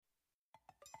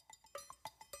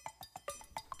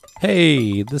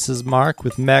Hey, this is Mark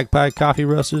with Magpie Coffee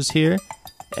Roasters here,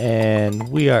 and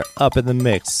we are up in the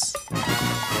mix.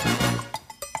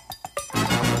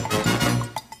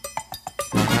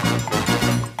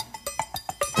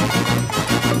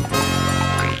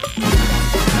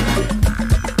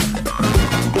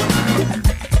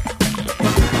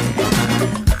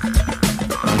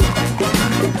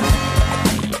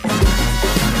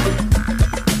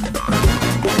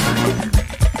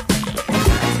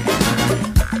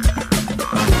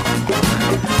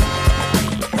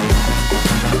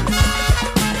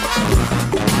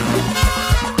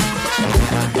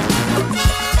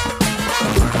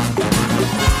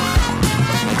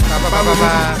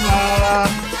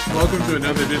 Welcome to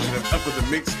another edition of Up with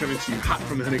the Mix, coming to you hot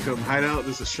from the Honeycomb Hideout.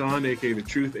 This is Sean, a.k.a. The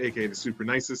Truth, a.k.a. The Super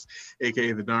Nicest,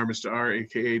 a.k.a. The Dar Mr. R,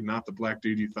 a.k.a. Not the Black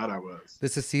Dude You Thought I Was.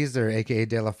 This is Caesar, a.k.a.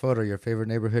 De La Foto, your favorite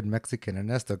neighborhood Mexican.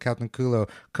 Ernesto, Captain Culo,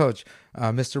 Coach,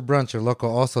 Mr. Brunch, your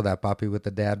local, also that papi with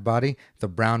the dad body, the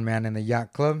brown man in the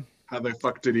yacht club. How the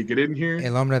fuck did he get in here?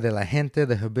 El hombre de la gente,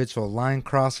 the habitual line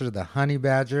crosser, the honey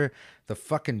badger, the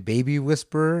fucking baby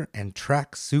whisperer, and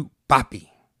tracksuit papi.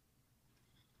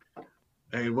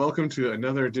 And welcome to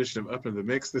another edition of Up in the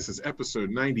Mix. This is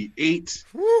episode 98.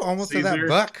 Woo, almost Caesar, to that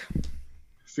buck.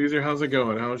 Caesar, how's it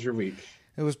going? How was your week?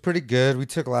 It was pretty good. We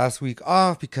took last week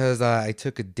off because I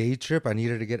took a day trip. I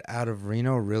needed to get out of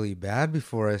Reno really bad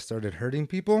before I started hurting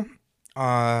people.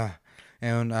 And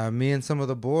me and some of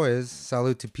the boys,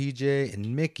 salute to PJ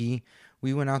and Mickey,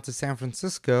 we went out to San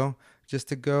Francisco just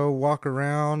to go walk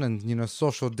around and, you know,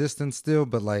 social distance still,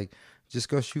 but like just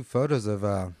go shoot photos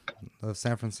of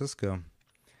San Francisco.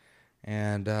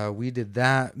 And we did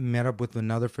that, met up with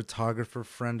another photographer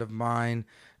friend of mine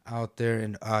out there,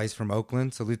 and he's from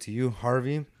Oakland. Salute to you,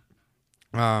 Harvey.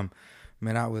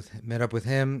 Met up with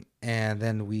him, and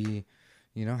then we,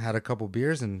 you know, had a couple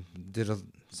beers and did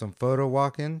some photo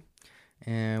walking.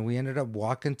 And we ended up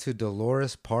walking to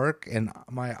Dolores Park, and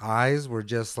my eyes were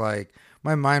just like,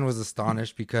 my mind was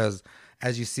astonished because,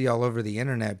 as you see all over the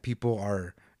internet, people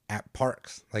are at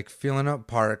parks, like filling up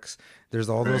parks. There's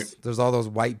all those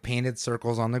white painted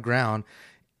circles on the ground,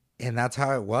 and that's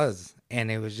how it was.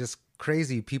 And it was just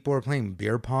crazy. People were playing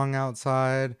beer pong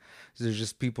outside. There's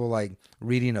just people like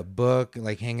reading a book,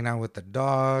 like hanging out with the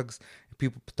dogs.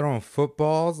 People throwing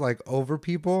footballs like over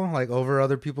people, like over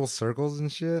other people's circles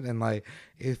and shit. And like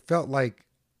it felt like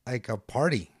a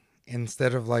party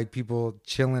instead of like people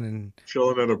chilling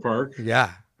at a park.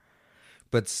 Yeah.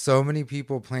 But so many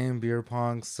people playing beer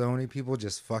pong, so many people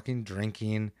just fucking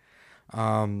drinking.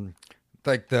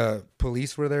 Like the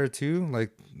police were there too,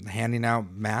 like handing out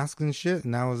masks and shit,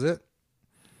 and that was it.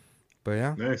 But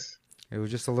yeah, nice. It was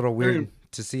just a little weird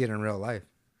to see it in real life.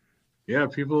 Yeah,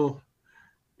 people.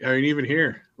 I mean, even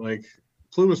here, like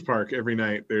Plumas Park, every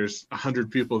night there's 100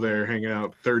 people there hanging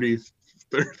out, 30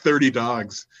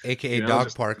 dogs. AKA, you know,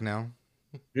 Dog Park now.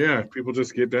 Yeah, people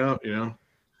just get out, you know.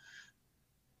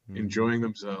 Enjoying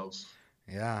themselves.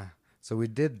 Yeah. So we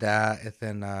did that.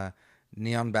 And then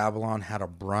Neon Babylon had a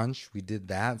brunch. We did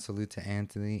that. Salute to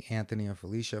Anthony and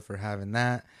Felicia for having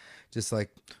that. Just like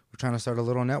we're trying to start a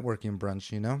little networking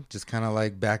brunch, you know, just kind of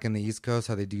like back in the East Coast,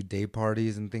 how they do day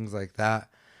parties and things like that.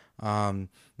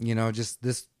 You know, just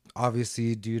this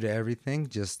obviously due to everything,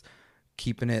 just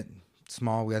keeping it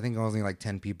small. I think only like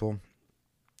 10 people,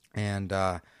 and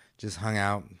just hung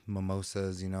out,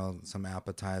 mimosas, you know, some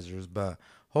appetizers, but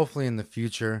hopefully in the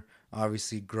future,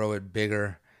 obviously grow it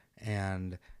bigger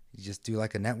and just do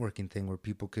like a networking thing where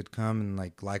people could come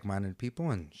and like-minded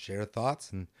people and share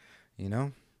thoughts and, you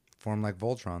know, form like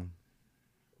Voltron.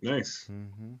 Nice.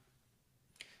 Mm-hmm.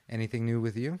 Anything new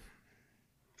with you?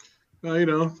 Well, you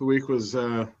know, the week was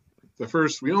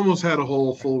we almost had a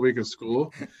whole full week of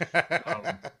school.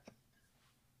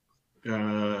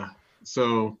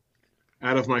 So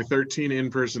out of my 13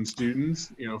 in-person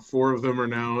students, you know, 4 of them are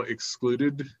now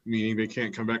excluded, meaning they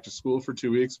can't come back to school for 2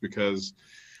 weeks because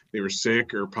they were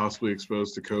sick or possibly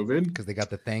exposed to COVID. Because they got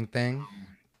the thing.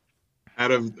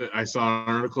 I saw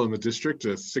an article in the district,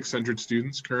 600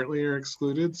 students currently are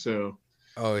excluded. So,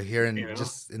 here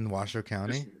just in Washoe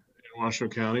County? In Washoe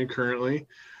County currently.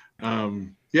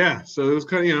 Yeah, so it was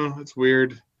kind of, you know, it's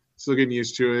weird. Still getting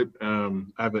used to it.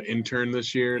 I have an intern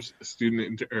this year, a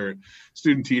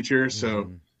student teacher.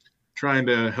 So trying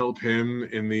to help him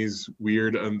in these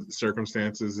weird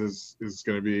circumstances is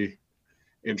going to be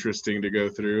interesting to go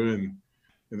through. And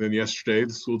then yesterday,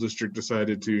 the school district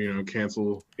decided to, you know,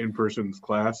 cancel in-person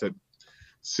class at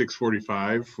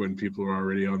 6:45 when people are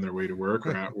already on their way to work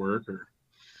or at work.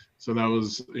 So that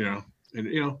was, you know, and,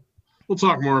 you know, we'll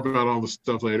talk more about all the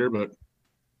stuff later, but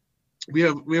we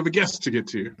have a guest to get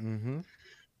to. Mm-hmm.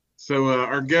 So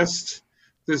our guest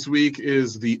this week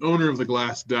is the owner of the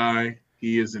Glass Die.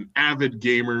 He is an avid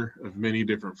gamer of many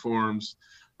different forms,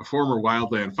 a former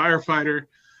wildland firefighter,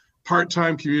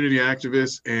 part-time community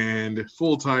activist, and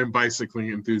full-time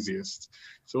bicycling enthusiast.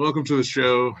 So welcome to the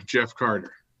show, Jeff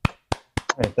Carter.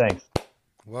 Hey, thanks.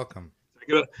 Welcome.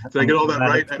 Did I get all that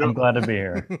right? I'm glad to be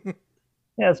here.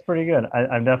 Yeah, it's pretty good.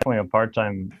 I'm definitely a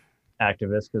part-time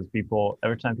activist because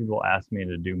every time people ask me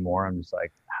to do more, I'm just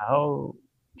like, how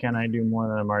can I do more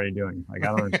than I'm already doing? Like, I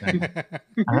don't understand.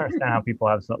 I don't understand how people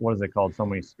have, what is it called? So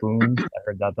many spoons. I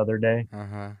heard that the other day.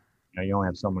 You only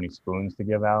have so many spoons to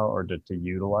give out or to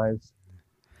utilize.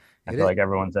 I feel like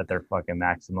everyone's at their fucking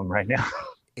maximum right now.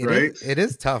 It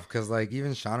is tough because, like,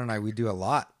 even Sean and I, we do a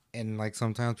lot. And, like,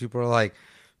 sometimes people are like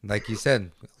you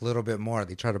said, a little bit more.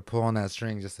 They try to pull on that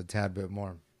string just a tad bit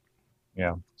more.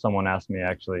 Yeah. Someone asked me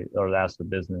actually, or they asked the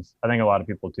business. I think a lot of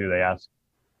people too, they ask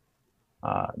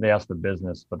the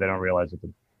business, but they don't realize that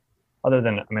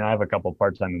I have a couple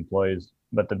part-time employees,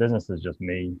 but the business is just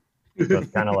me. So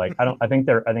it's kind of like, I think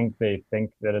they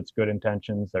think that it's good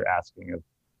intentions. They're asking of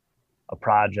a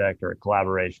project or a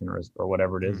collaboration or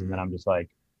whatever it is. Mm-hmm. And then I'm just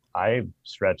like, I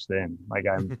stretched thin. Like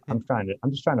I'm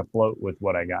just trying to float with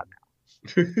what I got now.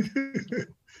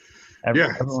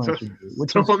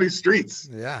 It's tough on these streets.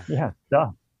 Yeah,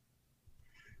 tough.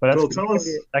 But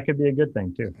that could be a good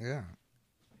thing too. Yeah.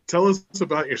 Tell us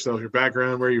about yourself, your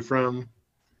background, where you're from,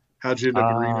 how'd you end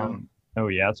up in Reno? Oh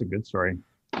yeah, it's a good story.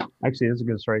 Actually, it's a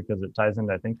good story because it ties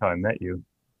into, I think, how I met you,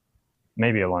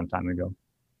 maybe a long time ago.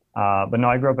 But no,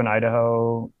 I grew up in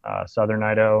Idaho. Southern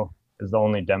Idaho is the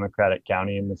only Democratic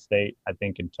county in the state, I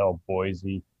think, until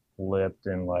Boise flipped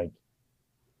in like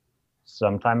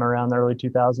sometime around the early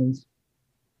 2000s.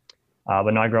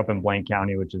 But no, I grew up in Blaine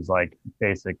County, which is like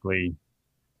basically,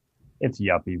 it's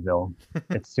Yuppieville.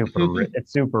 It's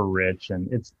super rich,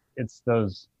 and it's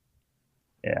those,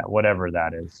 whatever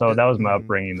that is. So that was my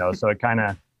upbringing though. So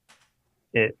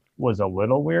it was a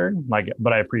little weird, like,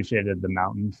 but I appreciated the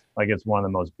mountains. Like, it's one of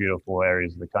the most beautiful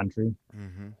areas of the country.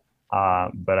 Mm-hmm.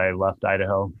 But I left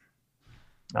Idaho,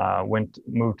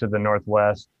 moved to the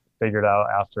Northwest, figured out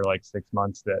after like 6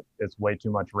 months that it's way too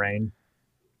much rain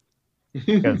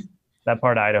because that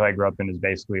part of Idaho I grew up in is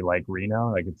basically like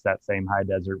Reno. Like, it's that same high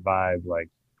desert vibe, like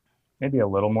maybe a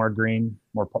little more green,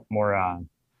 more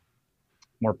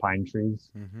pine trees.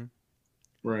 Mm-hmm.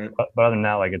 Right. But other than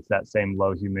that, like, it's that same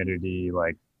low humidity,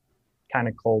 like kind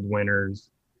of cold winters,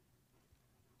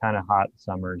 kind of hot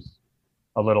summers,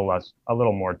 a little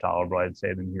more tolerable, I'd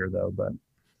say, than here though. But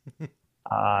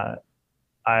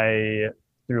I,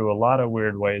 through a lot of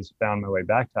weird ways, found my way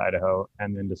back to Idaho,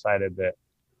 and then decided that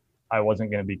I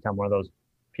wasn't going to become one of those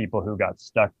people who got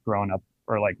stuck growing up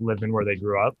or like living where they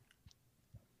grew up.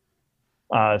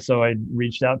 So I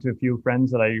reached out to a few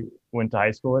friends that I went to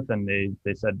high school with, and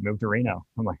they said, move to Reno.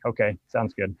 I'm like, okay,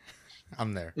 sounds good.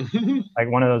 I'm there. Like,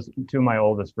 two of my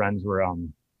oldest friends were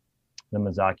the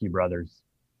Mazaki brothers.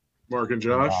 Mark and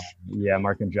Josh?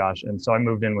 Mark and Josh. And so I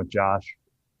moved in with Josh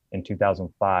in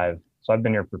 2005. So I've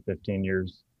been here for 15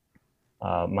 years,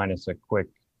 minus a quick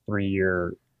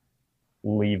 3-year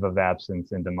leave of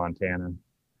absence into Montana.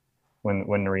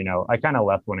 When Reno, I kind of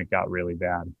left when it got really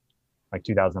bad, like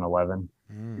 2011.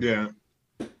 Yeah.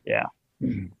 Yeah.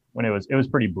 When it was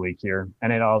pretty bleak here.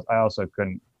 And I also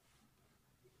couldn't,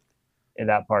 in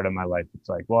that part of my life, it's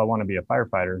like, well, I want to be a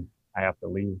firefighter. I have to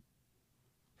leave.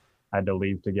 I had to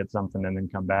leave to get something and then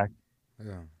come back.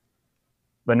 Yeah.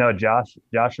 But no, Josh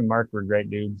and Mark were great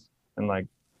dudes. And like,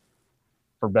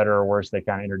 for better or worse, they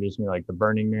kind of introduced me like the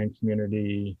Burning Man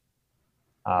community.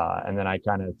 And then I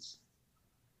kind of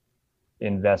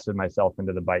invested myself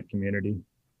into the bike community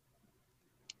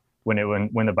when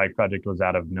the bike project was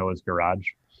out of Noah's garage.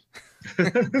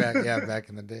 back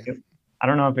in the day. I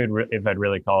don't know if I'd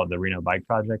really call it the Reno Bike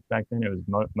Project back then. It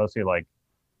was mostly like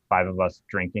 5 of us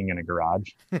drinking in a garage,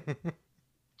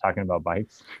 talking about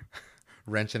bikes,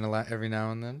 wrenching a lot every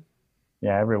now and then.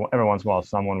 Yeah, every once in a while,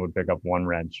 someone would pick up one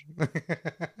wrench.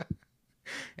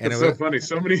 And it's so funny.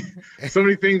 So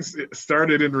many things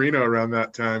started in Reno around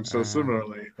that time. So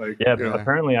similarly, like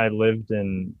apparently I lived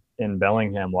in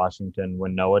Bellingham, Washington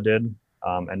when Noah did,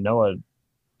 and Noah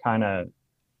kind of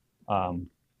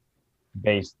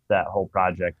based that whole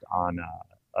project on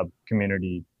a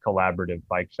community collaborative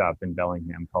bike shop in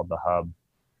Bellingham called The Hub.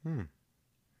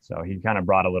 So he kind of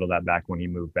brought a little of that back when he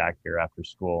moved back here after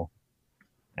school,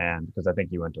 and because I think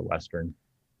he went to Western.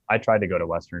 I tried to go to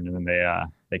Western, and then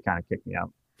they kind of kicked me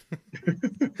out.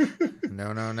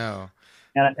 No.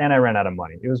 And I ran out of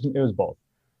money. It was both.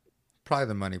 Probably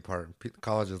the money part.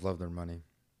 Colleges love their money.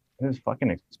 It was fucking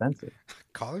expensive.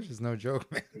 College is no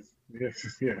joke, man.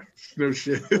 Yeah, no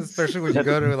shit. Especially when you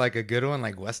go to like a good one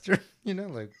like Western,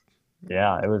 like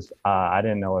Yeah, it was. I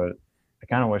didn't know it. I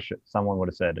kind of wish someone would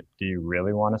have said, "Do you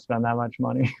really want to spend that much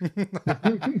money?"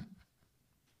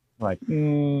 Like,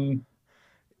 no.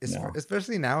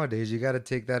 especially nowadays, you got to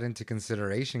take that into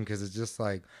consideration because it's just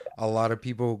like a lot of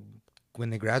people when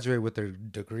they graduate with their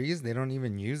degrees, they don't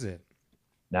even use it.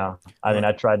 No, I mean,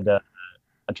 I tried to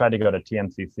go to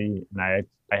TMCC, and I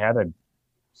had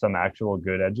some actual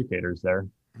good educators there.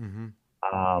 Hmm.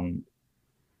 Um,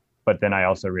 but then I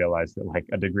also realized that like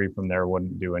a degree from there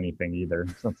wouldn't do anything either.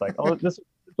 So it's like, oh, this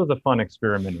was a fun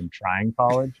experiment in trying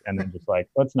college, and then just like,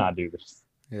 let's not do this.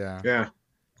 Yeah. Yeah,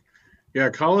 yeah.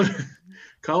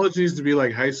 College needs to be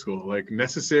like high school, like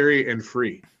necessary and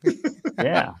free.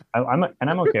 Yeah, I'm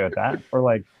okay with that. Or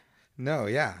like, No,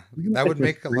 yeah, even that if would it's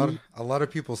make free, a lot of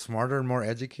people smarter and more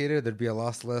educated. There'd be a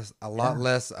lot yeah,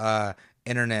 less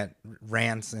internet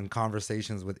rants and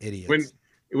conversations with When idiots.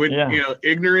 when yeah,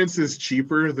 ignorance is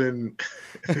cheaper than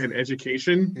than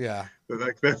education, Yeah,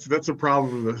 like that's a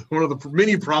problem. One of the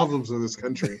many problems of this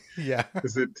country yeah,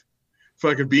 is that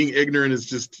fucking being ignorant is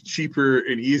just cheaper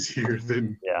and easier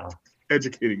than yeah.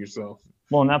 educating yourself.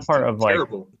 Well, and that It's part of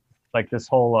terrible. like this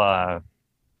whole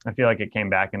I feel like it came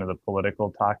back into the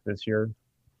political talk this year.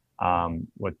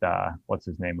 With what's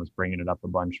his name was bringing it up a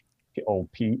bunch.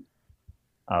 Old Pete,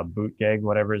 Bootgeg,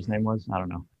 whatever his name was, I don't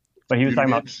know, but he was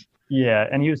talking about Buttigieg. yeah,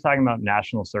 and he was talking about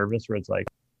national service, where it's like,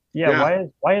 yeah, Yeah,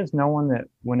 why is no one that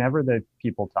whenever the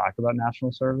people talk about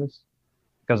national service,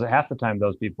 because half the time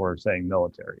those people are saying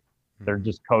military, they're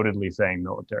just codedly saying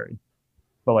military,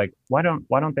 but like why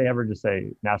don't they ever just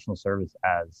say national service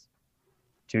as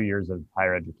 2 years of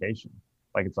higher education?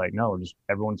 Like it's like no, just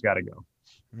everyone's got to go.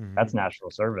 That's Mhm.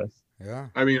 national service. Yeah.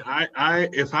 I mean,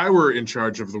 if I were in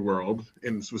charge of the world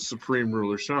and was supreme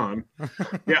ruler Sean,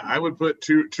 yeah, I would put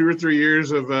two or 3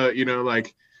 years of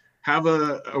like have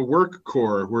a work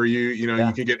core where you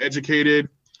Yeah. can get educated,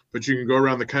 but you can go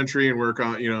around the country and work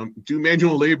on do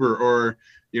manual labor or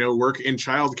work in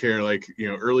childcare, like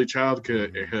early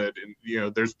childhood,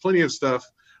 and there's plenty of stuff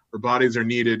where bodies are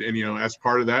needed, and as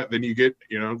part of that, then you get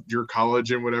your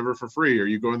college and whatever for free, or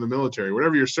you go in the military,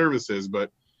 whatever your service is, but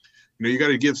you got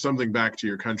to give something back to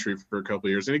your country for a couple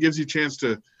of years, and it gives you a chance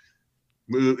to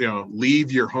move,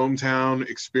 leave your hometown,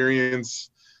 experience,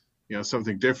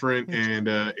 something different, and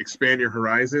expand your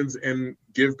horizons and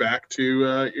give back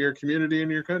to your community and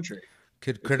your country.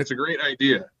 Could It's a great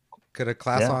idea. could a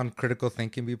class Yeah. on critical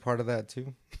thinking be part of that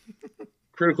too?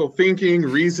 Critical thinking,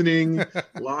 reasoning,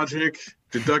 logic,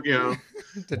 deduct,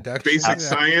 Deduction. basic Yeah.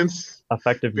 science.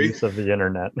 Effective use of the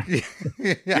internet.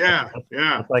 Yeah.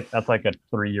 Yeah. That's like a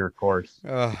 3-year course.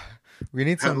 We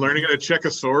need some Learning how to check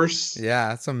a source.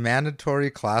 Yeah, some mandatory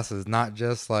classes, not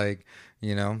just like,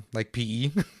 like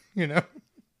PE, you know.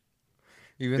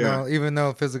 Yeah. Even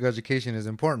though physical education is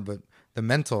important, but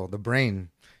the brain,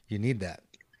 you need that.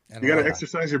 And You got a to lot,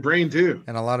 exercise your brain too.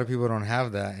 and a lot of people don't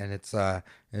have that, and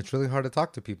it's really hard to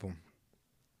talk to people.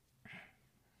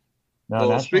 No,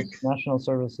 Well, national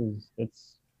services,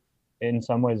 it's in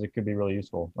some ways it could be really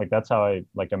useful. Like that's how I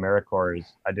like AmeriCorps is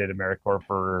I did AmeriCorps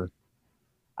for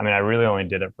I mean I really only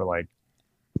did it for like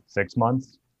 6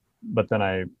 months, but then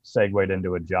I segued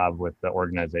into a job with the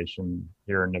organization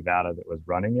here in Nevada that was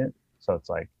running it. So it's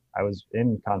like I was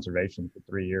in conservation for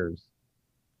 3 years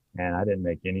and I didn't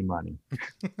make any money,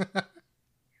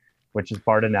 which is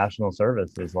part of national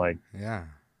service is like Yeah.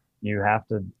 you have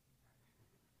to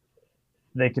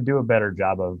they could do a better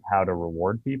job of how to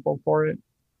reward people for it,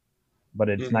 but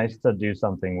it's Mhm. nice to do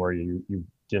something where you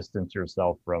distance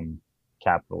yourself from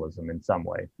capitalism in some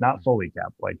way, not fully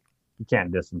like you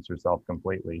can't distance yourself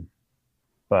completely,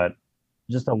 but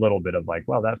just a little bit of like,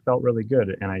 wow, that felt really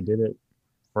good and I did it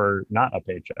for not a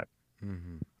paycheck.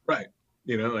 Hmm. Right.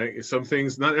 Like some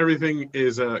things, not everything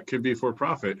is could be for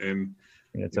profit, and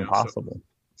And it's so impossible.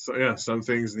 yeah, some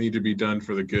things need to be done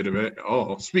for the good of it.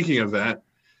 Oh, speaking of that,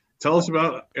 tell us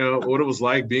about what it was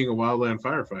like being a wildland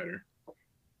firefighter.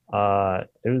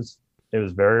 It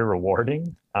was very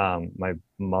rewarding. My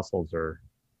muscles are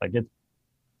like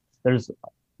there's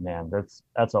man,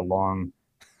 that's a long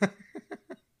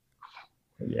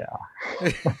yeah.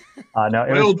 No,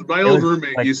 My old it was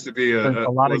roommate like used to be there's a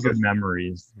lot of was a good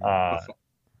memories. a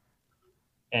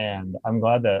And I'm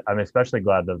especially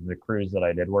glad that the crews that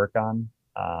I did work on,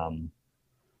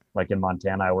 like in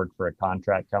Montana, I worked for a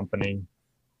contract company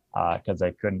because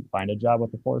I couldn't find a job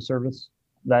with the Forest Service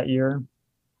that year.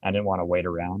 I didn't want to wait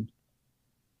around.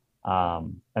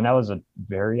 And that was a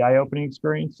very eye-opening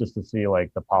experience just to see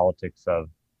like the politics of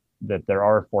that there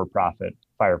are for-profit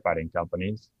firefighting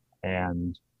companies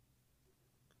and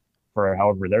for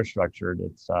however they're structured,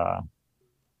 it's a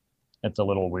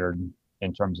little weird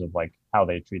in terms of like how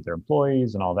they treat their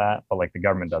employees and all that. But like the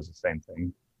government does the same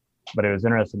thing. But it was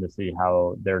interesting to see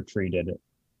how they're treated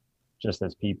just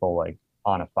as people like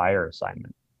on a fire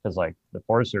assignment. Because like the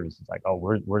Forest Service is like, oh,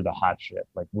 we're the hot shit.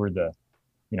 Like we're the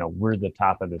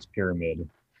top of this pyramid,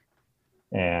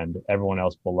 and everyone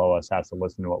else below us has to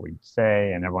listen to what we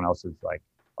say, and everyone else is like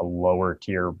a lower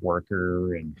tier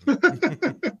worker. And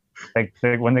like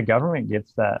when the government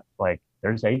gets that, like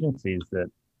there's agencies that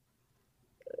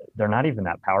they're not even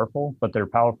that powerful, but they're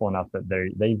powerful enough that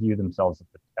they view themselves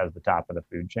as the top of the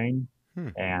food chain,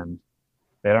 and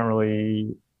they don't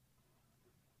really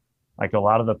like a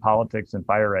lot of the politics in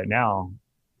fire right now.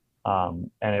 And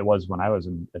it was when I was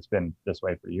in. It's been this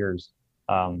way for years.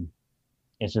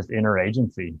 It's just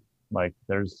interagency. Like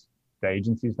the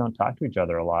agencies don't talk to each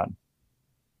other a lot,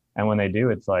 and when they do,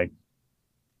 it's like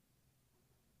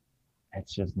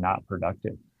it's just not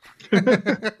productive.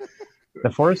 The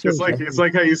Forest Service, it's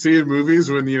like how you see in movies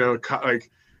when the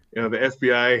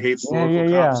FBI hates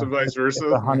local cops and vice versa.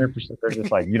 100%. They're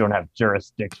just like, you don't have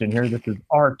jurisdiction here. This is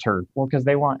our turf. Well, because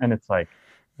they want, and it's like,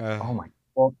 oh my.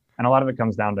 Well, and a lot of it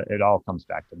comes down to it. All comes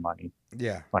back to money.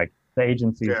 Yeah. Like the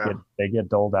agencies get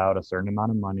doled out a certain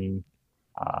amount of money.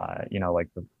 Like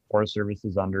the Forest Service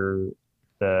is under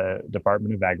the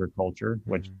Department of Agriculture,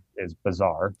 which is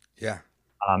bizarre. Yeah.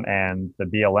 And the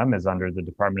BLM is under the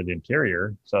Department of the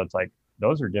Interior. So it's like,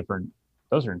 those are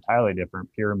entirely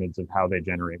different pyramids of how they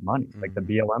generate money. Like the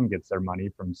BLM gets their money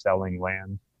from selling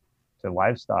land to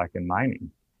livestock and mining,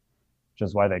 which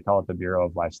is why they call it the Bureau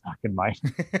of Livestock and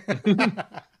Mining.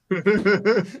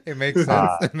 It makes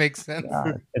sense. It makes sense.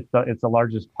 It's the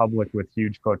largest public with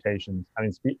huge quotations. I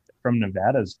mean, from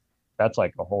Nevada's, that's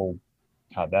like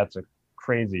that's a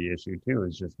crazy issue too,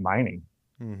 is just mining.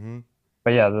 Mm-hmm.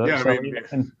 But now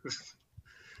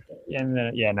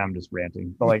I'm just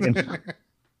ranting. But like,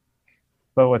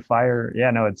 but with fire,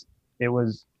 it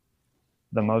was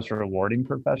the most rewarding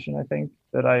profession I think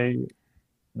that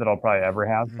I'll probably ever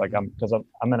have. Like I'm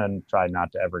gonna try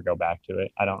not to ever go back to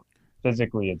it. I don't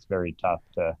physically. It's very tough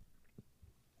to.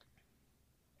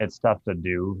 It's tough to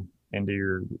do into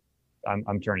your.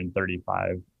 I'm turning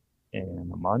 35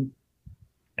 in a month,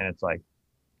 and it's like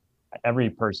every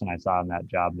person I saw in that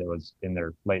job that was in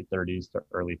their late 30s to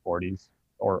early 40s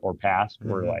or past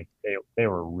were like they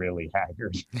were really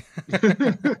haggard.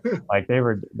 Like they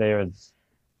was.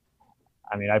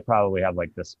 I mean, I probably have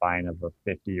like the spine of a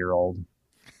 50-year-old,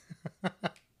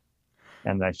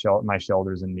 and my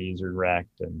shoulders and knees are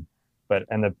wrecked, and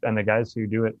the guys who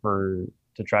do it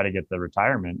to try to get the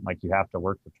retirement, like you have to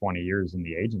work for 20 years in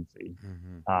the agency,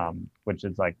 which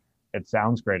is like, it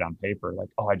sounds great on paper, like,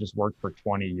 oh, I just worked for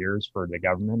 20 years for the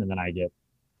government and then I get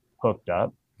hooked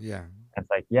up. Yeah. And it's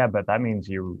like, yeah, but that means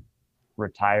you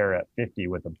retire at 50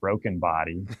 with a broken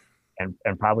body and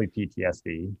probably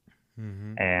PTSD.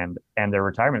 And their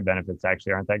retirement benefits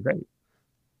actually aren't that great.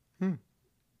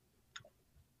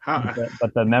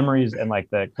 But the memories and like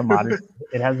the commodity,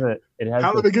 it has.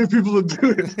 How do they get people to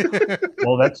do it?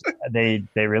 Well, they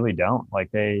really don't.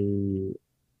 Like they're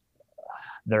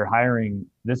hiring.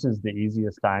 This is the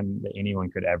easiest time that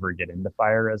anyone could ever get into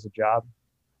fire as a job,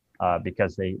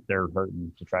 because they're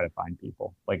hurting to try to find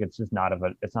people. Like it's just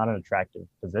it's not an attractive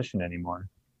position anymore.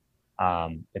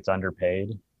 It's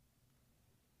underpaid.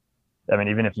 I mean,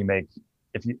 even if you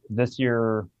this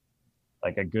year,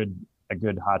 like a good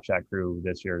hotshot crew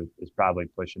this year is probably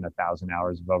pushing 1,000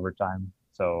 hours of overtime.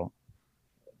 So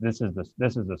this is a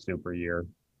super year,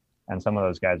 and some of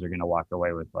those guys are going to walk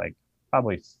away with like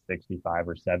probably 65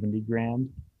 or 70 grand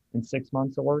in 6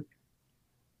 months of work,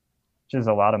 which is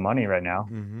a lot of money right now.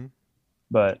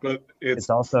 But it's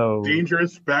also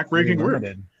dangerous, backbreaking work.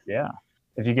 Yeah,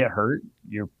 if you get hurt,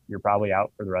 you're probably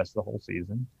out for the rest of the whole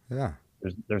season. Yeah,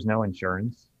 there's no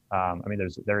insurance. I mean,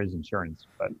 there is insurance,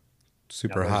 but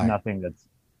super there's high.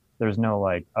 There's no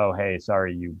like, oh, hey,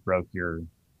 sorry, you broke your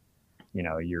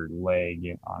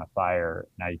leg on a fire.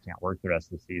 Now you can't work the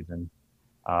rest of the season.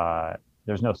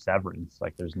 There's no severance.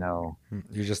 Like there's no.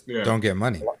 You just don't get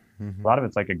money. A lot of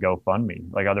it's like a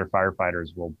GoFundMe. Like other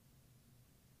firefighters will.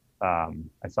 I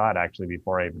saw it actually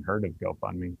before I even heard of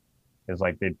GoFundMe. It's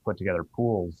like they'd put together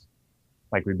pools.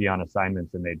 Like we'd be on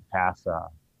assignments and they'd pass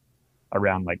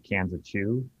around like cans of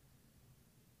chew.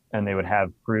 And they would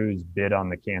have crews bid on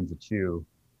the cans of chew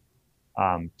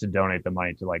to donate the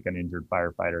money to like an injured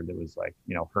firefighter that was like,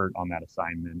 hurt on that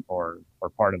assignment or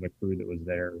part of a crew that was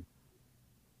there.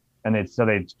 And they'd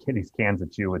get these cans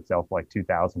of chew would sell for like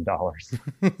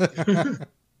 $2,000.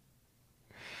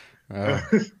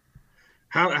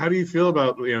 How do you feel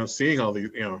about seeing all these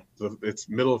it's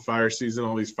middle of fire season,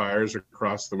 all these fires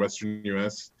across the western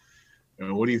U.S.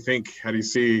 What do you think? How do you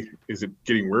see? Is it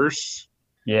getting worse?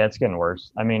 Yeah, it's getting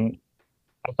worse. I mean,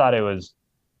 I thought it was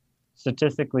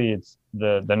statistically, it's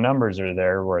the numbers are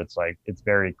there where it's like it's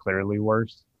very clearly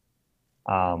worse.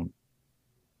 Um,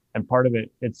 and part of it,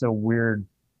 it's a weird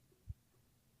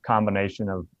combination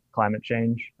of climate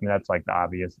change. I mean, that's like the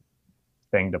obvious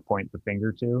thing to point the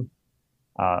finger to.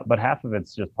 But half of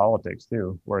it's just politics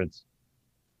too, where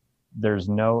there's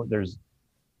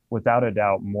without a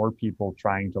doubt more people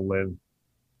trying to live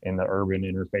in the urban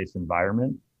interface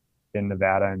environment in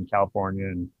Nevada and California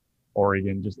and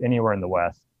Oregon, just anywhere in the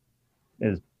West,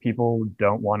 is people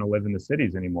don't want to live in the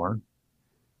cities anymore.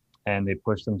 And they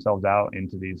push themselves out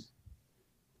into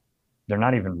they're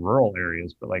not even rural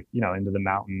areas, but like, into the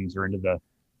mountains or into the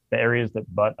areas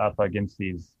that butt up against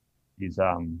these the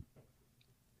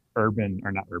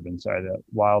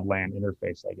wildland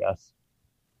interface, I guess.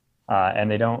 And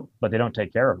they don't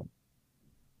take care of them.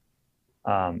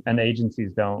 And the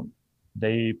agencies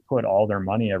they put all their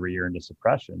money every year into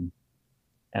suppression,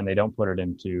 and they don't put it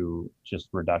into just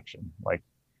reduction. Like,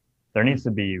 there needs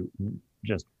to be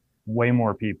just way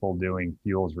more people doing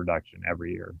fuels reduction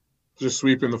every year. Just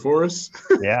sweeping the forest.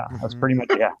 Yeah, that's pretty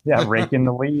much, yeah, raking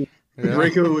the leaves. Yeah.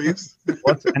 Raking the leaves.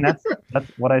 And that's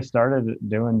what I started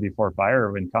doing before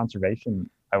fire. In conservation,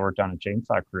 I worked on a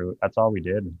chainsaw crew. That's all we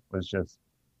did was just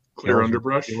clear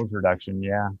underbrush. Fuels reduction,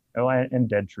 yeah. Oh, and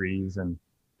dead trees, and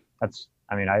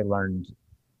I learned,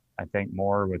 I think,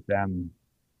 more with them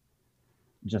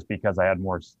just because I had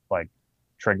more like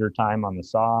trigger time on the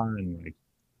saw, and like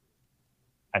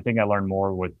I think I learned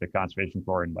more with the conservation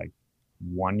corps in like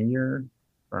 1 year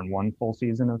or in one full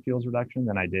season of fuels reduction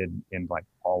than I did in like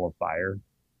all of fire.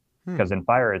 Because in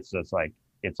fire, it's just like,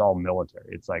 it's all military.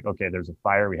 It's like, okay, there's a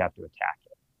fire, we have to attack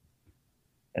it.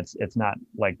 It's not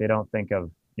like, they don't think of,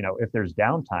 if there's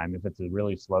downtime, if it's a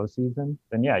really slow season,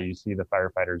 then yeah, you see the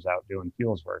firefighters out doing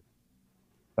fuels work.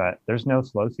 But there's no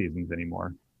slow seasons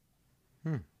anymore.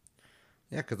 Yeah,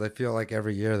 because I feel like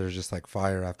every year there's just like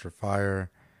fire after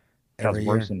fire. Every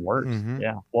worse and worse. Mm-hmm.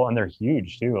 Yeah. Well, and they're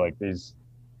huge too. Like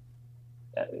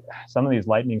some of these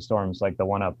lightning storms, like the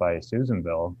one up by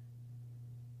Susanville,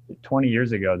 20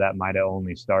 years ago, that might have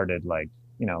only started like,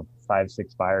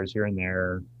 5-6 fires here and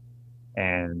there.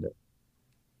 And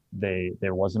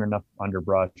there wasn't enough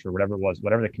underbrush or whatever it was,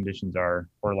 whatever the conditions are,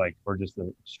 or just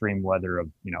the extreme weather of,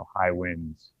 high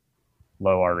winds,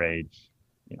 low RH,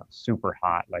 super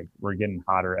hot. Like, we're getting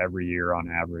hotter every year on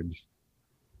average.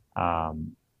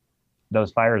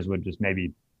 Those fires would just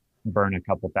maybe burn a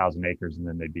couple thousand acres and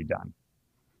then they'd be done.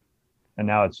 And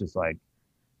now it's just like,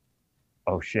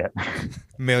 oh shit.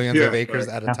 Millions of acres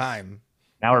at a time.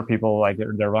 Now are people like,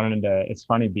 they're running into, it's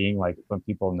funny being like, when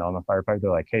people know I'm a firefighter,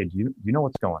 they're like, hey, do you know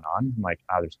what's going on? I'm like,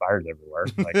 there's fires everywhere.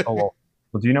 I'm like, oh, well,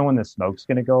 do you know when the smoke's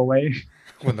going to go away?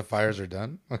 When the fires are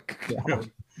done? Yeah.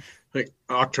 Like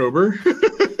October?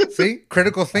 See,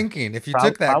 critical thinking. If you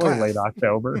took that probably class. Late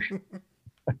October.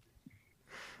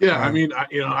 Yeah, I mean,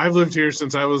 I've lived here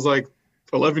since I was like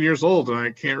 11 years old, and I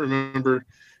can't remember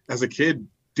as a kid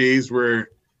days where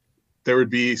there would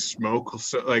be smoke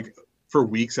like for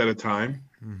weeks at a time,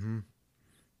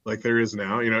 like there is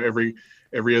now. Every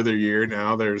other year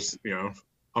now there's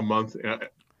a month.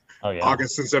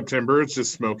 August and September, it's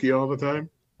just smoky all the time.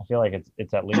 I feel like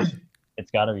it's at least it's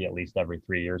got to be at least every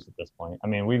 3 years at this point. I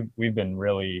mean, we've been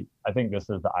really. I think this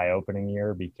is the eye-opening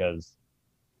year because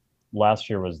last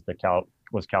year was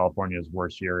California's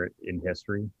worst year in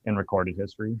recorded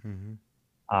history.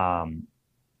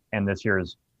 And this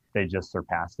year's, they just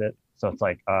surpassed it. So it's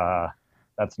like,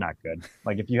 that's not good.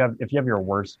 Like if you have your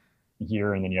worst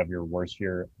year and then you have your worst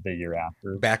year the year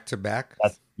after. Back to back?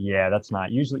 That's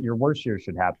not, usually your worst year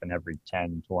should happen every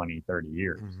 10, 20, 30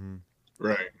 years.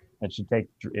 Right. It should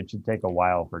take a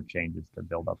while for changes to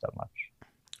build up that much.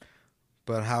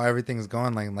 But how everything's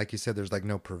going, like you said, there's like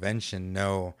no prevention,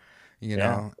 no...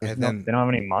 and then they don't have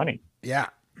any money. Yeah.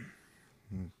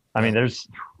 I mean,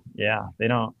 they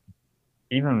don't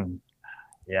even,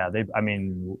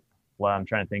 I'm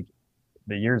trying to think.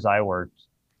 The years I worked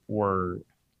were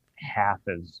half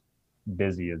as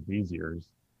busy as these years.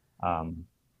 And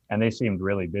they seemed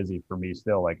really busy for me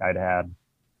still. Like I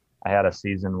had a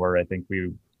season where I think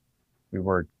we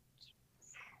worked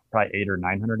probably 800 or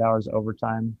 900 hours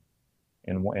overtime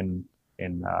in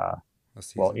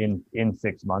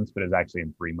 6 months, but it's actually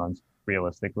in 3 months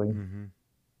realistically.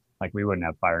 Like we wouldn't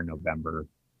have fire in November,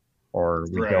 or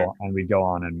we'd go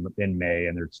on in May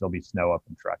and there'd still be snow up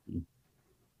in Truckee.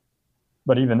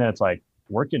 But even then it's like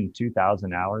working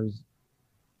 2,000 hours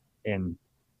in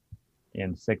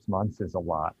in 6 months is a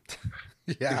lot.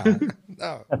 Yeah.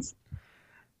 No. That's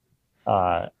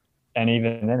and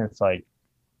even then it's like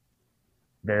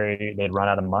they'd run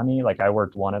out of money. Like I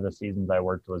worked one of the seasons I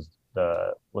worked was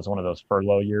one of those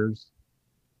furlough years.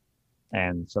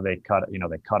 And so they cut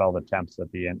all the temps at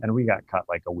the end, and we got cut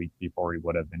like a week before we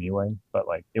would have anyway. But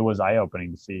like it was eye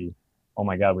opening to see, oh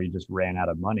my God, we just ran out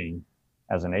of money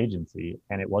as an agency,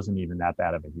 and it wasn't even that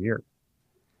bad of a year.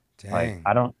 Dang. Like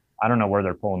I don't know where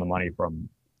they're pulling the money from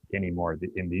anymore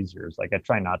in these years. Like I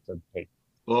try not to pay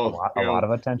a lot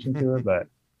of attention to it, but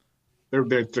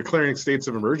they're declaring states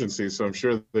of emergency, so I'm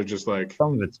sure they're just like,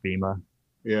 some of it's FEMA.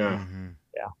 yeah. Mm-hmm.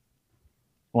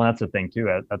 Well, that's the thing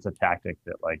too. That's a tactic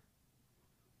that like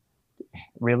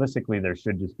realistically there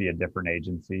should just be a different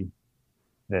agency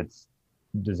that's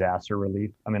disaster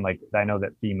relief. I mean, like I know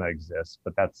that FEMA exists,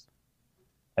 but that's,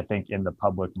 I think in the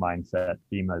public mindset,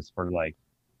 FEMA is for like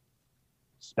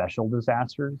special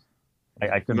disasters.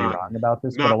 I could be wrong about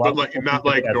this, but not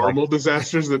like normal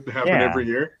disasters that happen every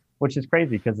year. Which is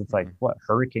crazy because it's like what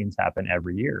hurricanes happen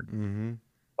every year. Mm-hmm.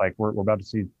 Like we're about to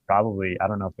see probably, I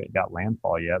don't know if it got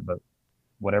landfall yet, but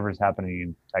whatever's happening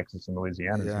in Texas and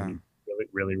Louisiana is going to be really,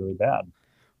 really, really bad.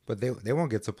 But they won't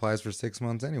get supplies for 6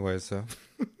 months anyway, so.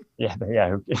 Yeah.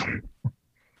 Don't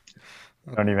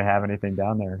even have anything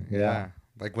down there. Yeah.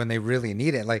 Like when they really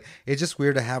need it. Like it's just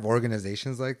weird to have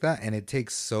organizations like that, and it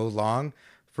takes so long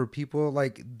for people.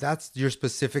 Like that's your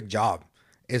specific job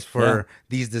is for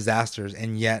these disasters,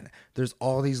 and yet there's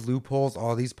all these loopholes,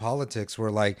 all these politics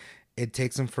where like it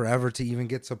takes them forever to even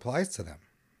get supplies to them.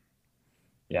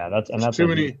 Yeah, that's too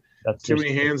many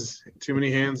hands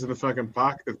in the fucking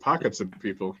pockets of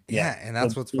people. Yeah, and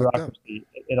that's what's fucked up.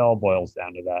 It all boils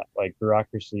down to that. Like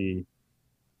bureaucracy,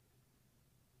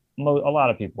 a lot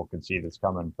of people could see this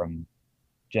coming from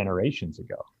generations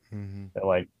ago. Mm-hmm. That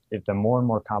like if the more and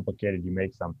more complicated you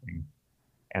make something,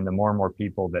 and the more and more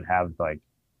people that have like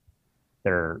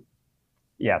their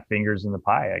fingers in the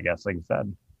pie, I guess, like you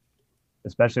said,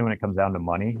 especially when it comes down to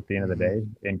money at the end of the day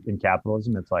in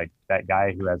capitalism, it's like that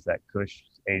guy who has that cush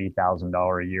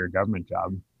 $80,000 a year government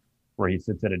job where he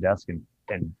sits at a desk and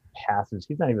passes.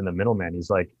 He's not even the middleman.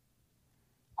 He's like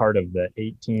part of the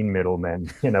 18 middlemen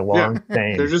in a long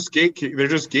chain. They're just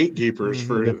gatekeepers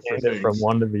for things. From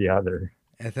one to the other.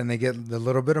 And then they get the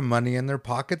little bit of money in their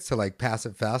pockets to like pass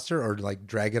it faster or like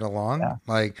drag it along. Yeah.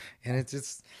 Like, and it's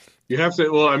just. You have to.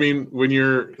 Well, I mean, when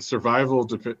your survival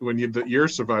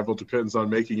depends on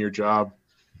making your job,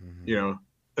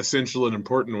 essential and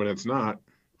important. When it's not,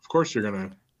 of course you're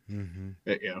gonna.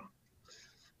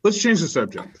 Let's change the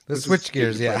subject. Let's switch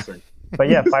gears. Yeah. But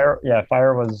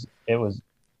fire was. It was.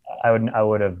 I'd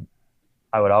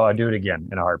do it again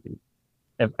in a heartbeat.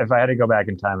 If I had to go back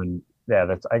in time and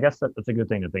I guess that's a good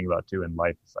thing to think about too in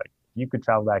life. It's like you could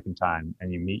travel back in time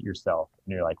and you meet yourself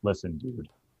and you're like, listen, dude,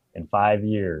 in 5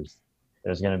 years,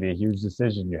 there's going to be a huge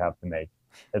decision you have to make.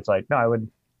 It's like, no, I would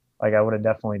have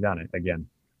definitely done it again.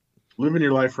 Living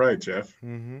your life right, Jeff.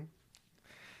 Mm-hmm.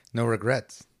 No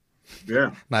regrets.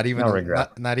 Yeah. Not even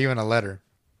not even a letter.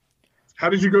 How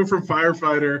did you go from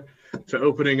firefighter to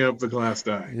opening up the Glass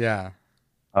Die? Yeah.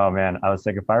 Oh man, I was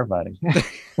sick of firefighting.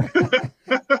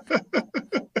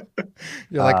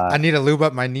 You're like, I need to lube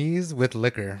up my knees with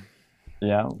liquor.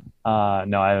 Yeah.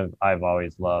 No, I've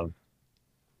always loved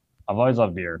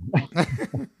beer.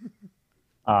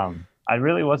 I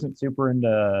really wasn't super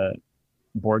into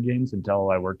board games until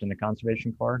I worked in the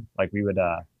Conservation Corps. Like we would,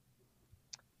 I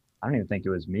don't even think it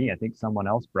was me. I think someone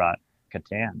else brought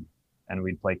Catan, and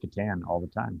we'd play Catan all the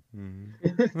time.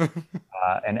 Mm-hmm.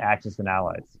 And Axis and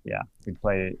Allies. Yeah, we'd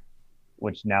play.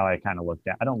 Which now I kind of look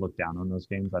down. I don't look down on those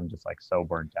games. I'm just like so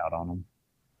burnt out on them.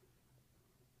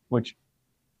 Which,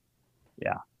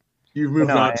 yeah. You've moved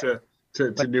on to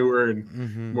newer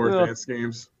and more advanced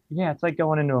games. Yeah, it's like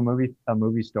going into a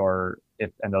movie store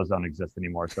and those don't exist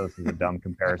anymore. So this is a dumb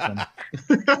comparison.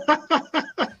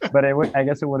 But I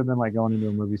guess it would have been like going into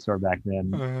a movie store back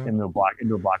then, into a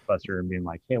Blockbuster, and being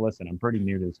like, "Hey, listen, I'm pretty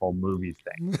new to this whole movies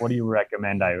thing. What do you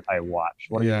recommend I watch?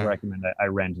 What do you recommend I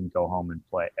rent and go home and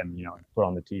play and put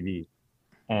on the TV?"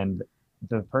 And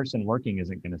the person working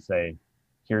isn't going to say,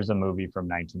 "Here's a movie from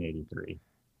 1983."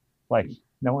 Like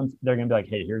they're going to be like,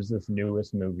 "Hey, here's this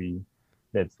newest movie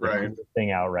that's the coolest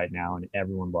thing out right now, and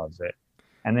everyone loves it."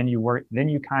 And then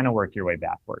you kind of work your way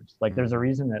backwards. Like there's a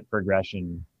reason that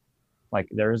progression. Like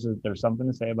there's something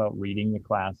to say about reading the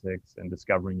classics and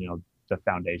discovering, the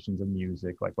foundations of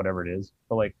music, like whatever it is.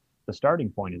 But like the starting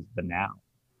point is the now.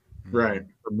 Right.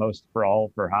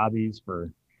 For hobbies,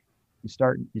 you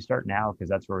start now because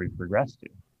that's where we progress to.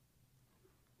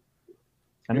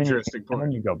 And Interesting point. And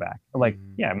then you go back. Like,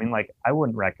 I mean, like I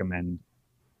wouldn't recommend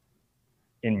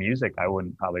in music, I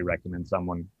wouldn't probably recommend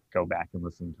someone go back and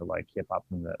listen to like hip hop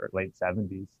from the late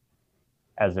 70s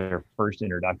as their first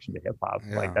introduction to hip hop.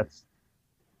 Yeah. Like that's,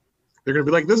 They're gonna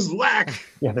be like, "This is whack."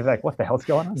 yeah, they're like, what the hell's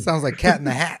going on? Sounds like Cat in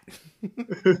the Hat.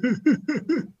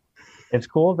 It's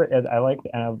cool that I like,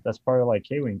 and that's part of like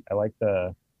K-Wing. I like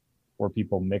where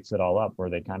people mix it all up, where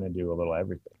they kind of do a little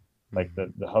everything. Like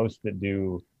the hosts that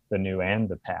do the new and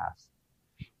the past,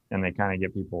 and they kind of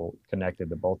get people connected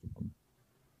to both of them.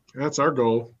 That's our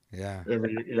goal. Yeah.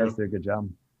 Every You year. guys did a good job.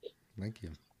 Thank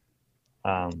you.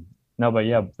 No, but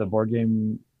yeah, the board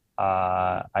game,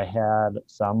 I had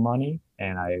some money,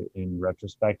 and in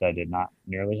retrospect, I did not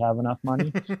nearly have enough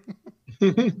money.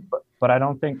 but I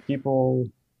don't think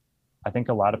I think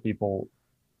a lot of people,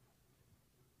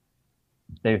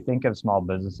 they think of small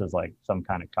businesses like some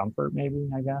kind of comfort, maybe,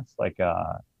 I guess. Like,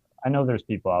 I know there's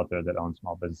people out there that own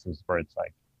small businesses where it's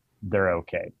like, they're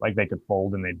okay. Like they could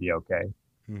fold and they'd be okay.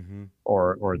 Mm-hmm.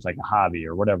 Or it's like a hobby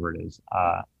or whatever it is.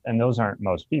 And those aren't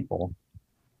most people.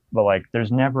 But like,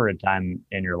 there's never a time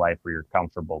in your life where you're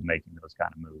comfortable making those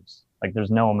kind of moves. Like, there's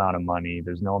no amount of money,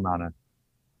 there's no amount of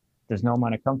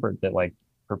comfort that like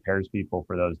prepares people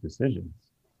for those decisions.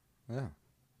 Yeah.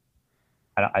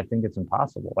 I think it's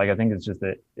impossible. Like, I think it's just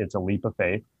that it's a leap of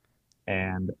faith,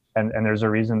 and there's a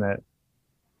reason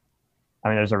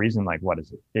there's a reason, like, what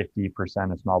is it?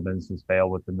 50% of small businesses fail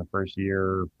within the first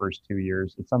year, first 2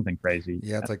 years. It's something crazy.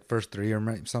 Yeah, it's like first 3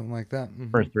 or something like that. Mm-hmm.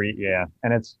 First 3, yeah.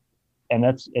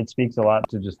 It speaks a lot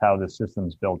to just how the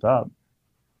system's built up.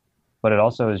 But it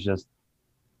also is just,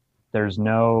 there's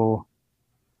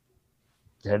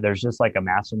just like a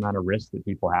massive amount of risk that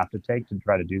people have to take to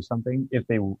try to do something if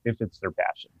it's their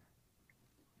passion.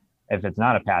 If it's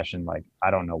not a passion, like,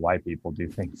 I don't know why people do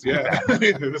things like Yeah. that.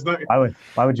 It's not,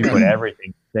 Why would you put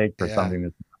everything at stake for Yeah. something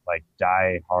that's like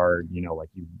die hard, like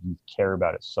you care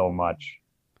about it so much?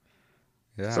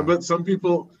 Yeah. but some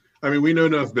people, I mean, we know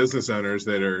enough business owners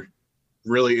that are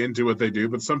really into what they do,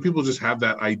 but some people just have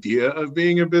that idea of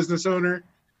being a business owner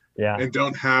Yeah. and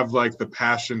don't have like the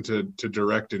passion to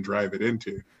direct and drive it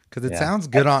into. Because it Yeah.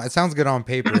 sounds good on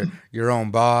paper. Your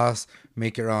own boss,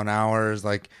 make your own hours.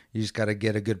 Like, you just got to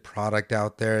get a good product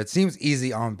out there. It seems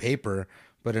easy on paper,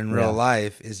 but in real Yeah.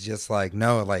 life, it's just like,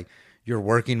 no, like, you're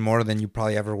working more than you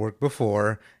probably ever worked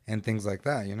before, and things like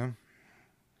that.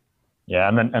 Yeah,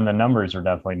 and the numbers are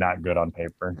definitely not good on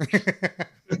paper.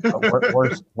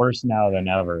 worse now than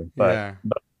ever. But Yeah.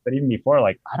 but even before,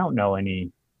 like, I don't know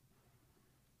any.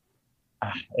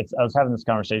 I was having this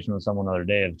conversation with someone the other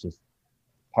day of just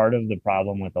part of the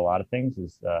problem with a lot of things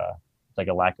is it's like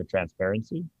a lack of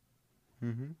transparency.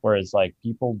 Mm-hmm. Whereas like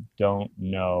people don't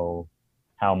know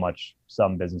how much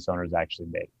some business owners actually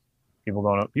make.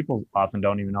 People often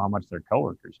don't even know how much their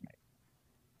coworkers make.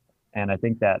 And I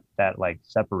think that like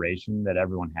separation that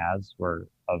everyone has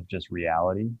of just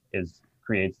reality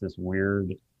creates this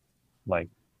weird like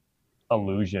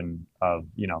illusion of,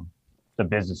 the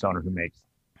business owner who makes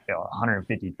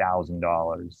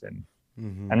 $150,000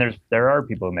 Mm-hmm. and there are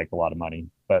people who make a lot of money,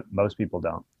 but most people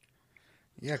don't.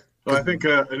 Yeah. Well, I think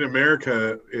in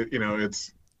America,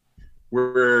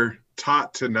 we're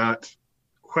taught to not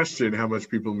question how much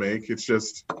people make. It's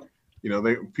just,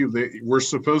 we're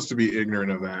supposed to be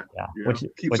ignorant of that. Yeah, You know? which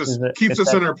keeps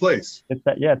us in our place. It's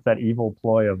that evil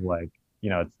ploy of like,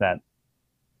 it's that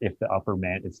if the upper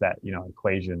man, it's that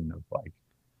equation of like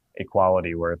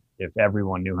equality where if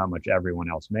everyone knew how much everyone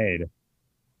else made,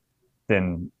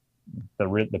 then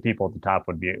the people at the top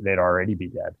they'd already be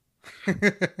dead.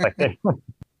 Like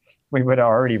we would have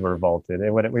already revolted.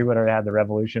 We would have had the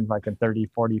revolution like in 30,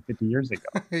 40, 50 years ago.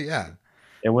 Yeah.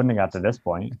 It wouldn't have got to this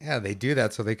point. Yeah, they do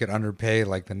that so they could underpay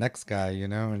like the next guy,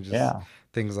 and just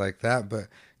things like that. But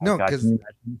no, God, because can you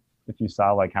imagine if you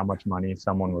saw like how much money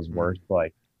someone was worth,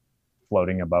 like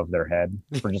floating above their head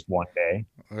for just one day,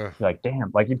 you're like,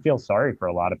 damn, like you'd feel sorry for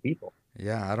a lot of people.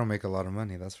 yeah, I don't make a lot of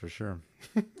money, that's for sure.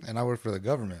 And I work for the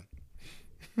government.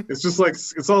 It's just like,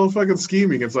 it's all fucking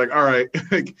scheming. It's like, all right,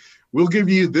 like, we'll give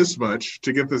you this much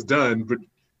to get this done, but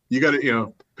you got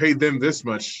to, pay them this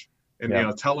much.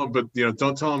 And, tell them, but,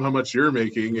 don't tell them how much you're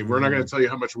making. And we're not going to tell you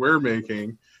how much we're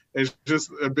making. It's just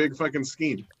a big fucking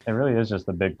scheme. It really is just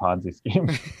a big Ponzi scheme.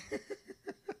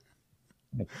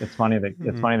 It's funny that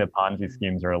Ponzi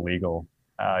schemes are illegal.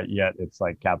 Yet it's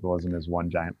like capitalism is one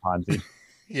giant Ponzi.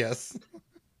 Yes.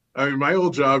 I mean, my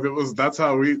old job,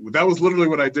 that was literally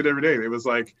what I did every day. It was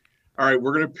like, all right,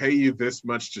 we're going to pay you this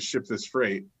much to ship this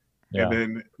freight. Yeah. And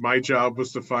then my job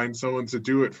was to find someone to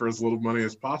do it for as little money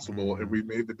as possible. And we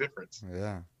made the difference.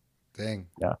 Yeah. Dang.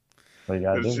 Yeah. So you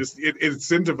gotta It's just, it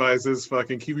incentivizes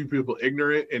fucking keeping people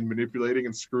ignorant and manipulating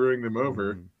and screwing them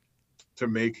over to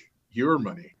make your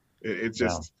money. It's Yeah.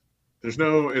 just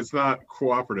it's not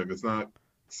cooperative. It's not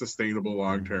sustainable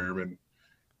long term, and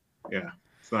yeah,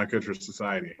 it's not good for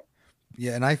society.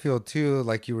 Yeah, and I feel too,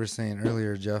 like you were saying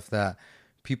earlier, Jeff, that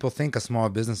people think a small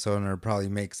business owner probably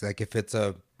makes, like, if it's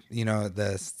a, you know,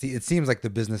 it seems like the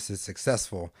business is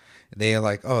successful. They are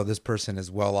like, oh, this person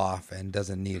is well off and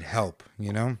doesn't need help,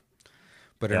 you know?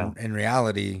 But Yeah. in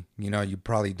reality, you know, you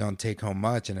probably don't take home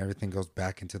much and everything goes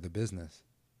back into the business.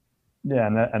 Yeah,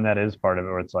 and that is part of it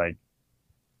where it's like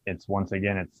it's once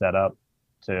again it's set up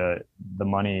to the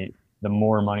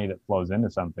more money that flows into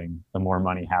something, the more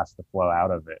money has to flow out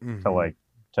of it Mhm.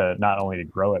 to not only to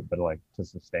grow it, but like to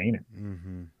sustain it.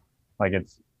 Mm-hmm. Like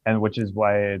and which is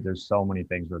why there's so many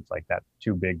things where it's like that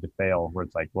too big to fail, where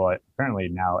it's like, well, apparently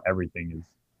now everything is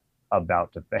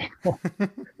about to fail.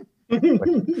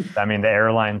 I mean, the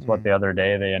airlines, what the other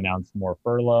day they announced more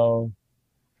furlough.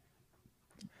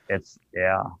 It's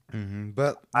yeah. Mm-hmm.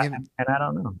 But And I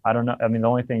don't know. I don't know. I mean, the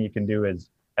only thing you can do is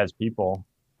as people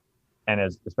and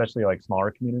as especially like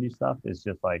smaller community stuff is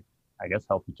just like, I guess,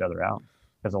 help each other out.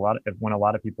 Because when a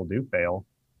lot of people do fail,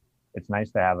 it's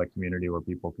nice to have a community where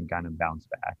people can kind of bounce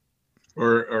back.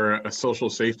 Or a social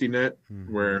safety net Mhm.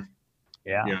 where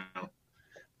Yeah. you know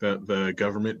the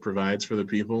government provides for the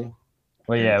people.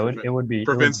 Well, and yeah, it would be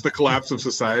prevents the collapse of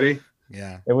society.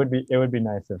 Yeah. it would be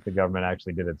nice if the government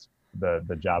actually did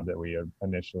the job that we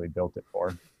initially built it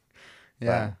for.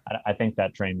 Yeah. But I think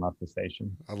that train left the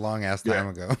station A long ass Yeah. time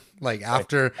ago. Like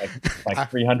after,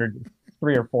 like 300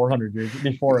 or 400 years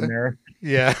before America.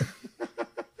 yeah.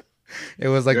 It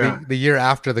was like Yeah. the year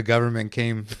after the government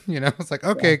came, you know, it's like,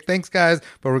 okay, thanks guys,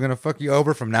 but we're going to fuck you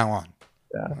over from now on.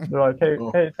 Yeah, they're like, hey,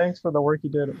 Oh. hey, thanks for the work you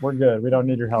did. We're good. We don't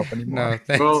need your help anymore. No,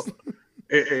 thanks. Well,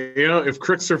 you know, if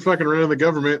crooks are fucking running the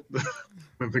government,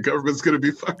 the government's going to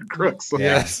be fucking crooks. So.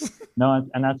 Yes. No,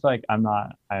 and that's like I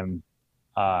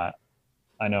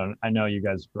know you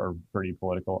guys are pretty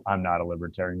political. I'm not a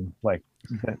libertarian. Like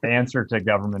the answer to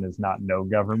government is not no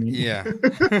government. Yeah.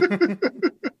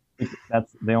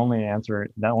 That's the only answer.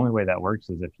 The only way that works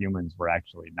is if humans were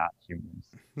actually not humans.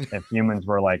 If humans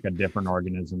were like a different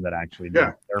organism that actually did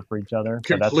Yeah. care for each other.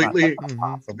 But that's Completely, not Mhm.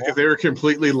 possible. if they were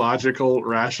completely logical,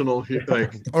 rational,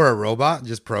 like Or a robot,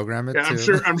 just program it yeah,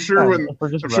 to. I'm sure when If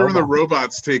we're just when the robots.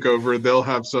 robots take over, they'll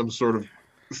have some sort of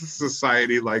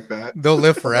society like that. They'll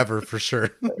live forever for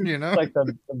sure. You know? It's like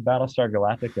the Battlestar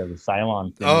Galactica, the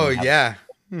Cylons. Oh, yeah.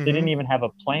 They didn't even have a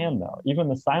plan, though. Even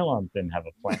the Cylons didn't have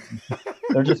a plan.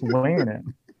 They're just winging it.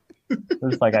 They're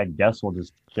just like, I guess we'll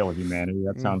just kill humanity.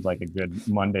 That sounds like a good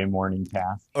Monday morning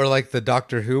task. Or like the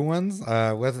Doctor Who ones.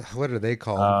 What are they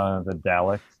called? The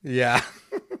Daleks, Yeah.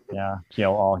 yeah,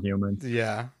 kill all humans.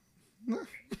 Yeah.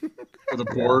 Or the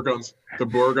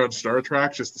Borg on Star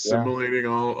Trek, just assimilating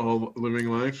all living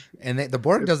life. And the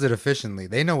Borg does it efficiently.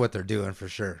 They know what they're doing for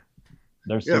sure.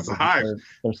 They're Yeah, it's a hive.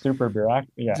 They're super bureaucratic.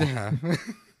 Yeah,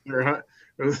 Yeah.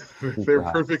 They're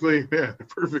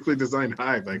perfectly designed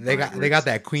hive. Like They got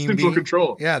that queen central bee.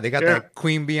 control. Yeah, they got that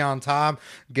queen bee on top,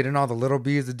 getting all the little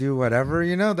bees to do whatever.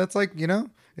 You know, that's like, you know,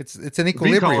 it's an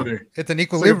equilibrium. colony. It's an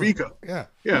It's like a equilibrium. bee Yeah.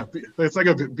 Yeah, it's like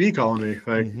a bee colony.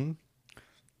 Like, Mhm.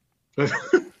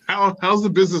 how's the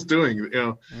business doing? You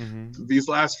know, Mhm. these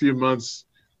last few months,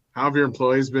 how have your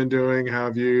employees been doing? How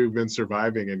have you been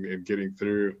surviving and getting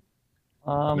through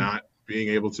not being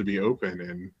able to be open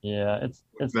and yeah, it's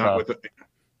not tough. with the,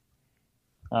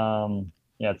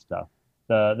 Yeah, it's tough.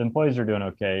 The employees are doing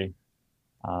okay.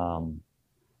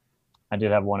 I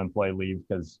did have one employee leave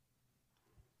because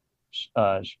she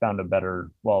found she found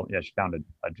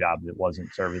a job that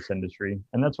wasn't service industry,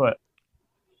 and that's what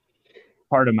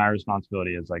part of my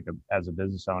responsibility is like as a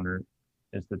business owner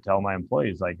is to tell my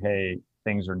employees like, hey,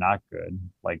 things are not good.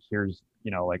 Like here's,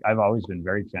 like I've always been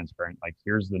very transparent. Like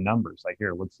here's the numbers. Like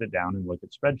here, let's sit down and look at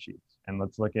spreadsheets and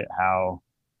let's look at how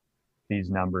these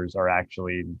numbers are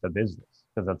actually the business,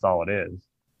 because that's all it is.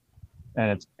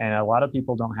 And a lot of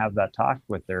people don't have that talk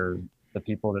with the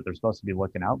people that they're supposed to be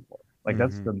looking out for. Like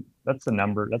that's the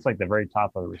number. That's like the very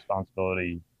top of the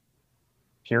responsibility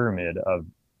pyramid of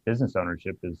business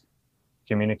ownership is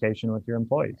communication with your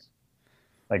employees.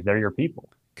 Like they're your people.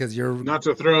 Because you're not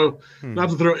to throw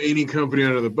any company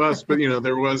under the bus, but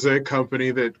there was a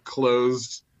company that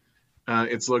closed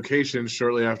its location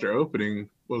shortly after opening.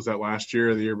 What was that, last year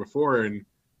or the year before? And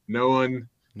no one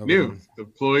knew. The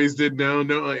employees did know.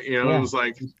 It was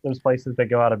like there's places that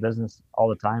go out of business all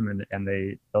the time,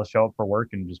 and they'll show up for work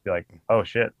and just be like, oh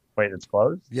shit, wait, it's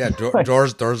closed. Yeah,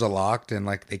 doors are locked and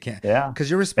like they can't. Yeah, because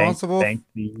you're responsible.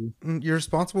 You're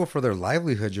responsible for their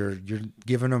livelihood. You're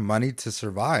giving them money to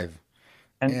survive.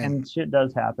 And shit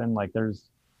does happen. Like there's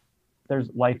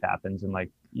life happens, and like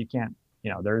you can't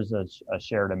there's a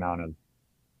shared amount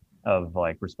of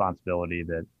like responsibility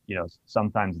that,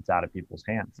 sometimes it's out of people's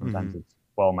hands. Sometimes it's,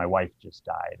 well, my wife just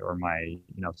died, or my,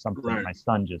 something, Right. my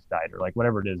son just died, or like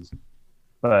whatever it is.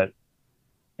 But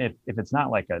if it's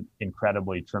not like an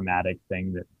incredibly traumatic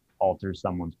thing that alters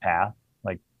someone's path,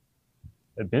 like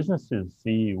the businesses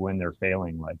see when they're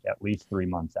failing, like at least 3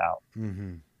 months out.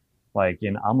 Like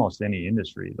in almost any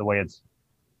industry, the way it's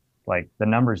like the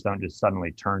numbers don't just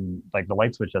suddenly turn, like the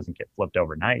light switch doesn't get flipped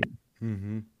overnight.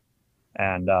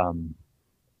 And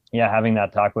having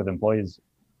that talk with employees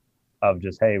of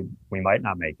just, hey, we might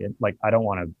not make it. Like, I don't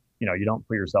want to, you don't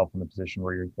put yourself in the position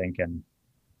where you're thinking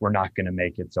we're not going to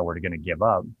make it, so we're going to give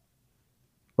up.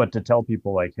 But to tell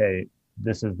people like, hey,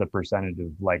 this is the percentage of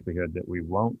likelihood that we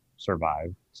won't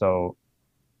survive. So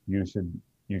you should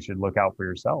look out for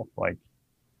yourself. Like,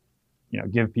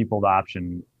 give people the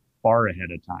option far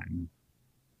ahead of time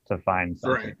to find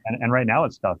something. Right. And right now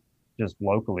it's tough just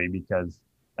locally because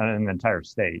in the entire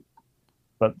state,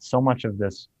 but so much of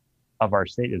our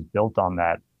state is built on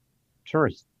the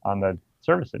service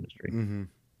industry.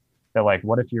 That like,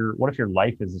 what if your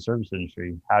life is the service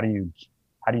industry? How do you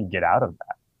get out of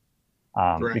that?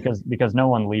 Right. Because no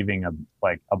one leaving a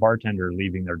bartender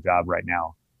leaving their job right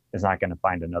now is not going to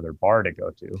find another bar to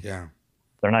go to. Yeah.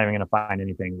 They're not even going to find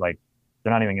anything, like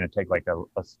they're not even going to take like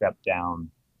a step down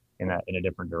in a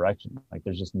different direction. Like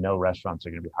there's just no restaurants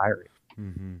are going to be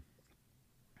hiring.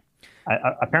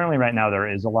 Apparently right now there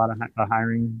is a lot of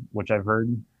hiring, which I've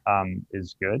heard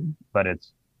is good, but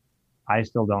I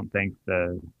still don't think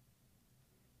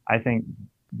I think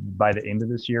by the end of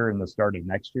this year and the start of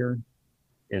next year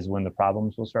is when the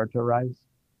problems will start to arise.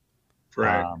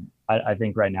 Right. I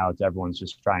think right now everyone's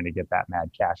just trying to get that mad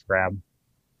cash grab,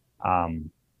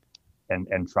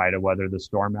 and try to weather the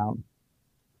storm out.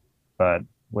 But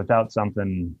without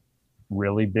something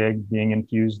really big being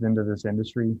infused into this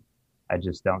industry, I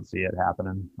just don't see it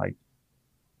happening. Like,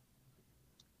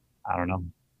 I don't know.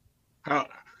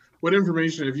 What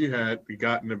information have you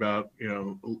gotten about,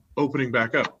 opening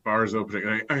back up, bars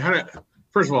opening?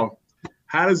 First of all,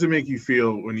 how does it make you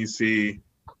feel when you see?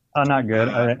 Oh, not good.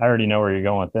 I already know where you're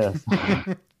going with this.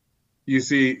 You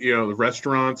see, the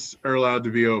restaurants are allowed to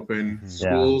be open.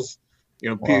 Schools,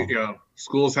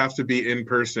 schools have to be in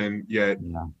person, yet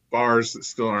bars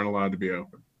still aren't allowed to be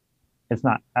open. It's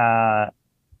not.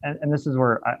 And this is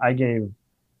where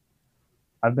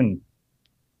I've been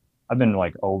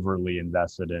like overly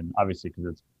invested in, obviously,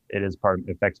 because it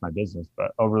affects my business,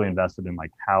 but overly invested in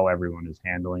like how everyone is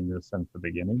handling this since the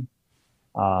beginning.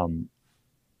 And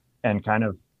kind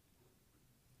of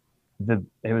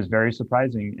it was very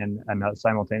surprising and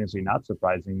simultaneously not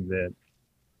surprising that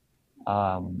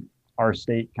our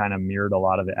state kind of mirrored a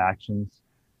lot of the actions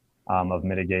of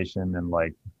mitigation and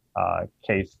like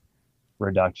case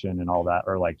reduction and all that,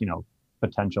 or like,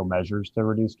 potential measures to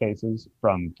reduce cases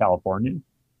from California.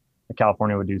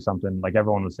 California would do something like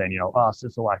everyone was saying,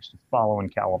 Sisolak's just following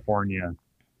California.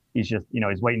 He's just,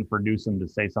 he's waiting for Newsom to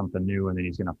say something new and then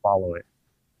he's going to follow it.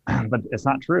 But it's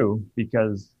not true,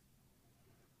 because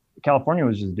California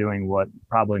was just doing what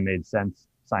probably made sense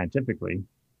scientifically.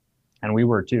 And we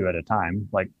were too at a time,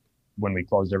 like when we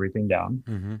closed everything down,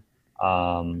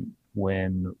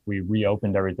 when we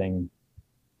reopened everything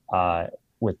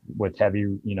with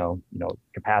heavy,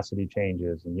 capacity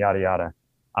changes and yada, yada.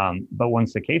 But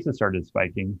once the cases started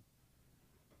spiking,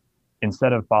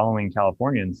 instead of following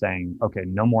California and saying, okay,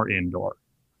 no more indoor,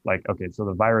 like, okay, so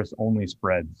the virus only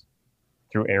spreads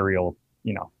through aerial,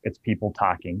 it's people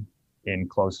talking in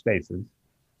closed spaces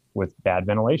with bad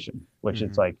ventilation, which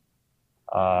it's like,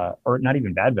 or not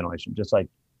even bad ventilation, just like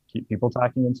keep people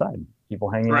talking inside, people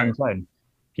hanging out inside,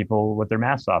 people with their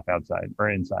masks off outside or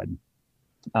inside.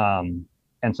 And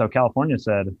so California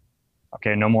said,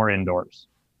 okay, no more indoors.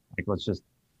 Like, let's just,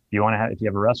 if you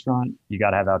have a restaurant, you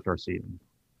got to have outdoor seating.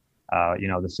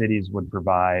 The cities would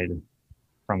provide,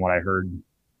 from what I heard,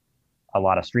 a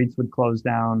lot of streets would close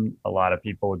down. A lot of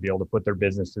people would be able to put their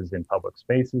businesses in public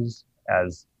spaces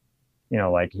as,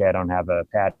 like, hey, I don't have a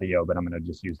patio, but I'm going to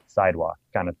just use the sidewalk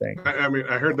kind of thing. I mean,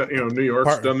 I heard that, New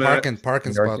York's done that.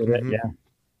 Parking spot. Yeah.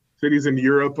 Cities in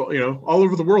Europe, all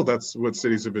over the world, that's what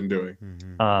cities have been doing.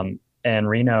 And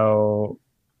Reno,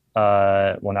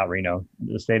 not Reno,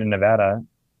 the state of Nevada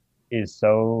is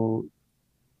so,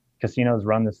 casinos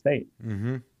run the state.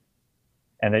 And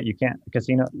that you can't,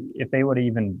 if they would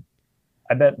even,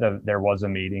 I bet there was a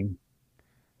meeting,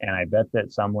 and I bet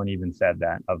that someone even said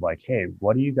that, of like, hey,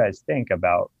 what do you guys think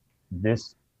about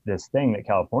this thing that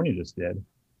California just did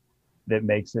that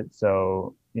makes it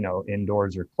so,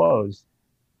 indoors are closed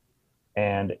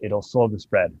and it'll slow the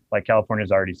spread. Like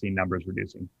California's already seen numbers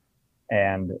reducing.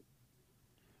 And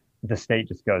the state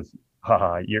just goes,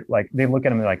 you're like, they look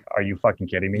at him like, are you fucking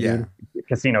kidding me, Yeah. dude?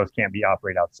 Casinos can't be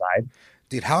operated outside.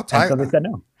 Dude, how And tight? so they said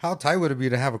no. How tight would it be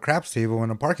to have a craps table in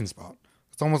a parking spot?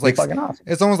 It's almost It'd like be fucking awesome.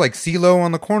 it's almost like CeeLo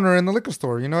on the corner in the liquor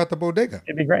store, you know, at the bodega.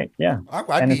 It'd be great. Yeah.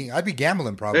 I'd be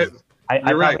gambling probably. I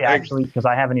You're right. probably actually, because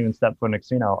I haven't even stepped foot in a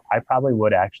casino, I probably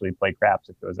would actually play craps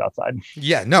if it was outside.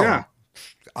 Yeah, no. Yeah.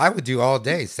 I would do all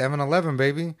day. 7-Eleven,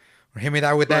 baby. Or hit me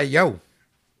that with that yo.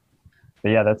 But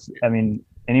yeah, that's, I mean,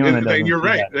 anyone that And doesn't you're see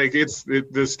right. that-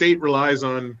 Like the state relies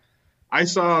on. I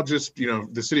saw just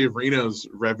the city of Reno's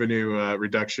revenue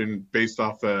reduction based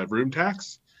off room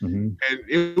tax, Mhm. and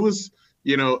it was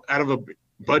out of a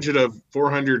budget of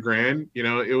 400 grand,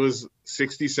 it was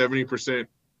 60-70%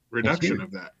 reduction huge.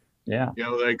 of that. Yeah.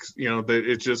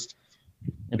 It just.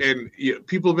 It's- And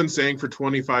people have been saying for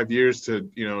 25 years to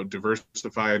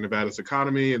diversify Nevada's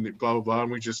economy and blah blah blah,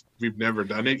 and we've never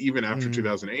done it even after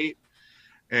 2008.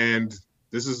 And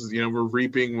this is we're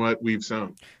reaping what we've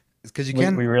sown. It's because you we,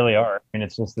 can. we really are. I mean,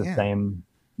 it's just the Yeah. same,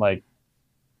 like,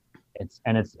 it's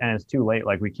too late.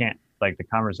 Like, we can't, like, the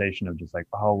conversation of just like,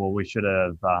 oh, well, we should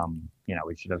have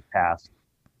passed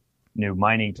new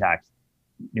mining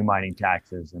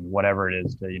taxes and whatever it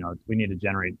is to, we need to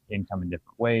generate income in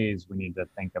different ways. We need to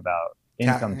think about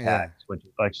income yeah. tax, which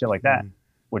is like shit like that, Mhm.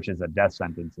 which is a death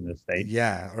sentence in this state.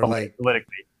 Yeah, or But, like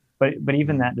politically. But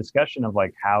even that discussion of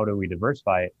like, how do we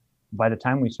diversify it? By the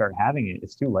time we start having it,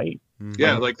 it's too late.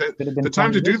 Yeah, like that. Could have been The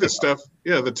time 20 to do years this ago. stuff.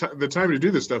 Yeah, the time to do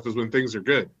this stuff is when things are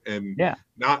good, and Yeah.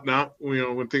 not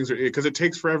when things are, because it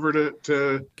takes forever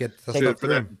to get the Take stuff for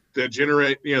that through. that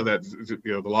generate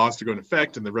the laws to go into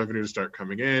effect and the revenue to start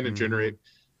coming in and Mhm. generate.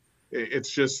 It's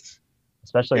just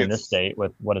Especially in this It's- state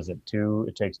with, what is it,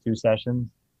 it takes 2 sessions,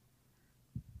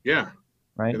 yeah.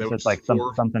 right? And that So it's was like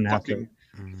something has fucking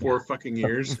to, Mhm. 4 fucking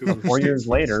years. 'cause of 4 years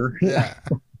later. Yeah.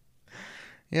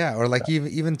 Yeah, or like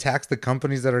even tax the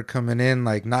companies that are coming in,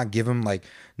 like not give them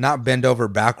not bend over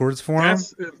backwards for them.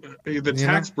 That's the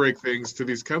tax break things to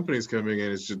these companies coming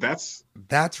in. It's just That's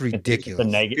It's ridiculous.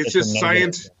 It's just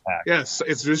science. yes,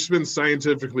 it's just been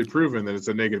scientifically proven that it's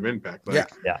a negative impact. Like,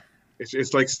 Yeah.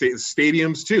 It's like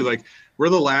stadiums too. Like we're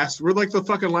like the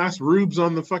fucking last rubes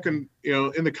on the fucking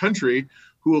in the country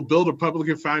who will build a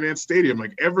publicly financed stadium.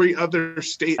 Like every other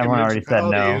state and Everyone already said no.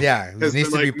 municipality, Yeah, it has needs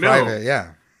to been be like, no. private.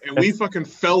 Yeah, and we fucking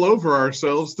fell over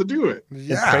ourselves to do it. It's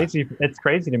yeah, crazy. It's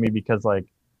crazy to me because, like,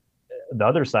 the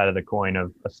other side of the coin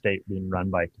of a state being run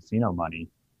by casino money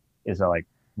is that, like,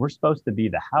 we're supposed to be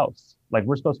the house. Like,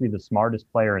 we're supposed to be the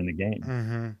smartest player in the game.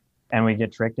 hmm And we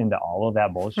get tricked into all of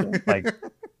that bullshit. Like,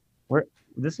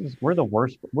 we're the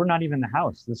worst. We're not even the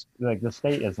house. The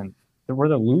state isn't. We're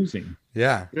the losing.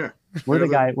 yeah, We're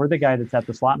the guy that's at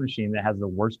the slot machine that has the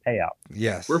worst payout.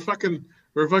 yes. We're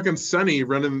fucking Sonny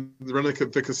running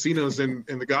the casinos in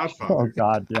The Godfather. Oh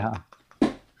God, yeah.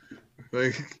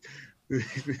 Like,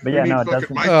 But yeah, we no, need it fucking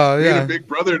doesn't- Mike. Oh, We need yeah. a big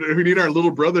brother. We need our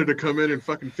little brother to come in and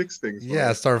fucking fix things. for Yeah,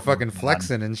 us. start fucking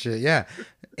flexing and shit. Yeah, I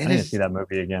and need to it's see that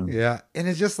movie again. yeah, and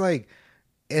it's just like,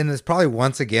 and it's probably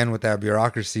once again with that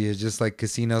bureaucracy, it's just like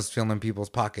casinos filling people's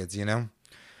pockets. You know,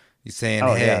 you saying,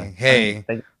 Oh, hey, yeah. hey,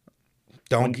 They-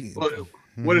 don't. Well,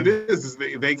 what it is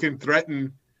they can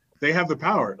threaten. They have the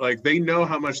power. Like they know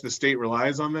how much the state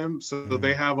relies on them, so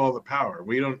they have all the power.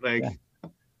 We don't like. Yeah.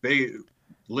 They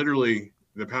literally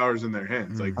the power's in their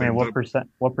hands. Like I mean, the-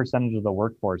 what percentage of the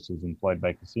workforce is employed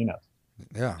by casinos?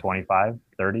 Yeah. 25,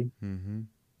 30? Mm-hmm.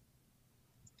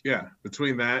 yeah,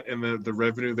 between that and the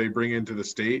revenue they bring into the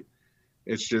state,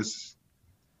 it's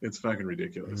fucking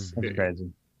ridiculous. It's crazy.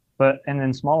 But and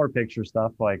then smaller picture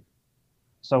stuff, like,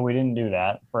 so we didn't do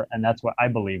that and that's what I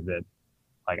believe that,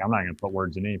 like, I'm not going to put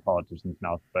words in any politician's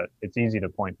mouth, but it's easy to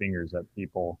point fingers at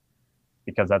people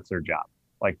because that's their job.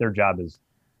 Like, their job is,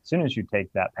 as soon as you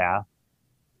take that path,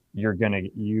 your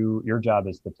job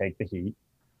is to take the heat,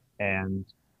 and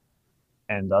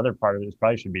the other part of it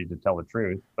probably should be to tell the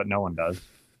truth, but no one does.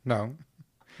 No.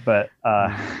 But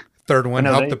Third one,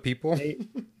 no, help they- the people.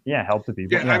 yeah, help the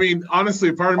people. Yeah, I mean,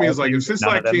 honestly, part of me All is like, if things that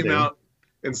none of Sislak them came do. out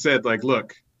and said, like,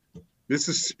 look, this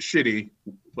is shitty.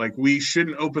 Like, we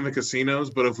shouldn't open the casinos,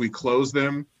 but if we close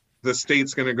them, the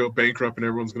state's going to go bankrupt and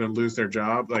everyone's going to lose their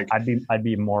job. Like, I'd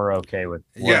be more okay with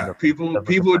yeah, people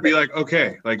would be like,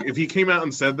 okay, like if he came out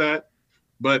and said that,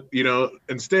 but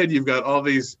instead you've got all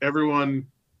these everyone,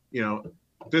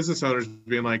 business owners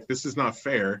being like, this is not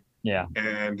fair, yeah.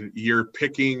 and you're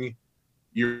picking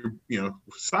your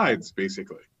sides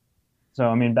basically. So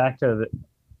I mean, back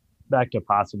to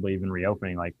possibly even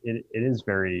reopening, like it is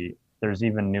very, there's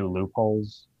even new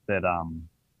loopholes that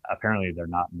apparently they're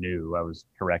not new. I was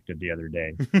corrected the other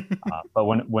day. But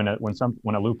when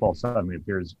a loophole suddenly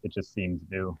appears, it just seems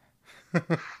new.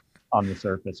 on the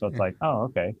surface. So it's like, oh,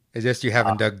 okay. It's just you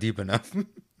haven't dug deep enough.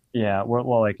 Yeah.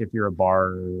 Well, like if you're a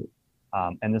bar,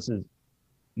 and this is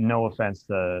no offense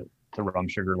to rum,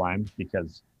 sugar, lime,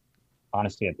 because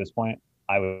honestly, at this point,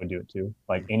 I would do it too.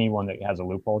 Like anyone that has a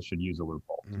loophole should use a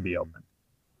loophole to be open.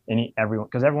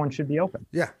 Because everyone should be open.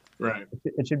 Yeah. Right.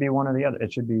 It should be one or the other.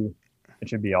 It should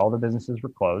be all the businesses were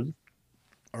closed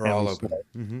Or all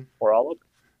open. or all open.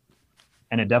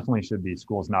 And it definitely should be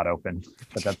schools not open.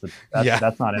 But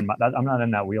that's not in I'm not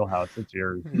in that wheelhouse. It's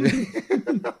yours.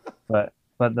 But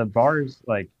the bars,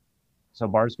 like, so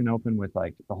bars can open with,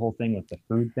 like, the whole thing with the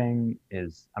food thing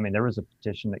is, I mean, there was a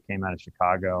petition that came out of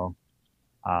Chicago.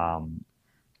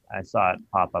 I saw it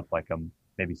pop up like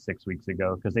maybe 6 weeks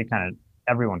ago, because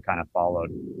everyone kind of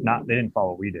followed. They didn't follow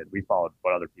what we did. We followed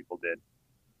what other people did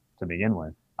to begin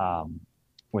with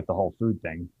the whole food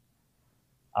thing.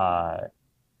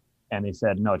 And they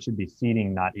said, no, it should be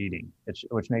seating, not eating,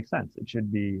 which makes sense. It should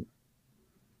be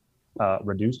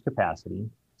reduced capacity,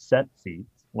 set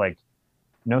seats, like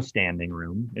no standing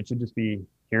room. It should just be,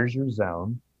 here's your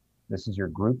zone. This is your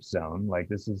group zone. Like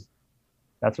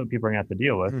that's what people are gonna have to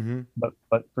deal with.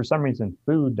 But for some reason,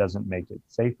 food doesn't make it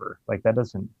safer. Like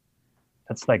that's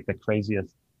like the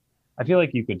craziest. I feel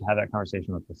like you could have that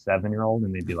conversation with a 7-year-old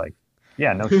and they'd be like,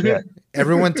 yeah, no shit.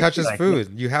 Everyone touches like,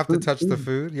 food. You have to touch the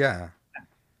food. Yeah.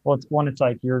 Well, it's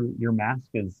like your mask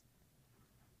is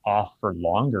off for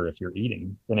longer if you're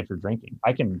eating than if you're drinking.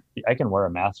 I can wear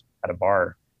a mask at a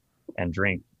bar and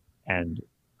drink, and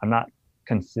I'm not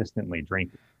consistently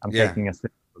drinking. I'm taking a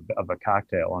sip of a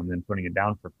cocktail and then putting it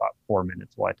down for 4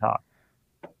 minutes while I talk.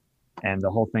 And the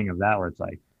whole thing of that, where it's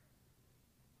like,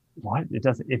 what? It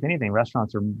doesn't. If anything,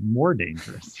 restaurants are more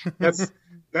dangerous. That's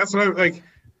what I like.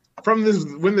 From this,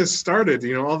 when this started,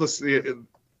 all this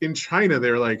in China,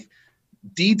 they're like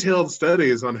detailed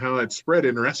studies on how it spread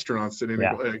in restaurants and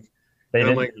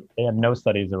they had no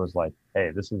studies that was like, hey,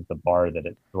 this is the bar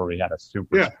where we had a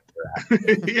super yeah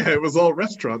it was all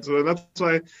restaurants. So that's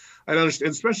why I don't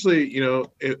understand, especially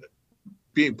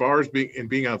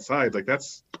being outside, like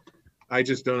that's, I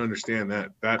just don't understand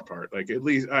that part. Like, at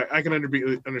least I can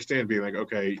understand being like,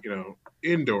 okay,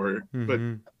 indoor, but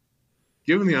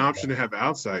given the option to have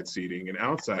outside seating and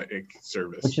outside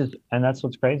service, and that's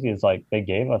what's crazy is, like, they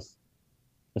gave us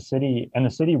the city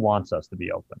wants us to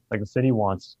be open. Like, the city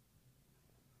wants,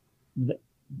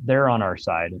 they're on our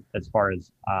side as far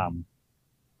as,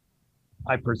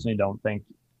 I personally don't think,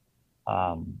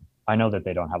 I know that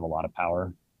they don't have a lot of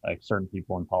power, like certain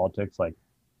people in politics, like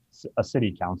a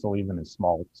city council even is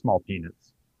small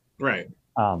peanuts. Right.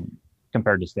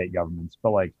 Compared to state governments.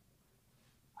 But, like,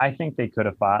 I think they could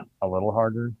have fought a little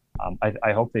harder.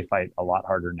 I hope they fight a lot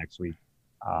harder next week.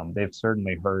 They've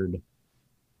certainly heard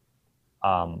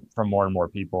from more and more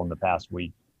people in the past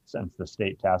week since the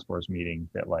state task force meeting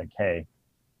that, like, hey,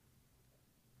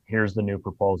 here's the new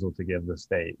proposal to give the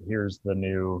state. Here's the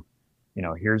new,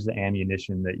 here's the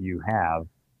ammunition that you have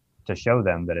to show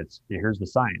them that here's the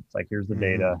science. Like, here's the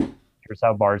data. Here's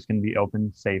how bars can be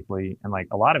opened safely. And, like,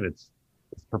 a lot of this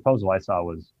proposal I saw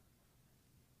was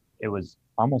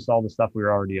almost all the stuff we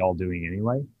were already all doing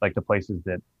anyway. Like, the places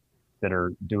that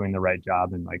are doing the right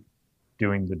job and, like,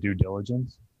 doing the due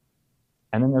diligence.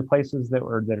 And then there are places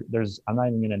there's, I'm not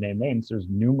even going to name names. There's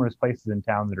numerous places in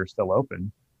town that are still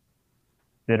open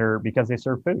that are, because they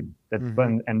serve food. That's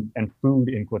and food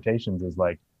in quotations is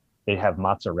like, they have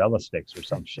mozzarella sticks or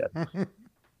some shit.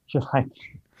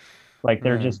 like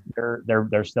they're just,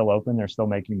 they're still open. They're still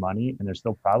making money, and they're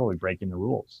still probably breaking the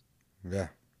rules. Yeah.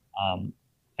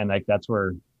 And, like, that's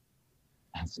where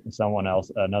someone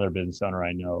else, another business owner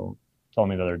I know, told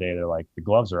me the other day, they're like, the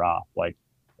gloves are off. Like,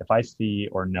 if I see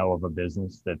or know of a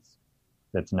business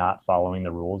that's not following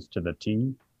the rules to the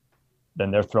T,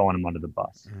 then they're throwing them under the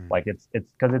bus. Like, it's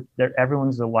because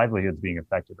everyone's livelihood's being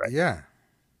affected, right? Yeah.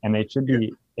 And it should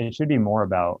be more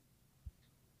about,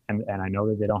 and I know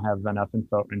that they don't have enough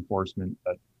enforcement,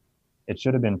 but it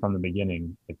should have been from the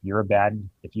beginning. If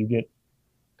you get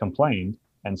complained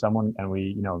and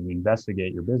we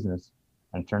investigate your business,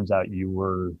 and it turns out you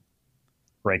were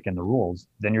breaking the rules,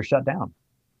 then you're shut down.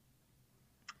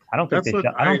 I don't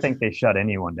think they shut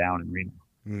anyone down in Reno.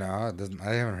 No, it doesn't.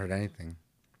 I haven't heard anything.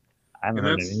 I haven't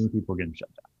heard of any people getting shut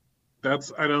down.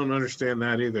 I don't understand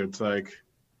that either. It's like,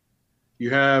 you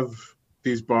have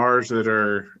these bars that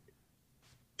are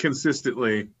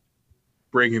consistently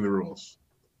breaking the rules.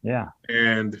 Yeah.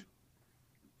 And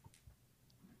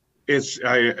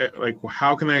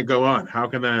how can that go on? How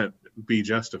can that be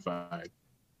justified?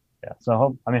 Yeah.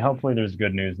 So hopefully there's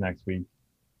good news next week.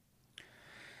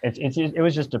 It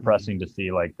was just depressing to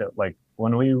see, like,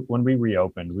 when we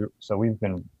reopened.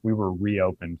 We were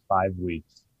reopened 5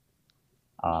 weeks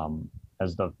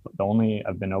As the only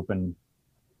I've been open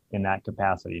in that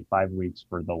capacity 5 weeks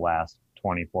for the last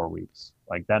 24 weeks.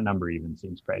 Like that number even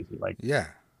seems crazy. Like Yeah.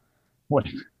 what?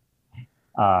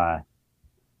 Uh,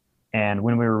 and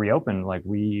when we were reopened, like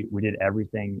we did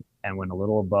everything and went a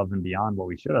little above and beyond what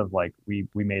we should have. Like we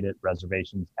made it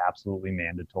reservations absolutely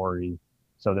mandatory,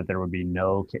 so that there would be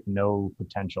no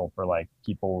potential for like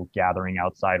people gathering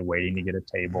outside waiting to get a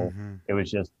table. Mm-hmm. It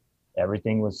was just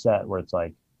everything was set where it's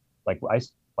like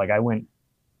I went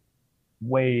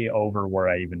way over where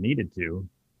I even needed to.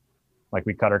 Like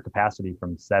we cut our capacity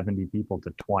from 70 people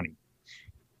to 20.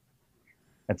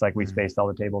 It's like we spaced all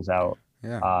the tables out.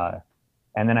 Yeah.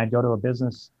 And then I'd go into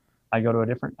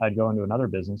another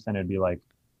business and it'd be like,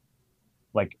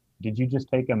 did you just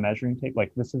take a measuring tape?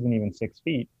 Like this isn't even 6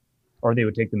 feet. Or they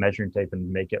would take the measuring tape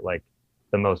and make it like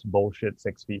the most bullshit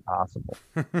 6 feet possible.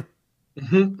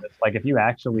 It's like if you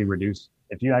actually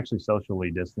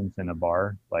socially distance in a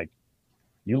bar, like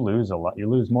you lose a lot. You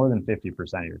lose more than 50%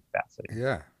 of your capacity.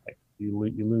 Yeah. Like you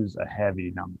lose a heavy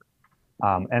number.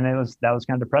 And that was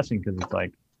kind of depressing because it's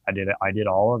like I did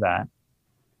all of that,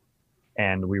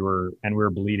 and we were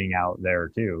bleeding out there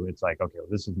too. It's like, okay, well,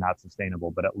 this is not sustainable,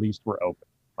 but at least we're open.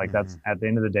 Like that's at the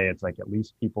end of the day, it's like at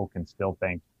least people can still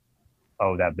think,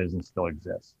 oh, that business still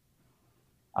exists.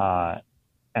 And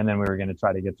then we were going to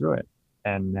try to get through it,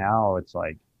 and now it's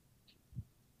like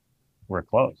we're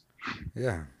closed.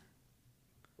 Yeah.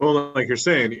 Well, like you're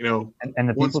saying, you know, and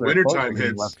the once people that are closed wintertime are getting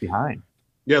hits, left behind.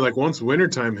 yeah, like once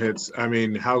wintertime hits, I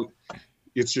mean,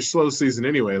 it's your slow season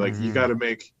anyway. Like you got to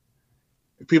make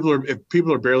if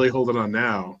people are barely holding on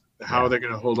now, how are they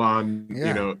going to hold on,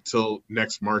 you know, till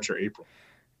next March or April?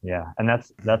 Yeah, and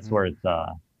that's where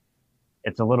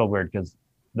it's a little weird because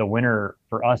the winter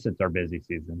for us it's our busy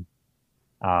season,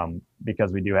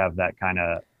 because we do have that kind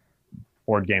of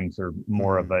board games are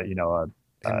more of a you know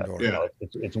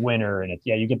it's winter and it's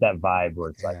you get that vibe where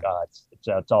it's like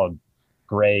it's all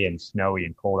gray and snowy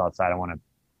and cold outside. I want to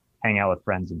hang out with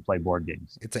friends and play board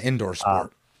games. It's an indoor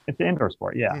sport. It's an indoor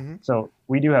sport, yeah. So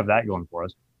we do have that going for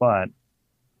us, but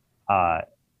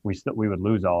we would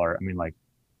lose all our. I mean, like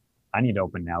I need to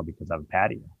open now because I have a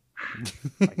patio.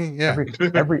 Like,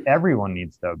 everyone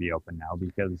needs to be open now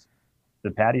because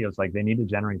the patios, like they need to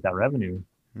generate that revenue.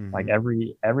 Like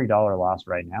every dollar lost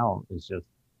right now is just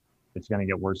it's going to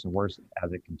get worse and worse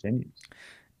as it continues.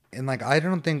 And like I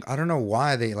don't know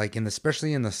why they like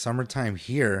especially in the summertime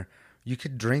here, you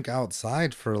could drink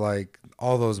outside for like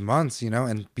all those months, you know,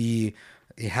 and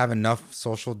have enough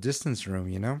social distance room,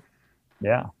 you know?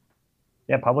 Yeah.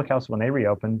 Yeah, Public House when they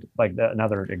reopened, like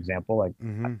another example, like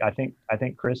I think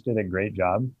Chris did a great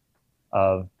job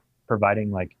of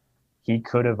providing like he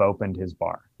could have opened his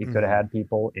bar. He could have had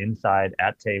people inside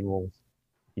at tables.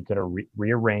 He could have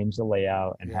rearranged the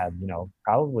layout and had, you know,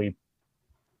 probably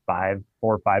 4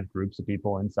 or 5 groups of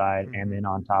people inside and then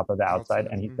on top of the outside.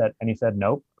 And he said,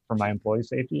 nope, for my employee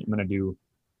safety,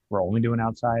 we're only doing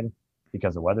outside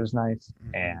because the weather's nice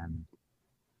and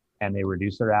they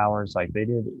reduced their hours like they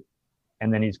did.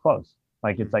 And then he's close.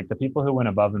 Like it's like the people who went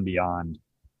above and beyond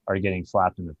are getting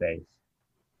slapped in the face.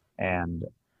 And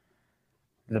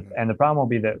the problem will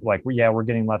be that like we're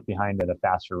getting left behind at a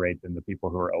faster rate than the people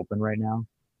who are open right now.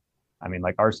 I mean,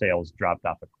 like our sales dropped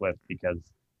off a cliff because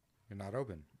you're not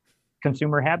open.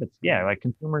 Consumer habits. Yeah, like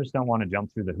consumers don't want to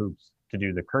jump through the hoops to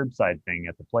do the curbside thing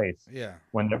at the place. Yeah.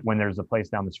 When there's a place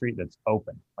down the street that's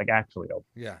open, like actually open.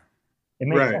 Yeah. It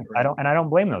makes sense. Right. I don't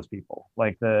blame those people.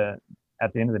 Like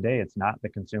at the end of the day, it's not the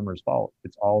consumer's fault.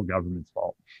 It's all government's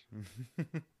fault.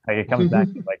 Like it comes back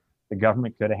to like the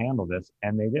government could have handled this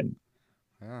and they didn't.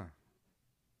 Yeah.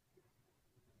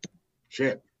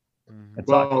 Shit.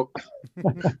 Well,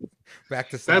 back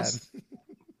to sad.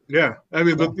 Yeah. I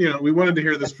mean, but you know, we wanted to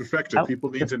hear this perspective. People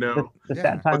need to know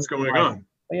what's going on.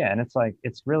 Yeah, and it's like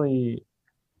it's really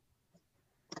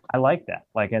I like that.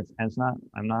 Like it's not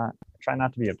I'm trying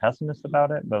not to be a pessimist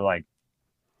about it, but like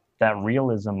that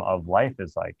realism of life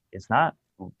is like it's not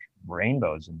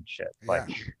rainbows and shit. Like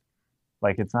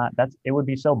it's not it would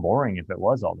be so boring if it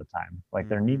was all the time. Like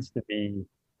there needs to be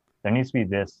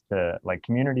this to like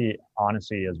community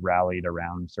honestly has rallied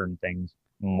around certain things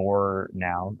more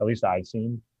now, at least I've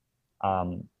seen.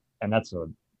 And that's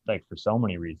like for so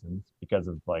many reasons because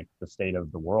of like the state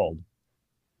of the world.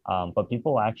 But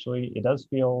people actually, it does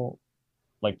feel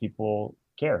like people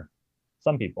care.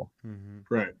 Some people.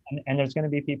 Right. And there's going to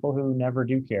be people who never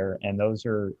do care. And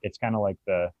it's kind of like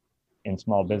in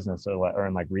small business or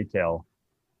in like retail,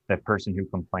 the person who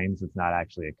complains it's not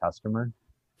actually a customer.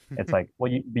 It's like,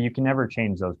 well, you can never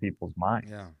change those people's minds.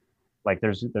 Yeah. Like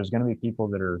there's going to be people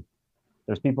that are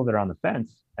on the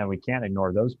fence and we can't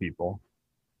ignore those people.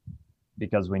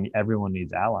 because everyone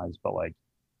needs allies, but like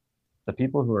the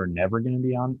people who are never going to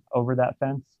be on over that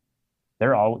fence,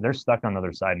 they're stuck on the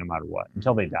other side no matter what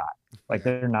until they die. Like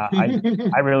they're not.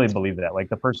 I really believe that. Like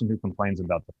the person who complains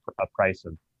about the price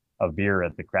of beer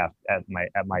at the craft at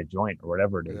my joint or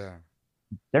whatever it is, Yeah.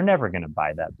 they're never going to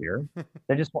buy that beer.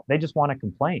 They just want to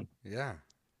complain. Yeah.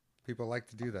 People like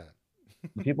to do that.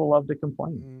 People love to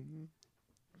complain. Mhm.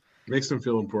 Makes them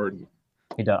feel important.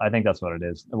 I think that's what it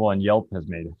is. Well, and Yelp has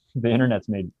the internet's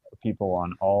made people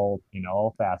on all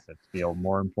facets feel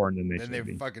more important than they And should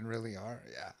they be. fucking really are.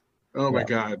 Yeah. Oh my Yeah.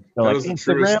 God. They're That like, is the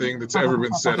Instagram? truest thing that's ever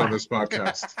been said on this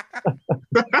podcast.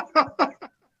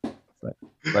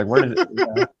 Like, where did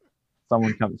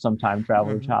some time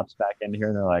traveler chops back in here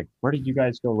and they're like, where did you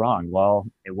guys go wrong? Well,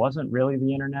 it wasn't really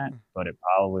the internet, but it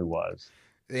probably was.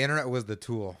 The internet was the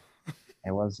tool.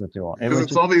 It was the tool. It Because was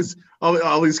it's just,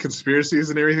 all these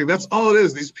conspiracies and everything. That's all it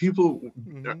is. These people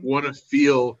want to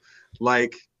feel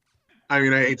like, I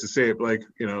mean, I hate to say it, but like,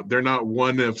 they're not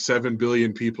one of 7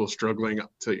 billion people struggling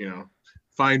to,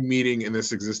 find meaning in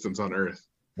this existence on Earth.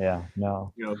 yeah,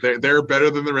 no. They're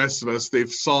better than the rest of us.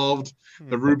 They've solved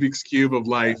the Rubik's Cube of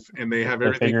life, and they have They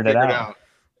everything figured figured it out. out.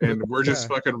 And we're just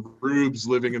Yeah. fucking rubes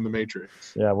living in the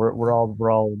Matrix. Yeah, we're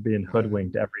all being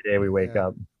hoodwinked every day we wake Yeah.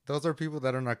 up. Those are people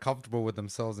that are not comfortable with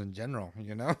themselves in general,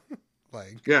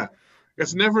 like Yeah.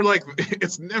 It's never like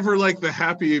the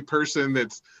happy person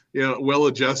that's well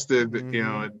adjusted,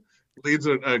 and leads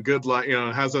a good life,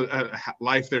 has a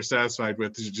life they're satisfied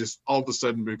with. Is just all of a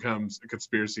sudden becomes a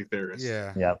conspiracy theorist.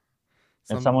 yeah. Yep.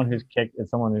 And someone who's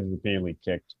repeatedly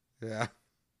kicked. Yeah.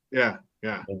 Yeah.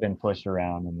 They've been pushed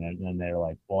around, and they're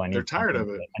like, well, They're tired of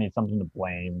it. I need something to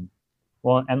blame.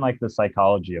 Well, and like the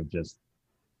psychology of just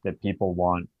that people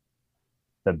want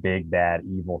the big bad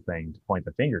evil thing to point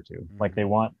the finger to. Like they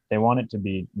want it to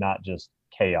be not just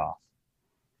chaos.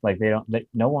 Like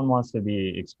no one wants to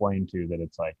be explained to that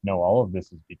it's like, no, all of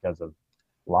this is because of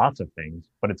lots of things,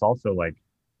 but it's also like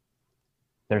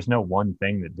there's no one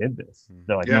thing that did this.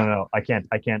 They're like, no, I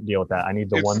can't deal with that. I need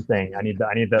the one thing. I need the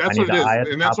eye at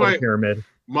the top of the pyramid.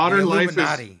 Modern life is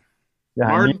Illuminati.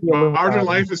 Yeah, modern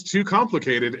life is too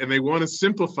complicated, and they want a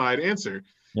simplified answer.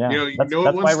 Yeah, no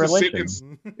one wants to sit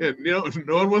religion.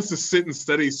 no one wants to sit and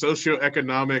study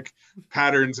socioeconomic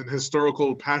patterns and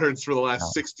historical patterns for the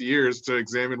last 60 years to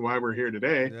examine why we're here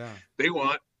today. Yeah. They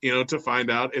want to find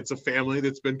out it's a family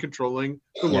that's been controlling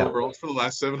the world for the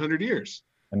last 700 years.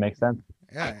 It makes sense.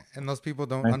 Yeah, and those people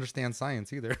don't Right. understand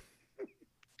science either.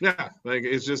 Yeah, like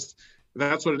it's just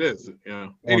that's what it is.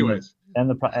 Anyways,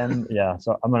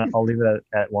 So I'll leave it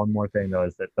at one more thing though,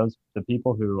 is that the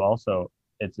people who also,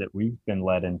 it's that we've been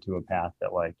led into a path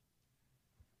that like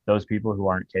those people who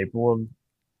aren't capable of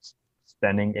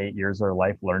spending 8 years of their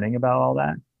life learning about all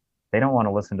that, they don't want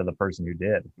to listen to the person who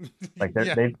did. Like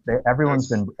everyone's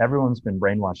been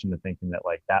brainwashed into thinking that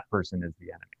like that person is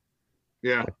the enemy.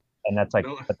 yeah. And that's like,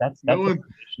 but that's No the one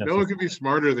condition of no one society. can be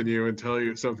smarter than you and tell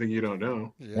you something you don't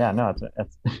know. Yeah, no, it Fuck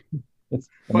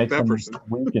makes that them person.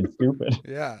 weak and stupid.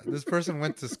 Yeah, this person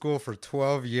went to school for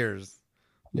 12 years.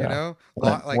 Yeah.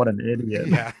 What an idiot.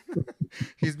 Yeah.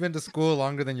 He's been to school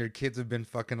longer than your kids have been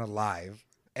fucking alive.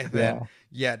 And then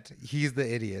yet he's the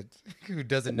idiot who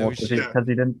doesn't know shit. Because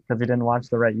he didn't watch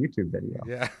the right YouTube video.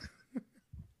 Yeah.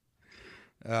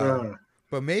 Uh,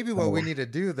 But maybe what we need to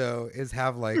do though is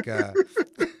have like have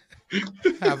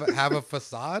a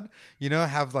facade,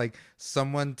 have like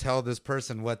someone tell this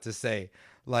person what to say.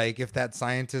 Like if that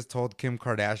scientist told Kim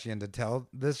Kardashian to tell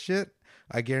this shit,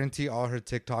 I guarantee all her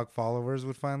TikTok followers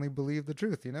would finally believe the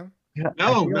truth, Yeah,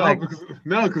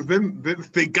 because then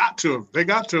they got to him. They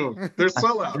got to him. They're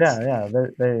sellouts.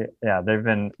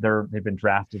 They've been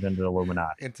drafted into the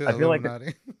Illuminati. Into I feel Illuminati.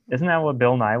 like isn't that what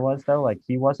Bill Nye was though? Like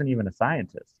he wasn't even a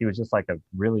scientist. He was just like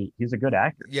he's a good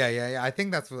actor. Yeah. I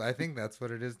think that's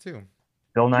what it is too.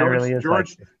 Bill Nye really is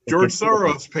George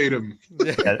Soros paid him.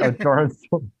 Yeah,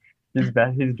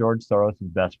 he's George Soros'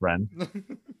 best friend.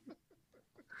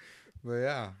 But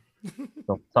yeah.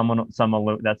 So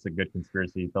that's a good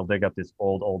conspiracy. They'll dig up this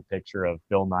old picture of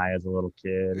Bill Nye as a little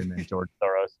kid, and then George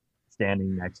Soros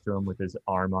standing next to him with his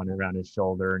arm around his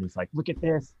shoulder, and he's like, "Look at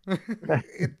this!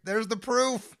 There's the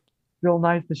proof." Bill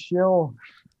Nye's the shill."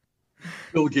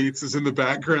 Bill Gates is in the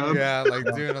background. Yeah, like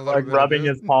doing a little Like bit rubbing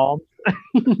of his palms.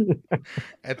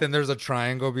 And then there's a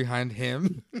triangle behind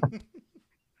him.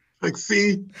 Like,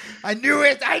 see, I knew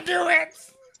it.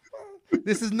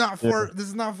 This is not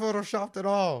photoshopped at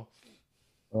all.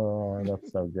 Oh,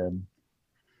 that's so good.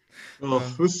 oh,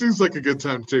 this seems like a good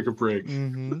time to take a break.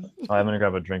 Mm-hmm. I'm gonna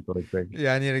grab a drink really quick.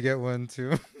 Yeah, I need to get one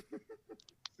too.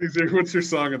 Caesar, what's your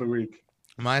song of the week?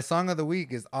 My song of the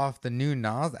week is off the new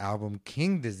Nas album,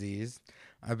 King Disease.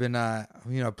 I've been,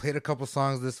 played a couple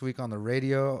songs this week on the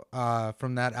radio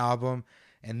from that album.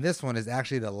 And this one is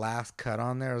actually the last cut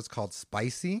on there. It's called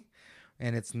Spicy.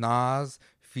 And it's Nas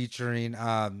featuring,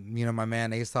 my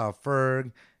man A$AP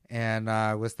Ferg and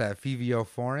what's that, Fivio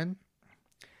Foreign.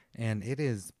 And it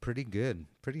is pretty good,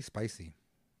 pretty spicy.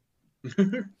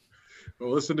 Well,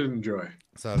 listen and enjoy.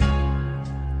 So,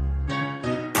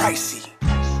 Pricey.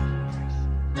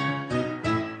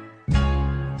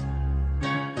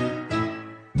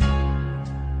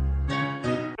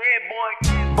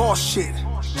 Boss shit,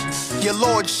 your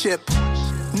lordship.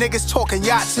 Niggas talking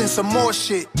yachts and some more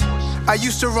shit. I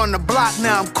used to run the block,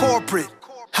 now I'm corporate.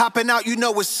 Hopping out, you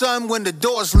know it's sun when the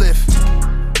doors lift.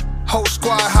 Whole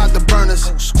squad hide the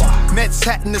burners. Mets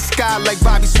hat in the sky like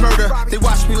Bobby Smurder. They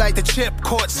watch me like the chip,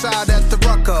 courtside at the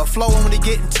Rucker. Flow only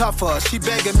getting tougher, she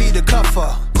begging me to cuff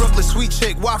her. Brooklyn sweet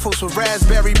chick, waffles with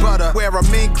raspberry butter. Wear a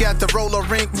mink at the roller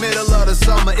rink, middle of the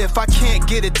summer. If I can't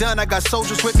get it done, I got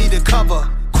soldiers with me to cover.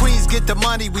 Queens get the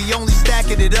money, we only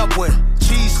stacking it up with.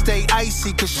 Cheese stay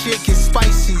icy, cause shit get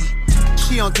spicy.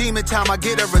 She on demon time, I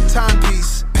get her a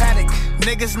timepiece. Panic,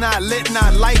 niggas not lit,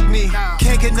 not like me.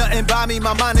 Can't get nothing by me,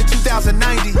 my mind in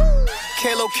 2090.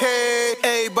 Kalo K,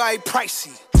 everybody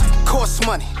pricey. Cost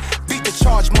money, beat the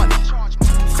charge money.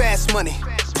 Fast money,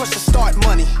 push the start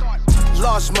money.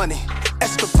 Large money,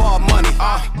 Escobar money.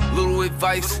 Little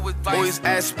advice, always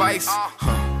add spice.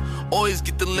 Always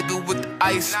get the liquor with the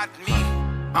ice. Not me.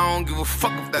 I don't give a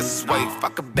fuck if that's his wife. I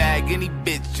could bag any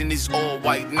bitch and it's all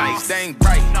white nice. They ain't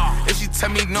right. If she tell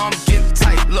me no, I'm getting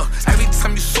tight. Look, every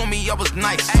time you saw me, I was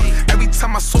nice. Every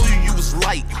time I saw you, you was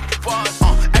light.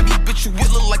 Every bitch you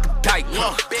with look like a dyke.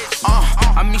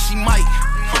 I mean she might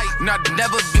not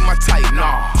never be my type.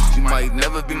 Nah, she might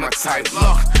never be my type.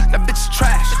 Look, that bitch is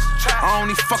trash. I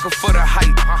only fuck her for the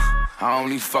hype. I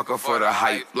only fuck her for the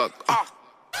hype. Look,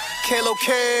 Kalo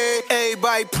K,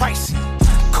 everybody pricey.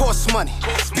 Cost money,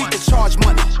 beat the charge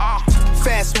money.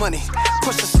 Fast money,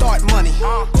 push the start money.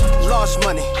 Large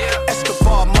money,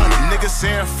 Escobar money. Niggas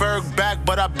saying Ferg back,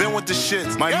 but I been with the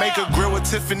shits. Might make a grill with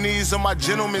Tiffany's on my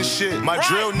gentleman shit. My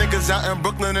drill niggas out in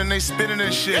Brooklyn and they spinning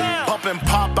and shit. Pump and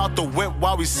pop out the whip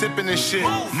while we sipping and shit.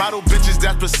 Model bitches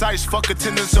that's precise, fuck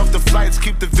attendance off the flights.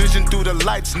 Keep the vision through the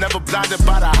lights, never blinded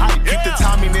by the hype. Keep the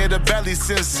Tommy near the belly,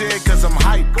 sincere cause I'm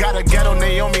hype. Got a ghetto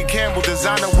Naomi Campbell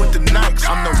designer with the Nikes.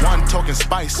 I'm the one talking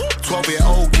spice.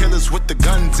 12-year-old killers with the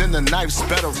guns and the knives.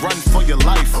 Better run for your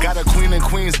life. Got a queen and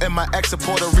queens and my ex a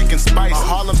Puerto Rican spice.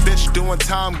 Harlem bitch doing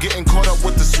time, getting caught up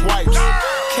with the swipes.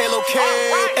 Kalo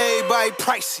K, everybody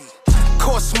pricey.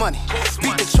 Cost money,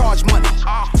 beat the charge money.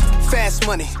 Fast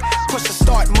money, push the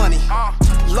start money.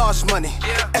 Large money,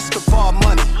 Escobar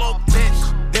money.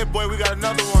 Yeah, boy, we got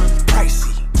another one.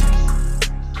 Pricey.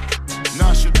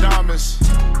 Nostradamus,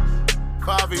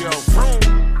 Fabio, Vroom,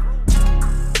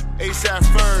 A$AP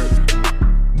Ferg.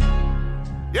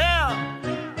 Yeah.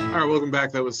 All right, welcome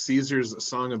back. That was Caesar's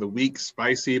Song of the Week,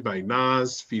 Spicy by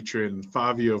Nas, featuring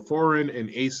Fivio Foreign and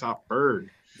A$AP Ferg.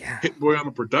 Yeah. Hit Boy on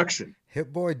the production.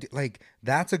 Hit Boy, like,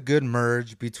 that's a good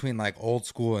merge between, like, old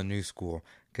school and new school.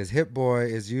 Because Hit Boy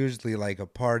is usually, like, a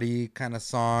party kind of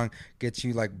song, gets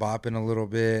you, like, bopping a little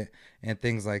bit and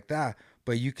things like that.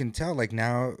 But you can tell, like,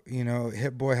 now,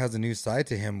 Hit Boy has a new side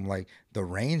to him, like, the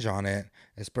range on it,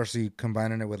 especially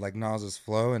combining it with, like, Nas's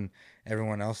flow and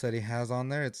everyone else that he has on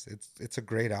there. It's a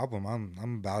great album.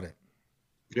 I'm about it.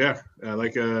 Yeah,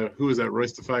 who was that?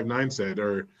 Royce the 5'9" said,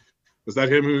 or was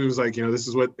that him who was like, this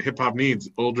is what hip hop needs: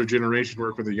 older generation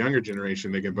work with the younger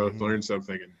generation. They can both learn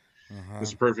something, and this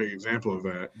is a perfect example of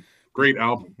that. Great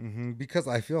album. Because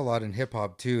I feel a lot in hip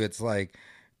hop too. It's like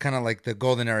kind of like the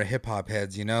golden era hip hop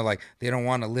heads, like they don't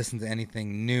want to listen to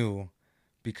anything new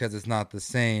because it's not the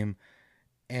same.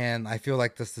 And I feel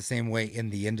like that's the same way in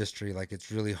the industry. Like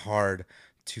it's really hard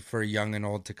for young and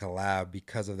old to collab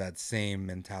because of that same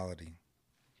mentality.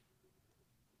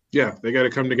 Yeah, they got to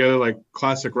come together like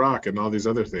classic rock and all these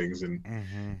other things, and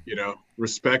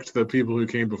respect the people who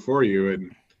came before you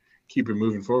and keep it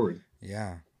moving forward.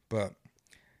 Yeah, but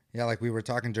yeah, like we were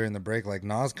talking during the break, like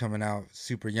Nas coming out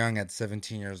super young at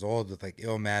 17 years old with like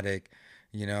Illmatic,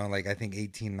 like I think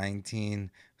 18,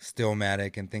 19,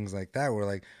 Stillmatic and things like that were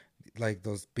like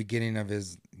those beginning of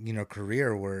his,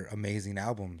 career were amazing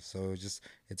albums. So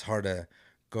it's hard to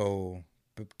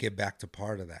get back to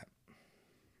part of that.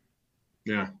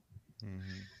 Yeah.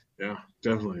 Yeah,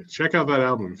 definitely. Check out that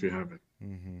album if you haven't.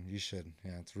 You should.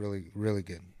 Yeah, it's really, really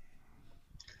good.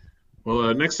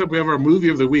 Well, next up we have our movie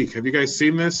of the week. Have you guys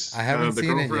seen this? I haven't seen it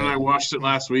yet. The girlfriend and I watched it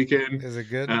last weekend. Is it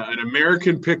good? An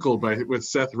American Pickle with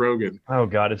Seth Rogen. Oh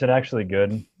God, is it actually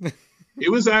good? It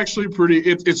was actually pretty.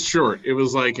 It's short. It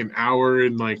was like an hour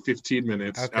and like 15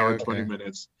 minutes, Okay, hour okay. 20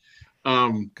 minutes.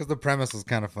 Because the premise was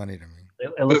kind of funny to me.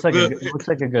 It looks like it looks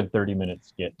like a good 30-minute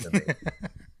skit to me.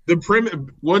 The premise,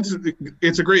 once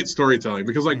it's a great storytelling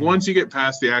because like once you get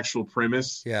past the actual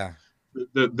premise, Yeah.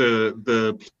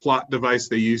 the plot device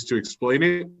they use to explain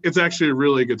it, it's actually a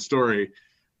really good story,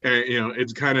 and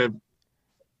it kind of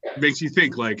makes you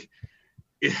think like,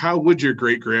 how would your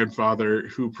great grandfather,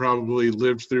 who probably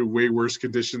lived through way worse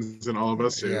conditions than all of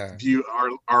us, view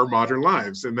our modern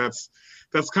lives? And that's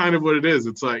kind of what it is.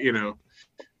 It's like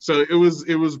so it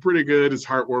was pretty good. It's a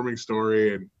heartwarming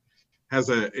story and has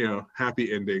a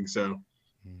happy ending. So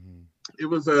it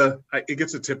was it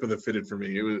gets a tip of the fitted for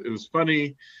me. It was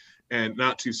funny and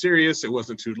not too serious. It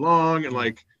wasn't too long, and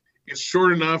like it's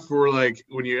short enough where like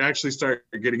when you actually start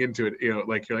getting into it,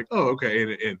 like you're like, oh, okay, and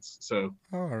it ends. So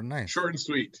nice, short and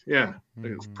sweet. Yeah.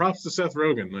 Props to Seth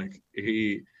Rogen. Like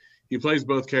he plays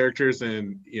both characters,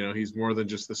 and he's more than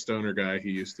just the stoner guy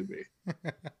he used to be.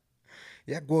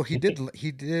 Yeah, well, he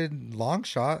did Long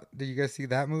Shot. Did you guys see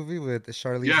that movie with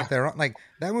Charlize Theron? Like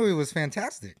that movie was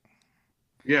fantastic.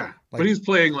 Yeah, but he's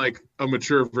playing like a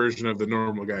mature version of the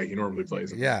normal guy he normally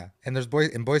plays. Yeah, and there's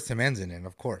Boyz II Men's in it,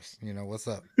 of course. What's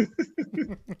up?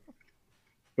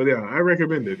 But yeah, I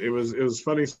recommend it. It was a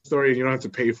funny story. You don't have to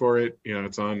pay for it.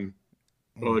 It's on.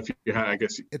 Well, if you I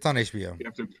guess it's on HBO. You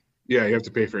have to. Yeah, you have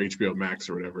to pay for HBO Max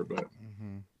or whatever, but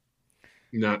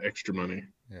not extra money.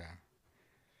 Yeah.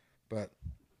 But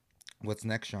what's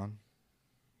next, Sean?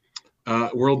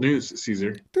 World news,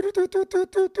 Caesar.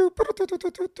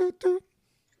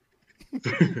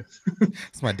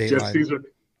 It's my dateline.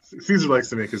 Caesar likes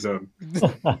to make his own.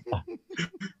 Sound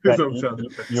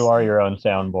effects. You are your own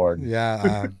soundboard.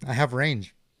 Yeah, I have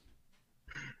range.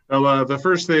 Well, the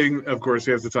first thing, of course,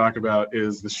 we have to talk about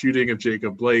is the shooting of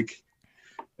Jacob Blake,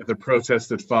 the protest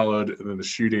that followed, and then the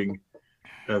shooting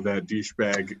of that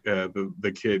douchebag,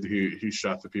 the kid who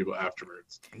shot the people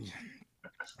afterwards.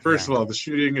 First of all, the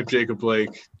shooting of Jacob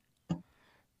Blake,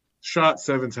 shot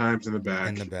 7 times in the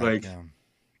back.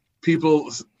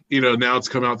 People, now it's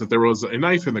come out that there was a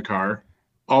knife in the car.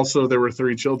 Also, there were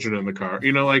 3 children in the car.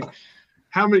 Like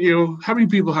how many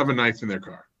people have a knife in their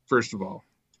car? First of all,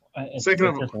 it's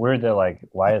just weird that like,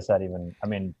 why is that even? I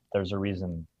mean, there's a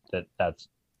reason that that's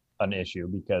an issue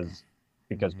because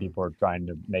people are trying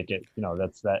to make it.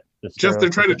 That's that. They're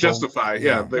trying to justify,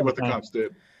 what the cops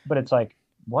did. But it's like,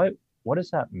 what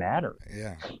does that matter?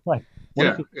 Yeah. Like,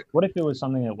 what if it was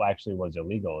something that actually was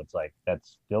illegal? It's like that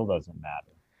still doesn't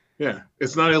matter. Yeah,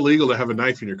 it's not illegal to have a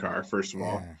knife in your car, first of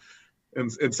all.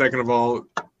 And second of all,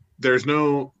 there's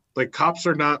no, like, cops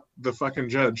are not the fucking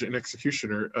judge and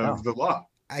executioner of the law.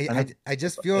 I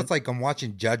just feel it's like I'm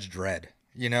watching Judge Dredd,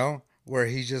 where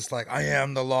he's just like, I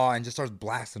am the law, and just starts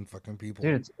blasting fucking people.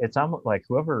 Dude, it's almost like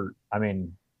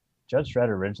Judge Dredd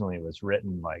originally was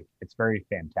written like, it's very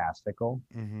fantastical.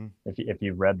 Mm-hmm. If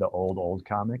you've read the old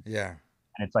comic. Yeah.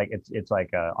 And it's like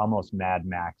a almost Mad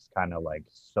Max kind of like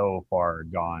so far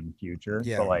gone future.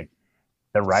 Yeah. But like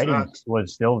the writing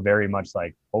was still very much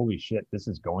like, holy shit, this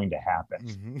is going to happen.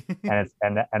 Mm-hmm.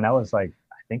 and that was like,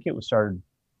 I think it was started.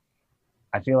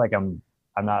 I feel like I'm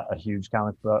not a huge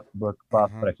comic book buff,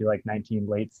 but I feel like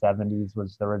late 70s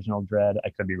was the original Dredd. I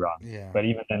could be wrong. Yeah. But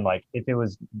even then, like if it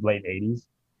was late 80s,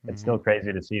 it's still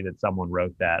crazy to see that someone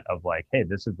wrote that of like, hey,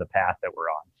 this is the path that we're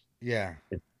on. Yeah.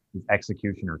 It's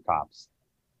executioner cops.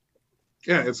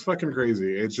 Yeah, it's fucking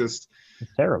crazy. It's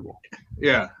terrible.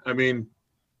 Yeah, I mean,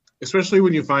 especially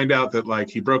when you find out that like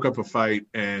he broke up a fight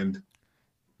and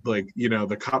like,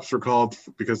 the cops were called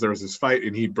because there was this fight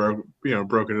and he broken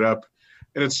it up.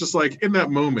 And it's just like in that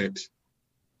moment,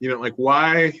 like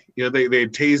why, they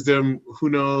tased him. Who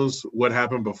knows what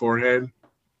happened beforehand?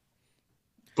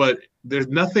 But there's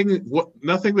nothing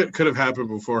that could have happened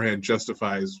beforehand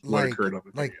justifies what occurred on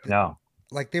the video. No.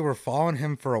 Like they were following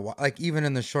him for a while. Like even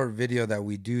in the short video that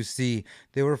we do see,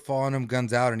 they were following him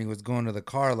guns out and he was going to the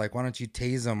car. Like, why don't you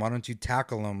tase him? Why don't you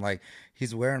tackle him? Like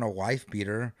he's wearing a wife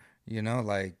beater,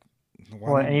 like.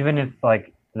 Well, even if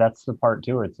like, that's the part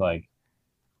too. It's like,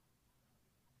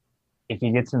 if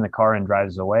he gets in the car and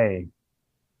drives away,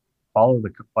 follow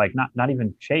like, not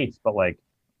even chase, but like,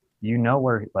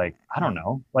 where, like, I don't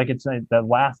know, like it's the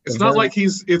last. It's not like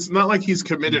he's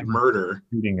committed murder.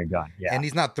 Shooting a gun, yeah. And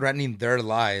he's not threatening their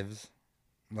lives.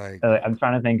 Like I'm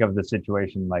trying to think of the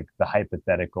situation, like the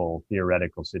hypothetical,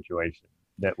 theoretical situation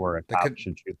that where a cop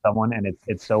should shoot someone, and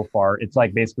it's so far. It's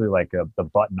like basically like the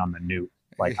button on the nuke.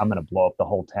 Like I'm gonna blow up the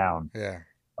whole town. Yeah.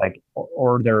 Like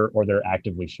or they're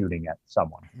actively shooting at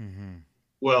someone.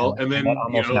 Mm-hmm. Well, and then that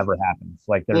almost never happens.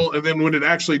 Like there's and then when it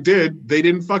actually did, they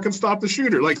didn't fucking stop the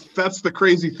shooter. Like that's the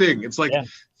crazy thing. It's like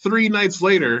 3 nights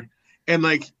later, and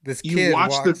like This you kid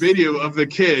watch the video of the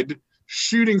kid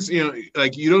shooting. You know,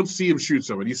 like you don't see him shoot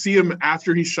someone. You see him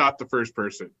after he shot the first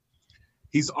person.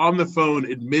 He's on the phone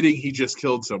admitting he just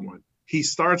killed someone. He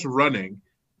starts running.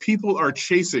 People are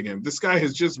chasing him. This guy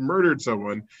has just murdered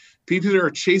someone. People are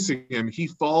chasing him. He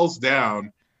falls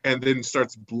down and then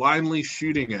starts blindly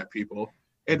shooting at people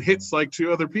and hits like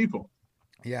 2 other people.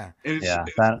 Yeah. And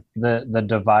that the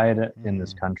divide in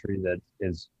this country that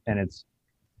is, and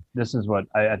this is what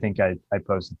I think I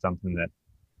posted something that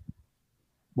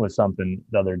was something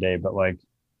the other day, but like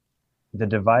the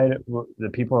divide, the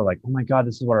people are like, oh my God,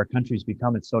 this is what our country's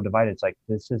become. It's so divided. It's like,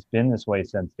 this has been this way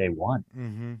since day one.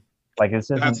 Mm-hmm. Like this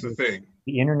isn't, that's the thing.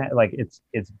 The internet, like it's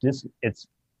just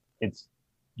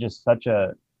such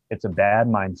it's a bad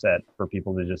mindset for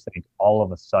people to just think all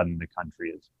of a sudden the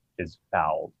country is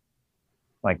fouled.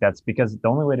 Like that's because the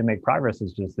only way to make progress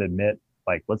is just admit,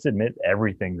 like, let's admit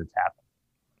everything that's happened.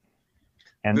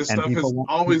 And this and stuff people,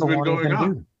 has always been going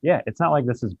on. Yeah, it's not like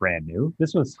this is brand new.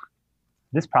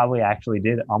 This probably actually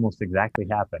did almost exactly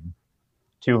happen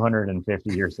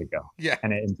 250 years ago. Yeah.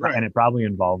 And it probably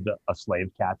involved a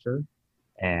slave catcher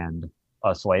and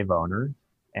a slave owner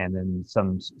and then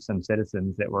some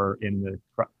citizens that were in the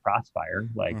crossfire.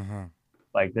 Like,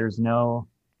 like this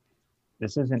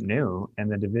isn't new.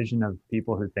 And the division of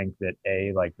people who think that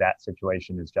like that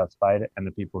situation is justified and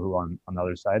the people who on the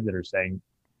other side that are saying,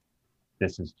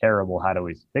 this is terrible, how do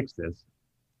we fix this,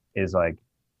 is like,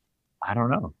 I don't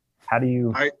know. How do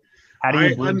you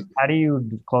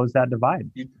close that divide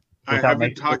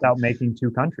without making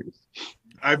 2 countries?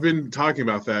 I've been talking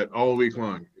about that all week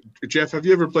long. Jeff, have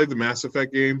you ever played the Mass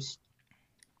Effect games?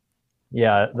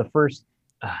 Yeah, the first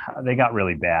they got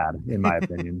really bad in my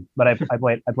opinion, but I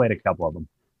played a couple of them.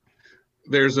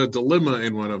 There's a dilemma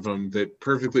in one of them that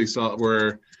perfectly saw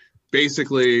where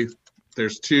basically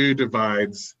there's 2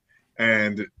 divides,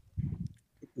 and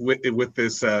with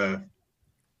this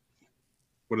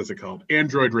what is it called?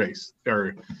 Android race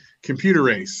or computer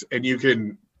race. And you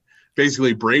can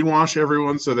basically brainwash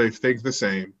everyone so they think the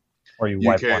same. Or you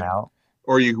wipe one out.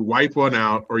 Or you wipe one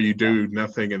out, or you do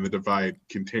nothing and the divide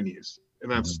continues.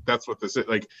 And that's what this is.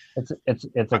 Like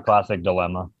it's a classic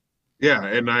dilemma. Yeah,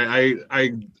 and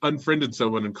I unfriended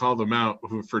someone and called them out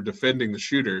for defending the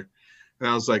shooter. And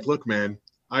I was like, look, man,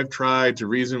 I've tried to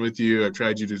reason with you. I've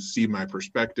tried you to see my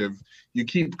perspective. You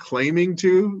keep claiming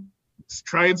to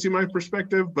try and see my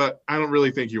perspective, but I don't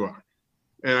really think you are.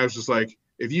 And I was just like,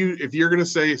 if you're gonna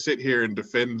sit here and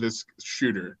defend this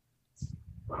shooter,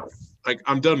 like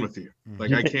I'm done with you.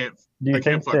 Like I can't. Do you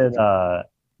think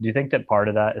that part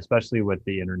of that, especially with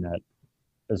the internet,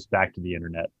 is back to the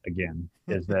internet again,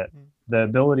 is that the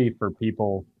ability for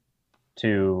people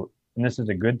to, and this is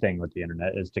a good thing with the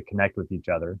internet, is to connect with each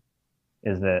other,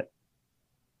 is that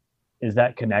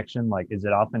connection, like, is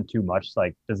it often too much?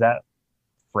 Like, does that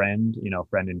friend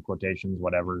in quotations,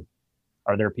 whatever,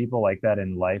 are there people like that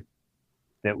in life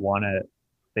that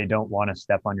they don't want to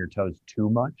step on your toes too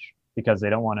much because they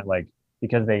don't want to, like,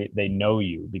 because they know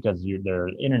you, because they're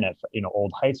internet,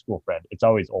 old high school friend. It's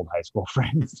always old high school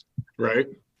friends. Right.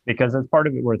 Because that's part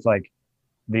of it where it's like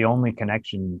the only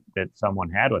connection that someone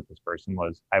had with this person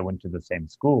was I went to the same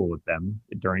school with them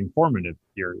during formative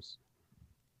years.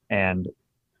 And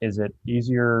is it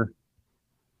easier?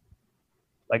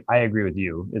 Like, I agree with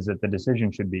you, is that the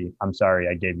decision should be, I'm sorry,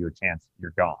 I gave you a chance,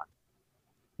 you're gone.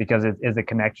 Because is the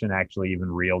connection actually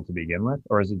even real to begin with?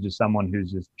 Or is it just someone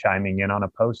who's just chiming in on a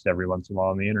post every once in a while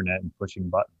on the internet and pushing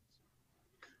buttons?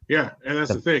 Yeah, and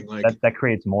that's the thing. Like that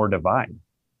creates more divide.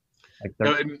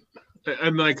 Like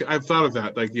and like I've thought of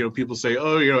that. Like, people say,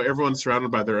 oh, everyone's surrounded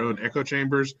by their own echo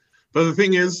chambers. But the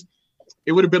thing is,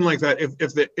 it would have been like that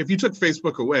if you took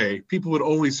Facebook away, people would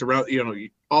only surround, you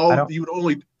would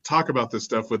only talk about this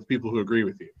stuff with people who agree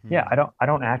with you. Yeah, I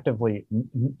don't actively,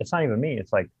 it's not even me,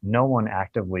 it's like no one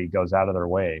actively goes out of their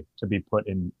way to be put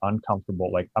in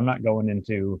uncomfortable, like I'm not going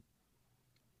into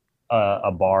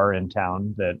a bar in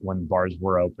town that when bars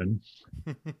were open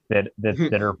that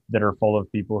are full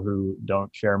of people who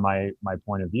don't share my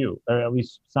point of view, or at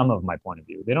least some of my point of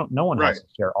view. No one has to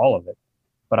share all of it.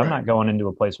 But I'm not going into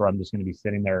a place where I'm just going to be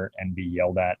sitting there and be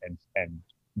yelled at and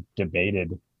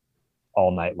debated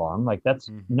all night long. Like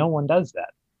no one does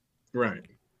that. Right.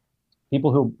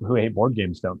 People who hate board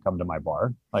games don't come to my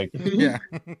bar. Like, yeah,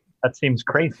 that seems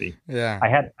crazy. Yeah.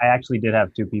 I actually did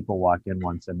have 2 people walk in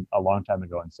once and a long time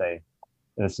ago and say,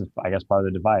 this is, I guess, part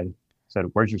of the divide. Said,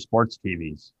 where's your sports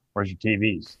TVs? Where's your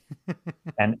TVs?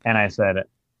 and I said,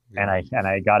 and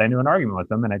I got into an argument with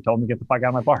them and I told them to get the fuck out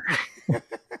of my bar.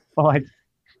 Well, like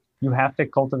you have to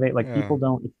cultivate. Like Yeah. people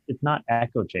don't. It's not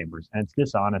echo chambers, and it's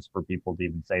dishonest for people to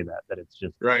even say that. That it's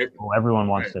just Right. well, everyone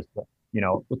wants to,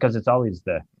 because it's always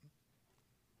the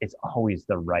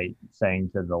right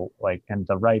saying to the like, and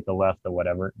the right, the left, the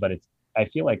whatever. But I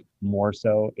feel like more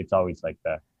so, it's always like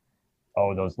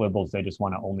those liberals, they just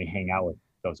want to only hang out with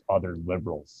those other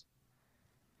liberals.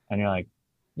 And you're like,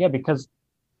 yeah, because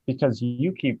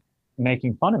you keep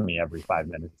making fun of me every 5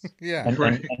 minutes. Yeah. And,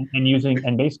 Right. and using,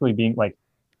 and basically being like,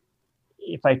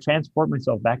 if I transport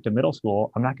myself back to middle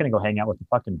school, I'm not going to go hang out with the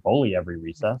fucking bully every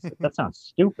recess. That sounds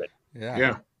stupid.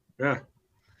 Yeah.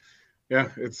 Yeah.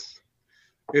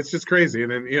 It's just crazy.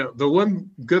 And then, the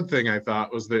one good thing I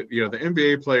thought was that, the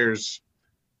NBA players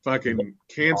fucking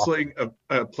canceling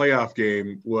a playoff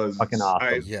game was Fucking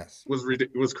awesome. Yes.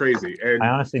 was crazy. And I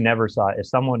honestly never saw it. If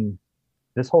someone,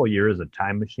 this whole year is a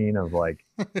time machine of like,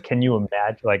 can you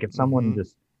imagine, like if someone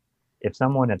if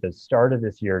someone at the start of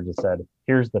this year just said,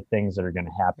 here's the things that are going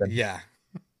to happen, Yeah.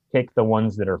 pick the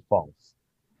ones that are false.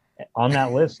 On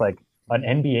that list, like an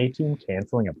NBA team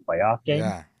canceling a playoff game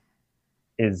Yeah.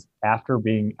 is after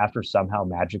somehow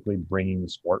magically bringing the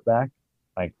sport back.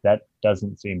 Like that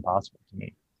doesn't seem possible to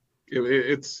me.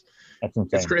 it's That's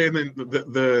insane. it's great. And then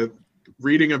the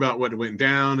reading about what went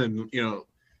down, and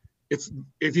it's,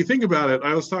 if you think about it,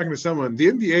 I was talking to someone, the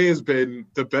NBA has been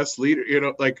the best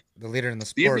leader, like The leader in the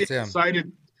the sports.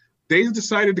 NBA Yeah.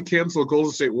 decided to cancel a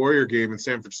Golden State Warrior game in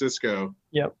San Francisco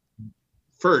Yep.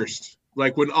 first.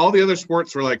 Like when all the other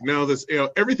sports were like, no, this,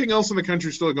 everything else in the country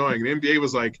is still going. The NBA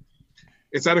was like,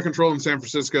 it's out of control in San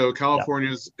Francisco.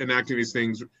 California's enacting these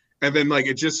things. And then like,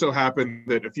 it just so happened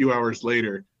that a few hours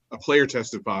later, a player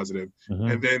tested positive,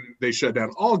 Mhm. and then they shut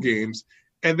down all games.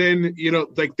 And then,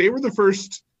 like they were the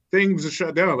first things to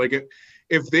shut down. Like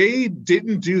if they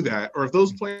didn't do that, or if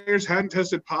those players hadn't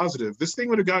tested positive, this thing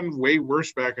would have gotten way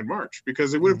worse back in March,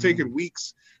 because it would have taken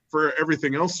weeks for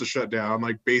everything else to shut down,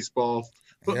 like baseball,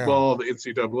 football, the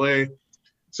NCAA.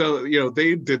 So,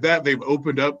 they did that. They've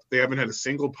opened up. They haven't had a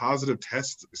single positive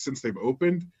test since they've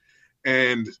opened.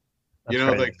 And, That's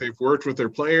crazy. like they've worked with their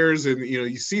players, and,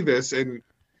 you see this, and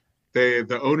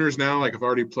the owners now like have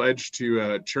already pledged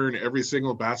to turn every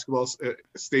single basketball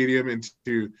stadium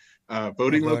into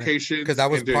voting locations, because that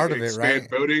was and to part of it, expand right?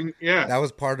 Voting, yeah. That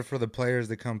was part of for the players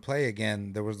to come play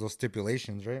again. There was those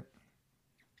stipulations, right?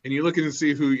 And you look and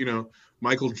see who,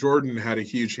 Michael Jordan had a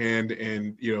huge hand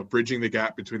in, bridging the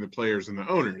gap between the players and the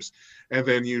owners. And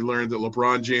then you learned that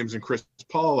LeBron James and Chris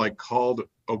Paul like called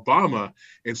Obama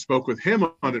and spoke with him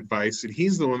on advice, and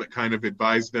he's the one that kind of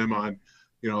advised them on,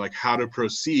 like how to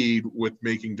proceed with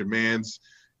making demands.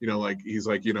 Like he's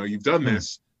like, you've done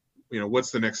this,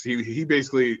 what's the next? He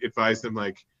basically advised them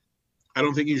like, I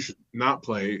don't think you should not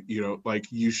play.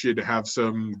 Like you should have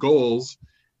some goals,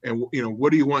 and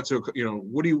what do you want to?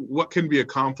 What can be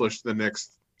accomplished the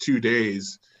next 2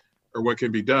 days, or what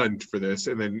can be done for this?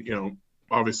 And then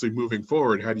obviously moving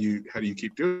forward, how do you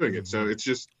keep doing it? So it's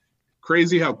just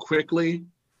crazy how quickly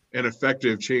and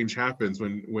effective change happens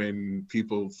when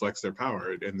people flex their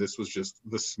power. And this was just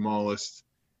the smallest.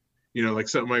 Like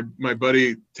my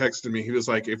buddy texted me. He was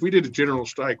like, if we did a general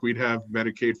strike, we'd have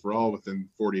Medicaid for all within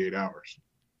 48 hours.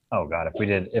 Oh God, if we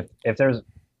did, if there's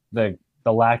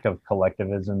the lack of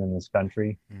collectivism in this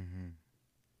country,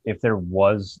 if there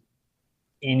was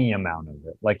any amount of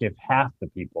it, like if half the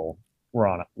people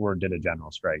did a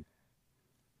general strike,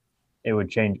 it would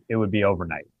change. It would be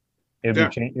overnight. It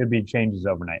would be changes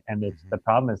overnight. And the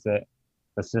problem is that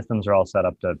the systems are all set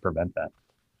up to prevent that.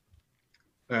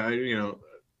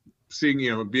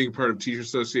 Seeing, being part of Teacher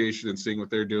Association and seeing what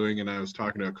they're doing. And I was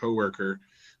talking to a coworker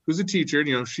who's a teacher,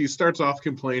 and, she starts off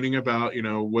complaining about,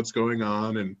 what's going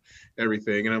on and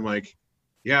everything. And I'm like,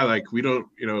 yeah, like we don't,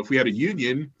 if we had a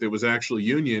union that was actually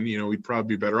union, we'd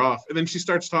probably be better off. And then she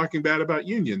starts talking bad about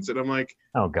unions. And I'm like,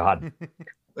 oh God,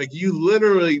 like you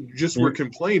literally just were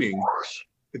complaining.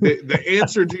 The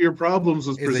answer to your problems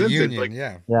was presented. Union, like,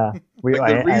 yeah.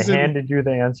 I handed you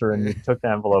the answer, and you took the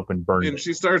envelope and burned and it.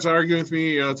 she starts arguing with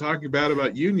me, talking bad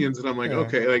about unions, and I'm like,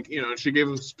 okay, like she gave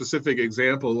a specific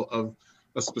example of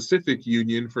a specific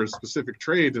union for a specific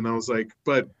trade, and I was like,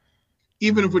 but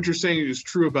even if what you're saying is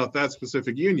true about that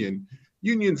specific union,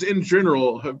 unions in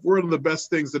general have one of the best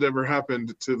things that ever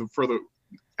happened for the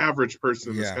average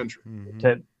person in this country.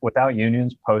 Without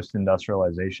unions,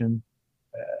 post-industrialization.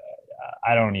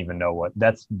 I don't even know what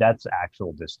that's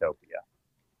actual dystopia.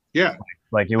 Yeah,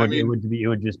 like it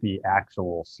would just be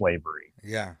actual slavery.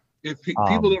 Yeah. If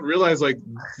people don't realize, like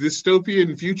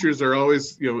dystopian futures are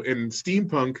always, in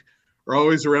steampunk, are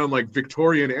always around like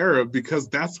Victorian era because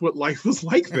that's what life was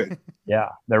like then. Yeah,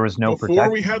 there was no Before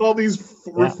protection. we had all these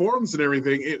reforms and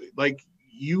everything.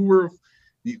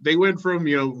 They went from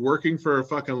working for a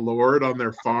fucking lord on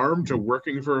their farm to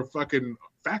working for a fucking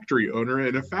factory owner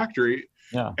in a factory.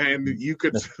 Yeah, and you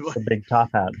could the big top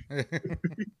hat.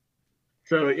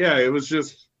 So yeah, it was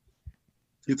just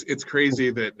it's crazy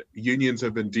that unions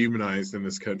have been demonized in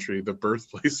this country, the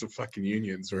birthplace of fucking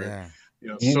unions, where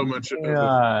so much.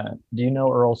 Do you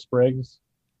know Earl Spriggs?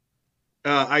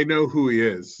 I know who he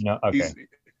is. No, okay.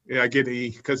 I get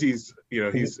because he's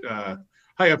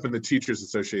high up in the Teachers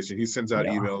Association. He sends out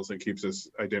emails and keeps us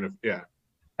identified. Yeah,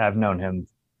 I've known him.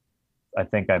 I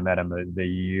think I met him the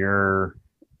year.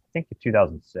 I think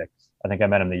 2006. I think I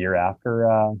met him the year after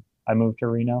I moved to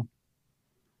Reno.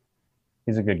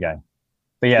 He's a good guy.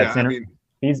 But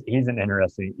he's an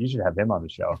interesting. You should have him on the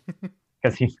show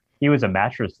because he was a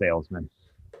mattress salesman.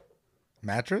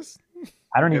 Mattress?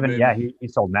 I don't even. Yeah, he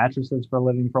sold mattresses for a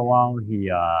living for a while. He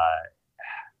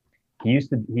used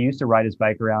to ride his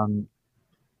bike around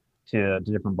to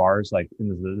different bars. Like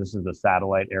this is the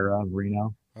satellite era of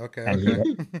Reno. Okay. And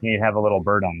he'd have a little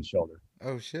bird on his shoulder.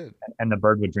 Oh shit! And the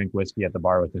bird would drink whiskey at the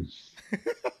bar with him.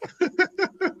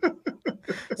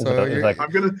 So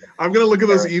I'm gonna look at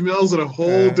those emails in a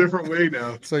whole different way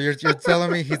now. So you're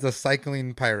telling me he's a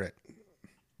cycling pirate?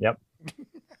 Yep.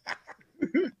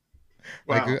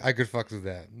 Wow. I could fuck with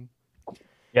that.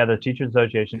 Yeah, the Teachers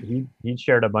Association. He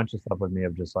shared a bunch of stuff with me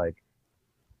of just like,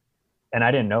 and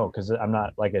I didn't know because I'm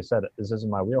not, like I said, this isn't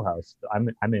my wheelhouse.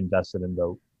 I'm invested in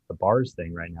the bars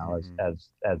thing right now as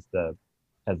the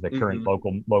current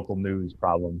local news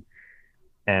problem,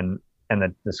 and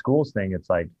the schools thing. It's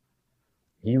like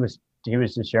he was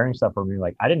just sharing stuff with me.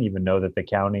 Like I didn't even know that the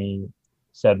county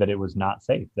said that it was not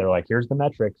safe. They're like, here's the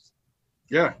metrics.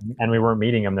 Yeah. And we weren't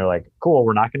meeting them. They're like, cool,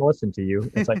 we're not going to listen to you.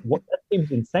 It's like, what? That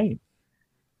seems insane.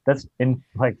 That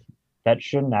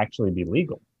shouldn't actually be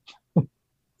legal.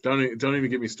 Don't even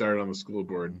get me started on the school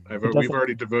board. We've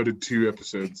already devoted 2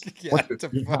 episodes.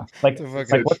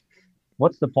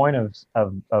 What's the point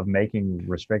of making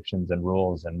restrictions and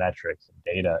rules and metrics and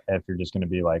data if you're just going to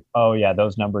be like, oh yeah,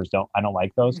 those numbers I don't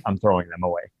like those, I'm throwing them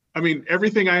away. I mean,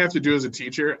 everything I have to do as a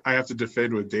teacher, I have to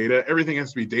defend with data. Everything has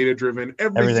to be data driven.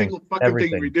 Every single fucking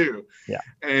thing we do. Yeah.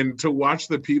 And to watch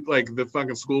the people, like the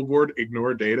fucking school board,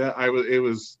 ignore data,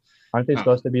 Aren't they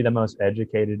supposed to be the most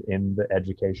educated in the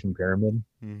education pyramid?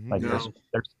 Mm-hmm. Like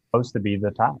they're supposed to be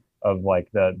the top of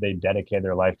they dedicate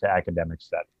their life to academic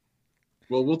study.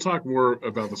 Well, we'll talk more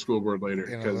about the school board later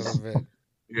because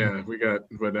we got,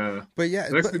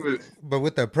 but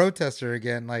with the protester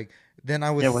again, like then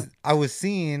I was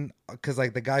seeing because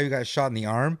like the guy who got shot in the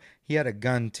arm, he had a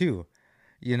gun too,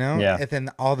 Yeah. And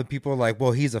then all the people like,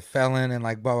 well, he's a felon and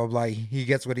like blah blah blah. He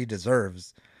gets what he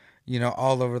deserves,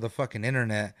 all over the fucking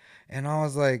internet. And I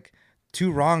was like,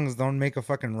 2 wrongs don't make a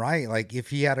fucking right. Like if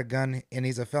he had a gun and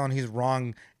he's a felon, he's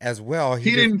wrong as well.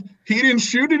 He didn't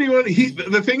shoot anyone.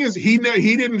 The thing is, he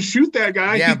didn't shoot that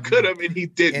guy. Yeah, he could have, and he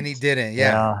didn't. And he didn't.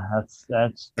 Yeah,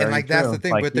 that's and like true. that's the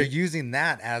thing. Like, but they're using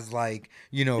that as like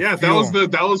Yeah, fuel.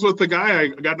 that was what the guy I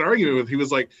got an argument with. He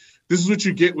was like, "This is what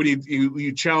you get when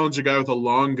you challenge a guy with a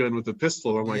long gun with a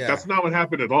pistol." I'm like, that's not what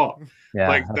happened at all. Yeah,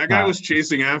 like that guy was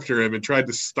chasing after him and tried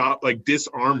to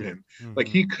disarm him. Mm-hmm. Like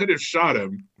he could have shot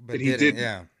him, but he didn't.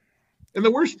 Yeah. And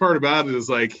the worst part about it is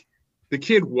like the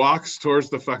kid walks towards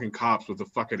the fucking cops with a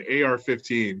fucking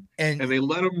AR-15, and they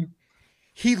let him.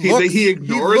 He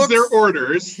ignores their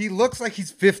orders. He looks like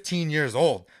he's 15 years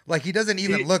old. Like he doesn't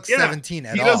even look 17 at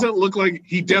all. He doesn't look like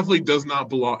he definitely does not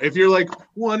belong. If you're like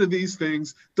one of these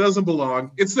things doesn't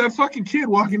belong, it's that fucking kid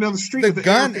walking down the street. The with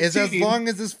gun AR-15. is as long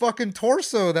as his fucking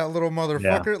torso. That little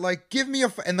motherfucker. Yeah. Like, give me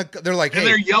they're like, hey. And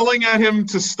they're yelling at him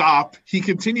to stop. He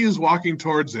continues walking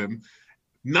towards him.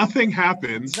 Nothing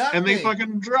happens, and they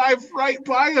fucking drive right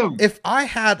by him. If I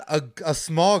had a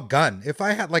small gun, if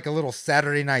I had like a little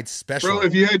Saturday night special, bro,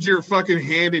 if you had your fucking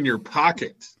hand in your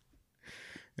pocket,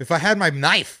 if I had my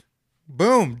knife,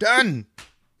 boom, done.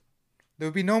 There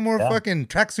would be no more fucking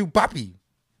tracksuit poppy.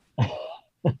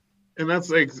 And that's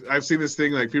like, I've seen this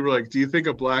thing, like people are like, do you think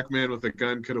a black man with a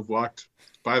gun could have walked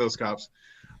by those cops?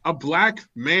 A black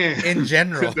man in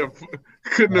general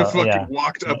couldn't have fucking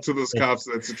walked up to those cops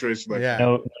in that situation. Like,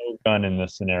 no gun in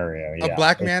this scenario. A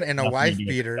black man and a wife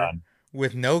beater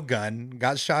with no gun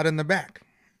got shot in the back.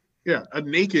 Yeah, a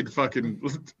naked fucking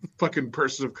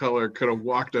person of color could have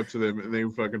walked up to them and they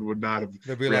fucking would not have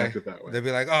reacted that way. They'd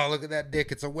be like, "Oh, look at that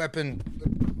dick! It's a weapon.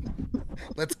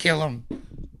 Let's kill him."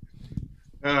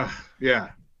 Yeah.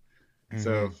 Mm-hmm.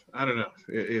 So I don't know.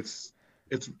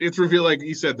 it's revealed, like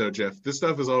you said though, Jeff. This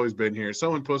stuff has always been here.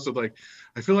 Someone posted like,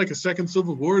 I feel like a second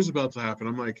civil war is about to happen.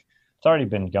 I'm like, It's already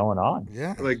been going on.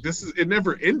 Yeah. like it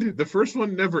never ended. The first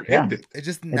one never ended. It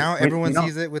just now everyone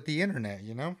sees it with the internet,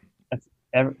 you know?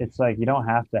 It's like you don't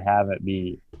have to have it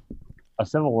be a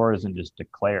civil war isn't just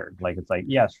declared. Like it's like,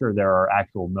 yeah, sure, there are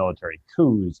actual military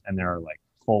coups and there are like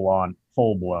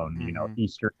full blown, you know,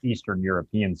 Eastern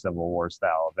European Civil War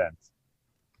style events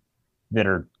that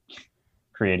are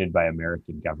created by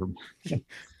American government.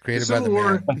 Created by the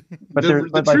War. man. But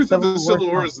The truth of the Civil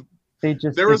War is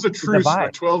there was a truce for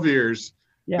 12 years.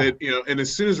 Yeah. That, you know, and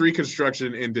as soon as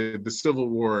Reconstruction ended, the Civil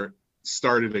War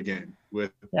started again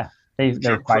with they're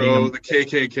Jim fighting Crow, them. the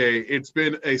KKK. It's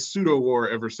been a pseudo war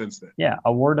ever since then. Yeah,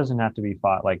 a war doesn't have to be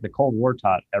fought. Like the Cold War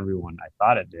taught everyone, I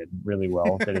thought it did really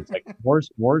well, that it's like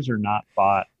wars are not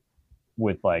fought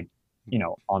with like, you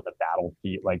know, on the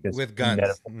battlefield like this With guns.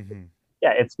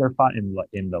 Yeah, they're fought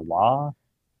in the law,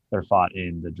 they're fought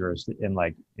in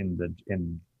the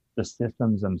in the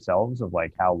systems themselves of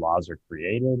like how laws are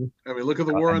created. I mean, look at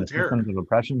the War on the Terror. systems of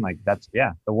oppression. Like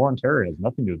the War on Terror has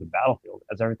nothing to do with the battlefield. It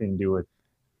has everything to do with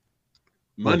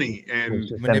Money with and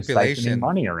just them manipulation. siphoning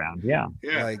money around. Yeah.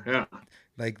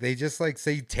 Like they just like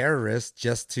say terrorists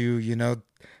just to, you know,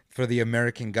 for the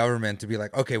American government to be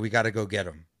like, okay, we got to go get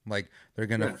them. Like they're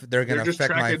gonna just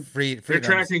affect my tracking- freedoms. They're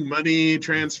tracking money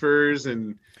transfers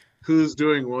and who's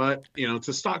doing what, you know,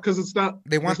 to stop, because it's not.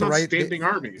 They want there's the not right- standing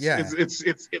armies. yeah.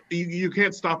 You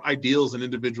can't stop ideals and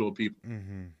individual people.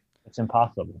 It's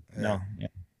impossible. Yeah. No.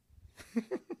 Yeah.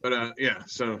 But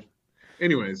so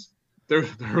anyways, there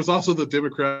was also the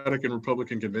Democratic and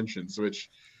Republican conventions, which,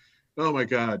 oh my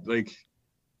God, like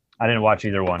I didn't watch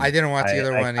either one. I didn't watch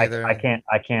either one either. I can't.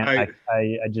 I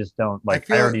just don't like.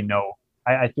 feel- I already know.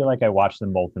 I feel like I watched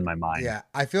them both in my mind. Yeah,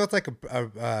 I feel it's like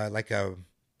a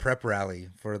prep rally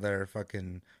for their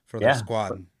their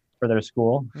squad. For their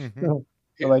school. Mhm.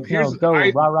 They're like, no, Here's- go,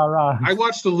 rah, rah, rah. I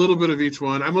watched a little bit of each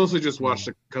one. I mostly just watched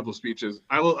a couple of speeches.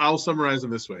 I'll summarize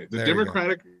them this way. The There you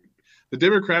go.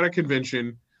 Democratic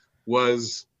convention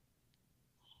was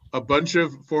a bunch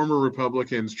of former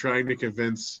Republicans trying to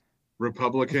convince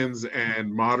Republicans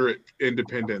and moderate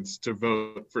independents to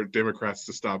vote for Democrats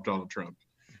to stop Donald Trump.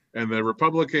 And the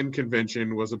Republican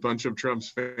convention was a bunch of Trump's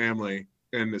family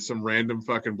and some random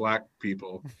fucking black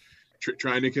people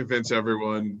trying to convince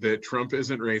everyone that Trump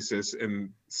isn't racist and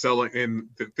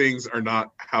that things are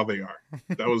not how they are.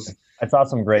 That was I saw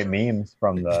some great memes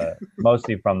from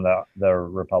mostly from the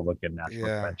Republican National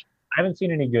Yeah. Convention. I haven't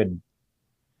seen any good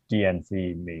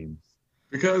DNC memes.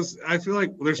 because I feel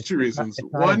like there's two reasons.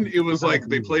 it's not One, a- it was it's not like a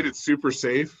they meme. played it super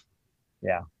safe.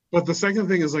 Yeah. But the second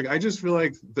thing is like I just feel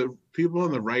like the people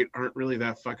on the right aren't really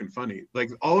that fucking funny. Like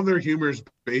all of their humor is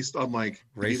based on like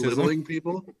Racism? belittling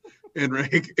people and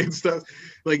like and stuff.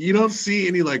 Like you don't see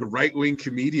any like right wing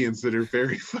comedians that are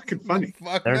very fucking funny.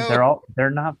 Fuck They're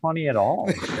not funny at all.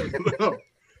 No.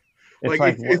 It's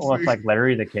Like, it's like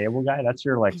Larry the Cable Guy. That's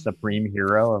your like supreme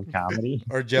hero of comedy.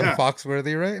 Or Jim Yeah.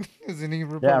 Foxworthy, right? Isn't he? Yeah,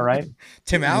 Republican? right.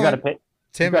 Tim You Allen. gotta pit.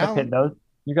 Tim you gotta Allen. pit those.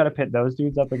 You gotta pit those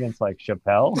dudes up against like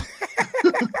Chappelle.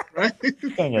 Right?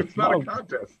 Dang it, It's not a no.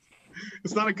 contest.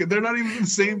 It's not a. They're not even the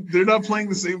same. They're not playing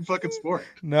the same fucking sport.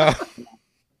 No.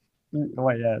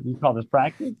 What? Yeah, you call this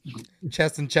practice?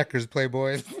 Chess and checkers,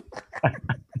 Playboys.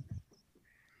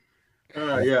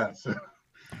 Yeah. So,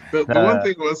 the one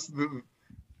thing was,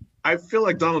 I feel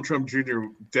like Donald Trump Jr.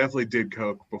 definitely did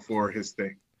coke before his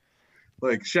thing.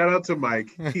 Like, shout out to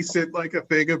Mike. He said like a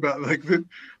thing about like an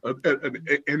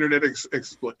internet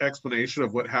explanation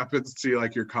of what happens to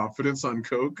like your confidence on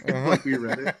coke. Like we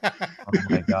read it. Oh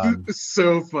my god. It's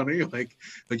so funny. Like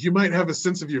you might have a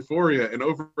sense of euphoria and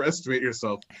overestimate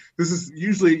yourself. This is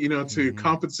usually, you know, to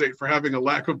compensate for having a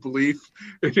lack of belief.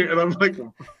 And I'm like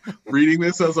reading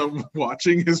this as I'm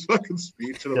watching his fucking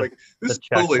speech, and I'm like, this is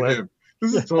The totally checklist. him.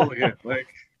 This is totally him. Like,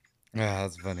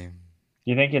 That's funny. Do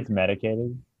you think it's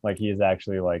medicated? Like he is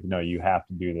actually like, no, you have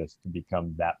to do this to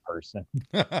become that person.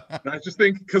 I just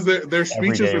think because their Every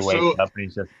speeches day are wakes so up and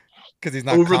he's just Because he's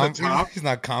not Over the top? He's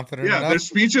not confident yeah, enough. their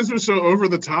speeches are so over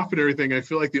the top and everything. I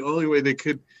feel like the only way they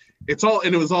could, it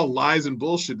was all lies and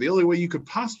bullshit. The only way you could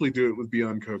possibly do it would be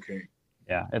on cocaine.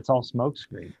 yeah, it's all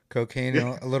smokescreen. Cocaine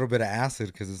and a little bit of acid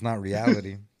because it's not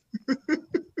reality.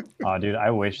 Oh, dude, I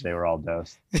wish they were all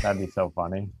dosed. That'd be so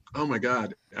funny. Oh my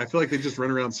god, I feel like they just run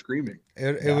around screaming.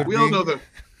 It would We be, all know the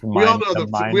we all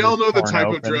know the type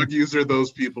of drug user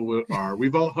those people are.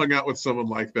 We've all hung out with someone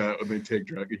like that when they take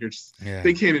drug. You're just, Yeah.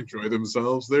 They can't enjoy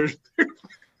themselves. They're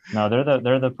No,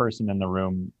 they're the person in the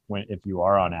room when if you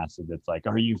are on acid that's like,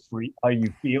 are you free? Are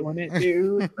you feeling it,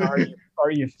 dude?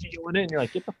 Are you feeling it? And you're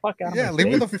like, get the fuck out Yeah, of leave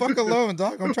my me face. the fuck alone,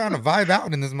 dog. I'm trying to vibe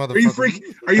out in this motherfucker.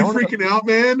 Are you freaking out,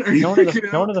 man? Are you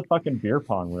freaking Go out? to the fucking beer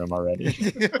pong room already.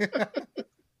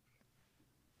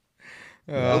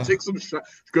 Go take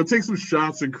some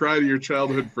shots and cry to your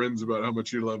childhood friends about how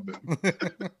much you love them.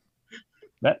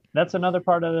 That's another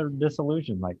part of the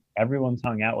disillusion. Like everyone's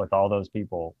hung out with all those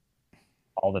people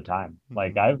all the time.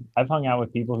 Like I've hung out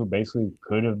with people who basically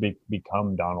could have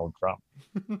become Donald Trump.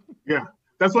 Yeah,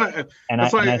 that's why. I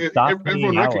stopped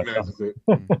everyone hanging out with recognizes them.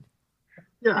 it.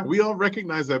 Yeah, we all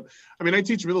recognize that. I mean, I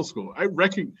teach middle school. I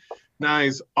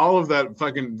recognize all of that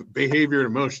fucking behavior and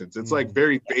emotions. It's like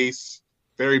very basic.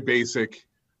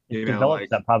 It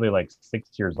develops at probably like 6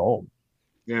 years old.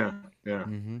 Yeah.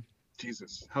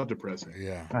 Jesus, how depressing.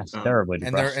 Yeah, that's terribly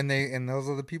depressing. And those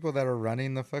are the people that are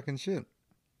running the fucking shit.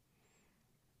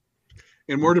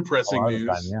 And more depressing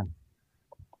news. Time,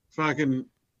 fucking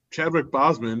Chadwick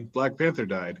Boseman, Black Panther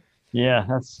died. Yeah,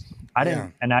 I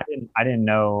didn't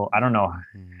know. I don't know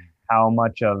how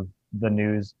much of the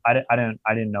news. I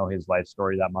didn't know his life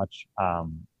story that much,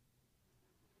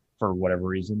 for whatever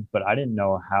reason. But I didn't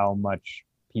know how much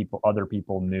other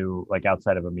people knew, like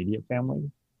outside of immediate family,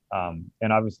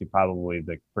 and obviously probably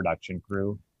the production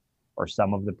crew, or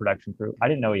some of the production crew. I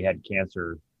didn't know he had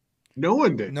cancer. No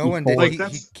one did. Like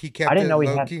he kept. I didn't know he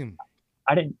had. key.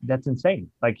 I didn't. That's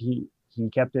insane. Like he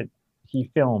kept it.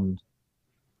 He filmed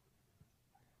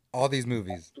all these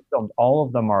movies. He filmed all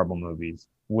of the Marvel movies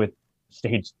with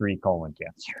stage 3 colon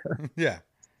cancer. Yeah,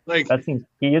 like that seems.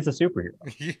 He is a superhero.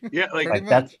 Yeah, like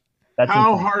that's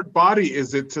how insane. hard body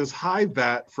is it to hide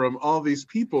that from all these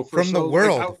people from the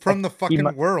world, from the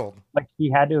fucking world? Like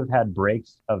he had to have had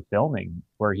breaks of filming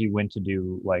where he went to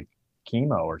do like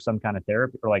chemo or some kind of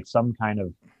therapy or like some kind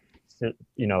of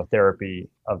therapy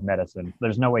of medicine.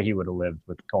 There's no way he would have lived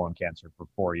with colon cancer for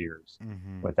 4 years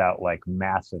without like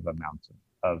massive amounts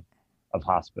of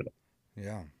hospital.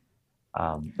 Yeah.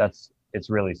 It's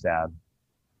really sad.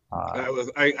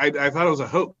 I thought it was a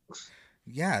hoax.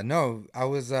 Yeah, no, I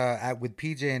was with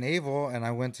PJ and Abel, and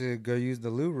I went to go use the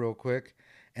loo real quick,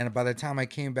 and by the time I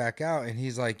came back out, and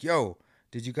he's like, "Yo,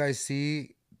 did you guys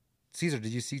see Caesar?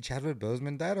 Did you see Chadwick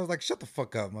Boseman died?" I was like, "Shut the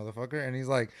fuck up, motherfucker!" And he's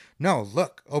like, "No,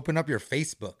 look, open up your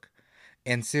Facebook,"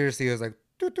 and seriously, I was like,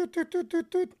 "Toot, toot, toot, toot, toot,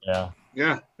 toot."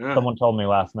 Yeah. Someone told me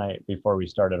last night before we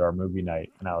started our movie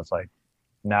night, and I was like,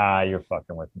 "Nah, you're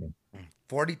fucking with me."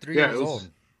 43 years old.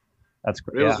 That's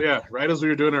great. Right as we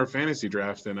were doing our fantasy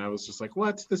draft, and I was just like,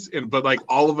 "What's this?" But like,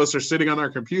 all of us are sitting on our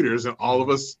computers, and all of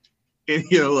us,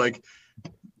 like,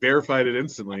 verified it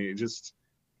instantly. Just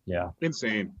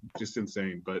insane, just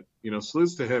insane. But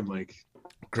salutes to him. Like,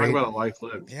 talk about a life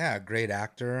lived. Yeah, great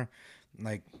actor.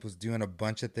 Like, was doing a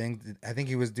bunch of things. I think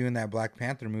he was doing that Black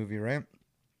Panther movie, right?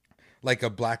 Like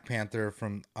a Black Panther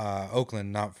from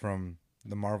Oakland, not from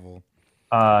the Marvel.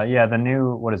 The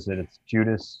new, what is it? It's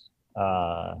Judas.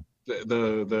 The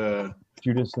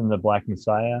Judas and the Black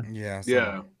Messiah. Yeah.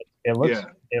 It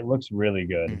looks really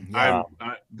good.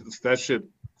 That shit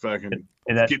fucking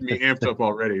getting me amped up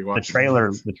already. The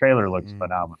trailer looks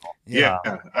phenomenal. Yeah.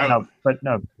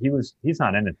 He's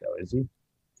not in it though, is he?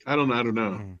 I don't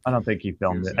know. I don't think he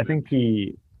filmed it. I think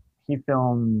he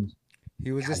filmed.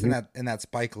 He was just in that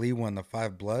Spike Lee one, The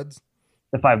Five Bloods.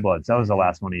 The Five Bloods. That was the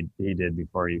last one he did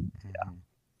before he. Yeah.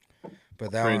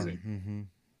 But that crazy. One.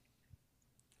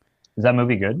 Is that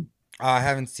movie good? I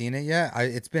haven't seen it yet.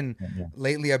 It's been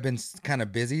lately. I've been kind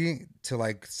of busy to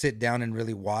like sit down and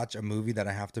really watch a movie that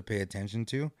I have to pay attention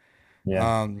to.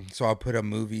 Yeah. So I'll put a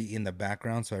movie in the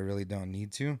background, so I really don't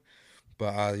need to.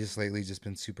 But just lately, just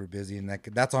been super busy, and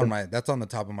that's on the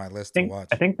top of my list to watch.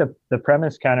 I think the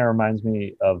premise kind of reminds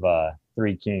me of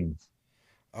Three Kings.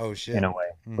 Oh shit! In a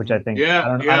way, which I think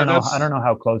I don't know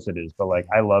how close it is, but like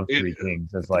I love Three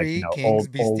Kings. It's like old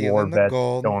war vets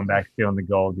going back stealing the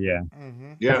gold. Yeah.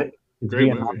 It's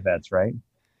Vietnam movie. Vets, right?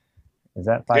 Is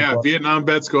that Vietnam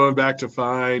vets going back to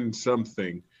find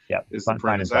something. Yeah, is the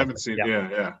premise. I haven't seen.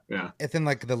 Yeah. And then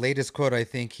like the latest quote, I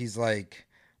think he's like,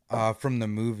 from the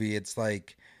movie, it's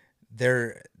like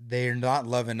they're not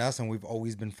loving us, and we've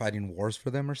always been fighting wars for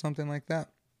them, or something like that.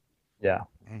 Yeah.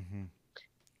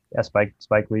 Yeah, Spike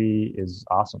Lee is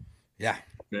awesome. Yeah.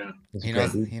 He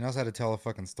knows how to tell a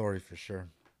fucking story for sure.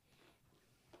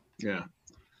 Yeah.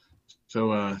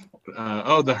 So,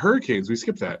 the Hurricanes. We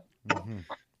skipped that.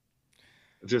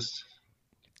 Just.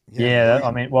 Yeah.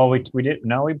 I mean, well, we did.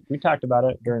 No, we talked about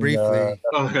it during briefly.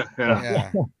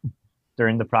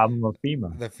 During the problem of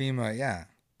FEMA. The FEMA, yeah.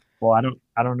 Well, I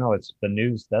don't know. It's the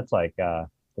news. That's like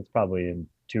that's probably in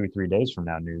 2 or 3 days from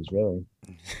now news, really.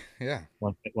 Yeah.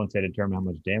 Once they determine how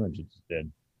much damage it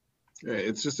did.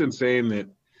 It's just insane that,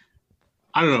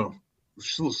 I don't know.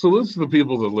 Salute to the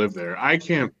people that live there. I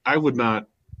would not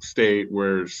stay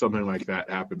where something like that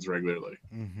happens regularly.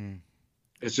 Mm-hmm.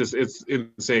 It's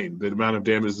insane the amount of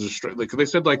damage destroyed. Like they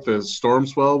said, like the storm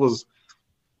swell was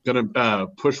gonna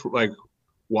push like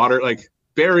water, like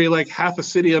bury like half a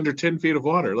city under 10 feet of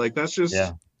water. Like that's just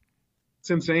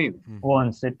it's insane.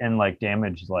 Well, and like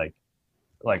damage, like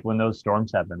when those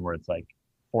storms happen, where it's like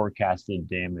forecasted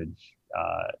damage,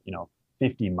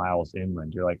 50 miles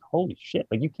inland. You're like, holy shit!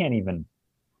 Like you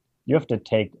have to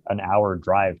take an hour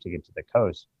drive to get to the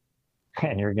coast.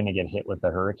 And you're going to get hit with the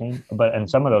hurricane, and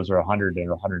some of those are 100 and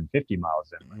 150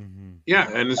 miles in. Mm-hmm. Yeah,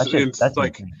 and it's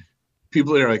like insane.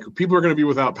 People are going to be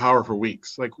without power for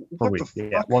weeks. Like what the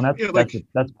fuck? Well,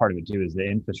 that's part of it too. Is the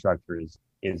infrastructure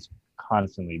is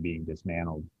constantly being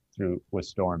dismantled with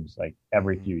storms like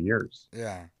every few years.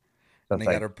 Yeah, so and they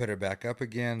got to put it back up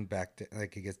again.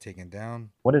 Like it gets taken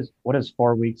down. What does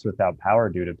 4 weeks without power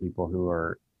do to people who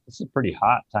are? This is a pretty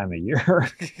hot time of year.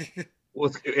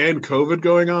 And COVID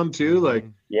going on too, like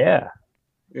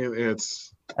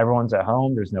it's everyone's at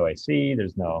home. There's no AC.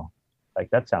 There's no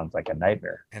that sounds like a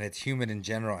nightmare. And it's humid in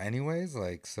general, anyways.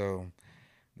 Like so,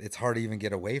 it's hard to even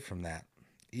get away from that,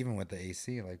 even with the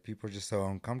AC. Like people are just so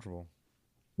uncomfortable.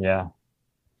 Yeah.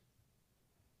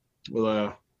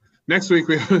 Well, next week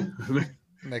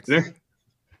next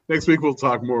week we'll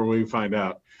talk more when we find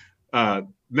out.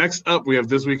 Next up, we have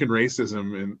This Week in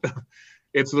Racism, and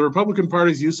it's the Republican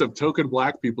Party's use of token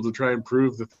black people to try and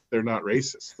prove that they're not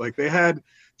racist. Like they had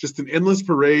just an endless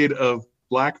parade of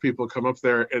black people come up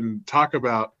there and talk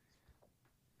about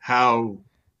how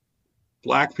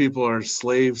black people are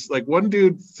slaves. Like one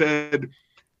dude said,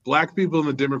 black people in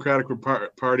the Democratic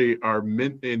Party are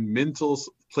in mental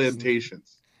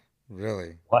plantations.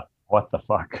 Really? What the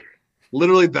fuck?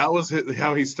 Literally, that was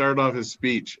how he started off his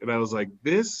speech. And I was like,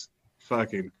 this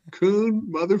fucking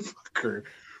coon motherfucker.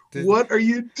 What are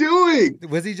you doing?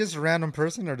 Was he just a random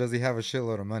person, or does he have a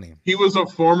shitload of money? He was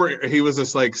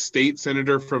this like state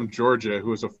senator from Georgia who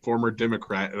was a former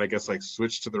Democrat, and I guess like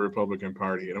switched to the Republican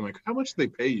Party. And I'm like, how much do they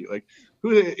pay you? Like,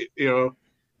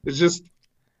 it's just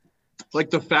like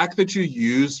the fact that you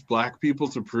use black people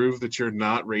to prove that you're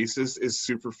not racist is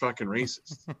super fucking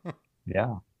racist.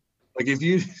 Yeah. Like if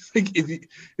you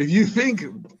think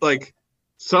like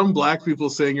some black people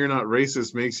saying you're not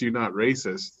racist makes you not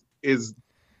racist is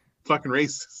fucking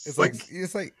racist.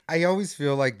 It's like I always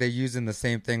feel like they're using the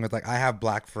same thing with like I have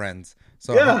black friends,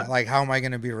 so how am I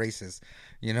going to be racist?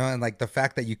 And like the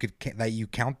fact that you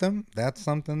count them, that's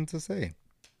something to say.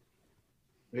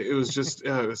 It was just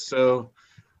so,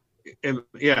 and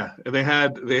yeah, and they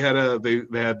had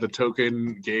the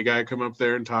token gay guy come up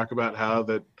there and talk about how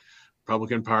the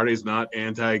Republican Party is not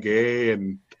anti-gay,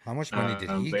 and how much money did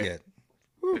he get?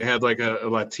 They had like a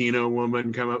Latino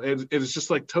woman come up. It's just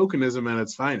like tokenism at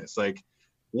its finest. Like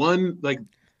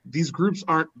these groups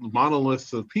aren't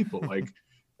monoliths of people. Like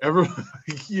everyone,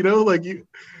 they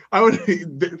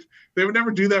would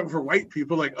never do that for white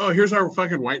people. Like, oh, here's our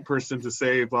fucking white person to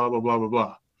say blah blah blah blah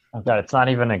blah. Oh God, it's not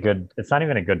even a good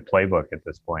playbook at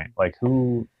this point. Like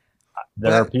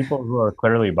there are people who are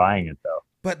clearly buying it though.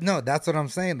 But no, that's what I'm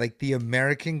saying. Like the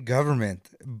American government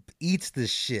eats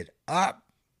this shit up.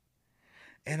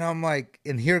 And I'm like,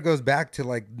 and here it goes back to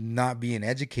like not being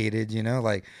educated,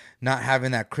 like not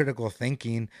having that critical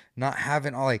thinking, not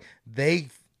having all like the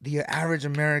average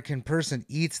American person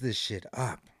eats this shit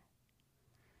up.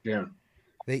 Yeah.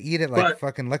 They eat it like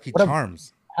fucking Lucky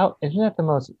Charms. How isn't that the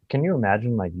most, can you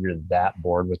imagine like you're that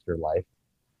bored with your life?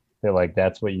 They're like,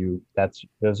 those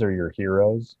are your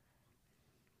heroes.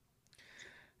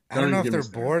 I don't know if they're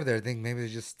bored. They think maybe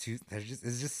it's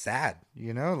just sad,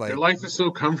 like their life is so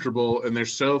comfortable and they're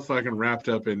so fucking wrapped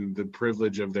up in the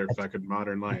privilege of their fucking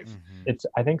modern life.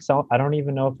 I think so. I don't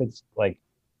even know if it's like,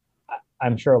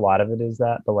 I'm sure a lot of it is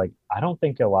that, but like, I don't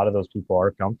think a lot of those people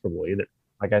are comfortable either.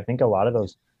 Like, I think a lot of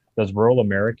those rural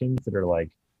Americans that are like,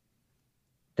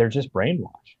 they're just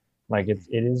brainwashed. Like it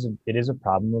is a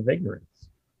problem of ignorance.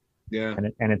 Yeah.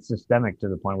 And it's systemic to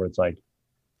the point where it's like,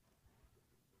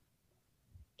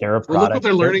 they're a product. Look what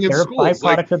they're learning in school. They're a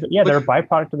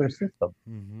byproduct of their system.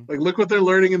 Mm-hmm. Like, look what they're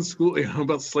learning in school,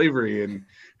 about slavery and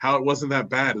how it wasn't that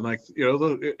bad. And like,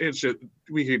 it's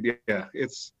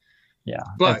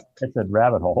but it's a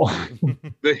rabbit hole.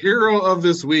 The hero of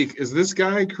this week is this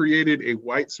guy created a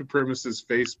white supremacist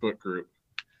Facebook group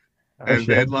and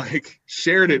then like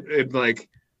shared it and like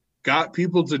got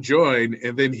people to join.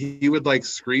 And then he would like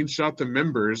screenshot the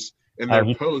members and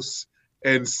their posts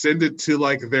and send it to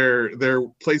like their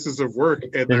places of work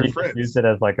and Did their he friends. use it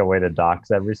as like a way to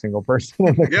dox every single person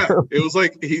in the Yeah, group? it was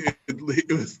like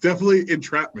it was definitely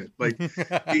entrapment. Like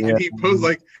he posted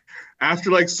like after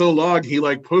like so long, he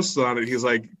like posted on it. He's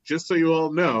like, just so you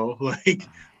all know, like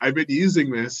I've been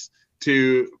using this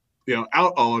to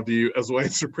out all of you as white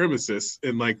supremacists,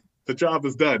 and like the job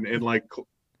is done, and like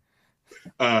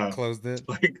Closed it.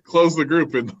 like closed the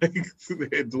group and like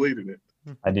they had deleted it.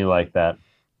 I do like that.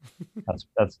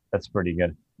 That's pretty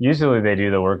good. Usually they do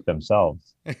the work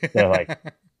themselves. They're like,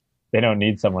 they don't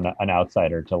need someone, an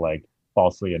outsider, to like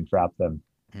falsely entrap them.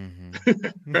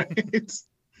 Mm-hmm. Right?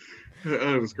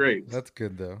 It was great. That's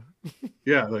good though.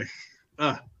 Yeah, like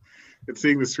and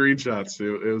seeing the screenshots,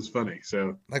 it was funny.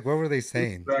 So Like, what were they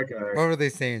saying? that guy. What were they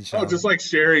saying, Sean? Oh, just like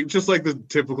sharing, just like the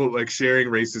typical like sharing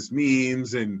racist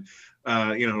memes and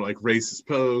like racist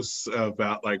posts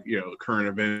about like current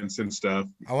events and stuff.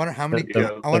 I wonder how many.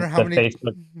 The- I wonder how many.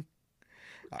 Facebook,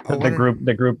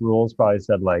 the group rules probably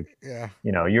said like, Yeah.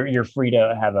 you're free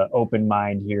to have an open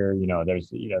mind here.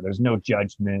 There's no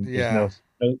judgment. Yeah. There's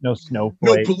no No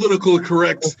snowflake. political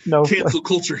correct No cancel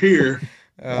culture here.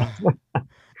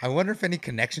 I wonder if any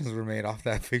connections were made off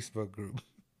that Facebook group.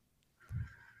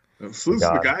 Salutes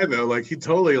to the guy though, like he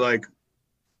totally like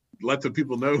let the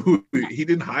people know who he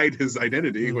didn't hide his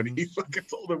identity when he fucking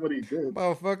told them what he did.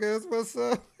 Motherfuckers, what's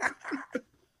up?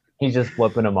 He's just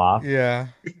flipping them off. Yeah.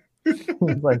 He's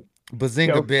like,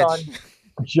 Bazinga, bitch.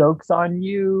 Joke's on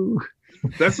you.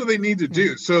 That's what they need to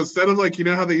do. So instead of like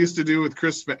how they used to do with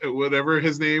Chris, whatever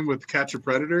his name, with Catch a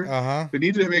Predator, they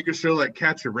need to make a show like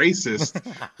Catch a Racist,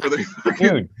 where they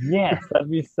Dude, yes, that'd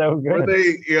be so good. where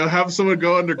they have someone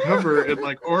go undercover and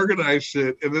like organize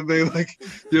shit, and then they like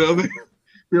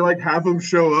they like have them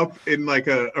show up in like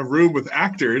a room with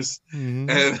actors, and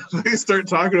they start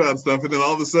talking about stuff, and then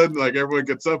all of a sudden like everyone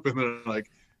gets up and they're like,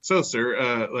 "So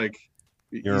sir, like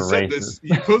You're you a said racist." this,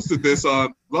 you posted this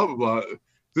on blah blah blah.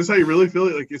 Is this how you really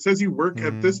feel? Like it says you work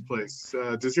at this place.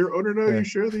 Does your owner know you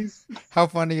share these? How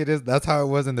funny it is. That's how it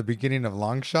was in the beginning of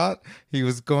Long Shot. He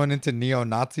was going into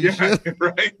neo-Nazi shit.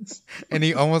 Right. And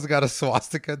he almost got a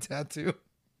swastika tattoo.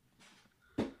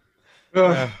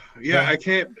 Yeah, I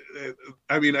can't.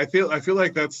 I mean, I feel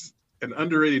like that's an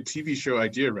underrated TV show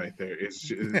idea right there. Is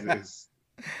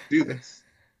do this.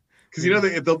 Because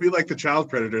they'll be like the child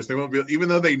predators. They won't be, even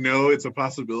though they know it's a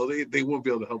possibility, they won't be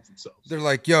able to help themselves. They're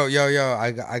like, yo,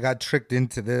 I got tricked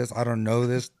into this. I don't know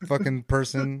this fucking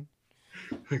person.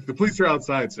 Like, the police are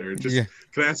outside, sir. Just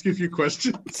can I ask you a few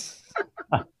questions?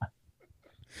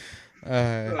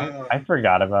 I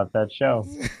forgot about that show.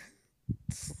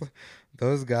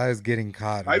 Those guys getting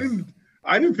caught. I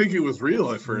didn't think it was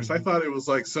real at first. I thought it was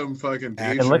like some fucking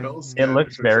Dave Chappelle sketch It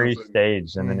looks or very something.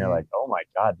 staged, and then you're like, oh my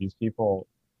god, these people.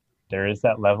 There is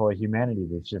that level of humanity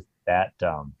that's just that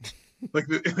dumb. Like,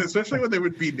 especially when they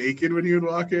would be naked when he would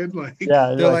walk in. Like,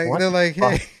 Yeah, they're like, "What the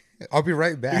hey, I'll be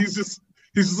right back. he's just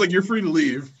like, you're free to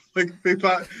leave. Like they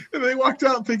thought, and they walked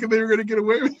out thinking they were going to get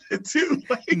away with it too.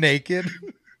 Like, Naked.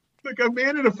 like a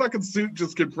man in a fucking suit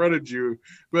just confronted you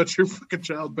about your fucking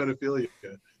child pedophilia.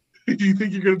 Do you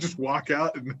think you're going to just walk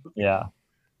out? And Yeah.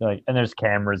 Like, and there's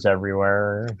cameras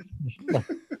everywhere.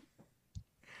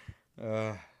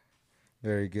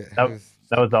 Very good.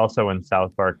 That was also when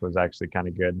South Park was actually kind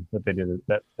of good, that they did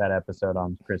that episode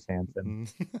on Chris Hansen.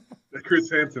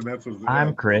 Chris Hansen, that's what.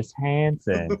 I'm Chris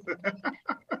Hansen.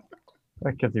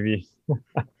 Because if you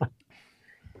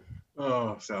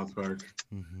Oh, South Park.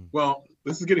 Well,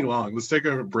 this is getting long. Let's take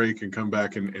a break and come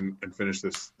back and finish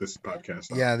this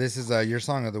podcast. Yeah, this is your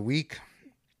song of the week.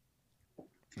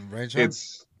 Right, Sean?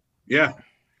 It's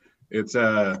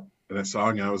a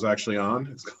song I was actually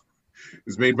on.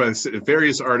 It's made by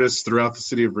various artists throughout the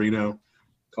city of Reno,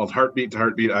 called Heartbeat to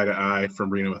Heartbeat, Eye to Eye, from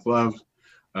Reno with Love.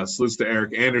 Salutes to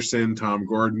Eric Anderson, Tom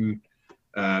Gordon,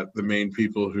 the main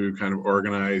people who kind of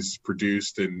organized,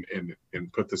 produced, and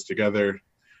put this together.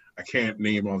 I can't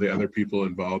name all the other people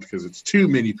involved because it's too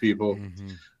many people,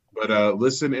 but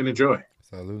listen and enjoy.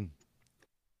 Salud.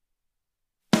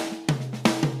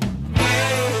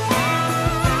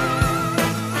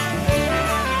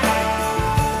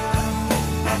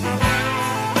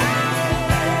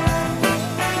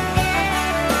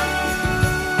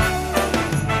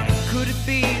 Could it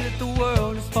be that the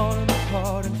world is falling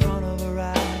apart in front of our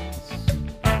eyes?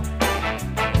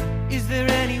 Is there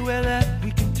anywhere that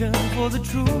we can turn for the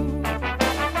truth?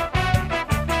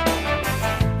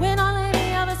 When all any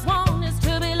of us want is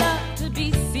to be loved, to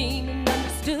be seen and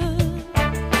understood,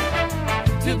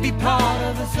 To be part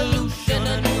of the solution,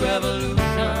 a new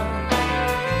revolution.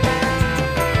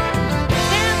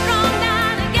 stand strong now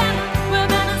together, we're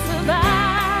gonna survive.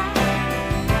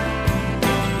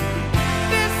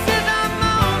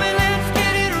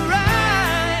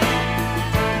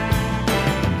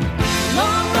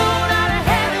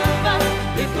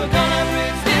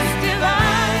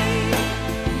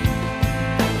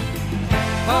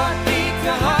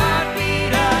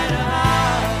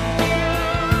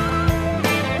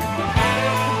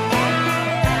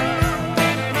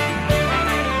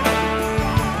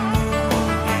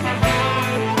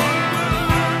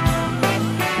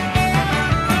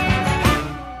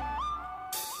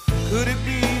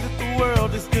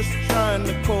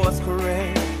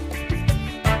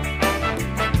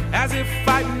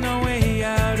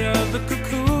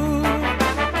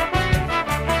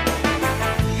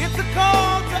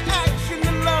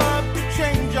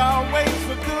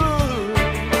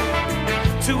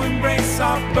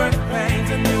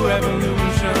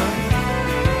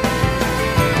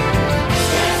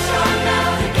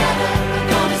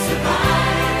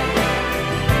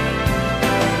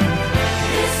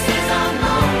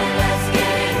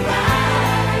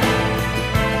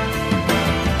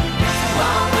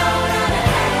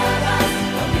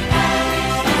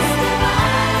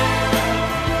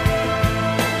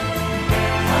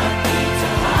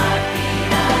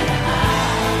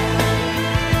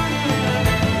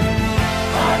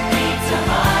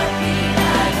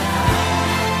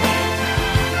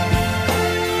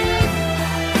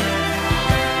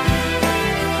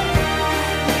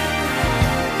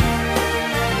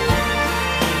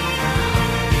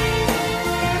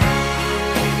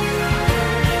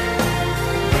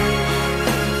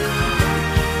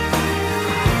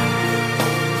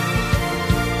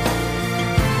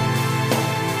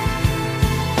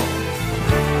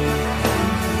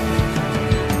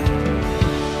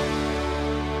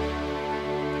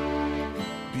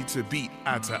 to beat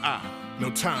eye to eye.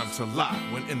 No time to lie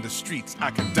when in the streets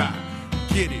I can die.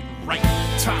 Get it right,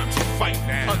 time to fight.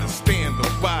 Understand the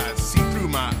whys, see through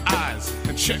my eyes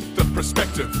and check the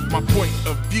perspective. My point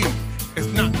of view is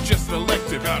not just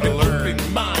elective. An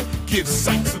open mind gives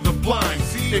sight to the blind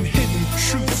and hidden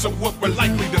truths are what we're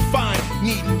likely to find.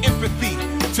 Need empathy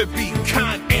to be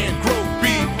kind and grow.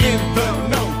 Be in the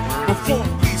know before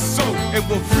we sow, and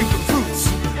we'll reap the fruits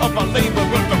of our labor,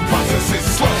 but the process is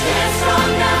slow. Stand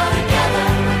strong now together,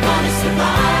 we're gonna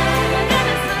survive.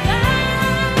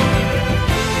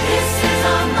 This is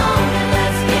our moment,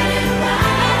 let's get it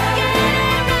right.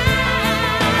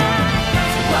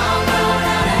 It's a long road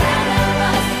out ahead of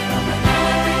us, but we're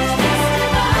gonna reach this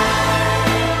divide.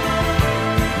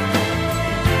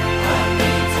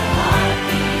 Heartbeat to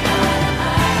heartbeat, eye to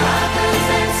eye. Brothers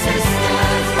and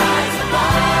sisters, rise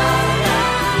above.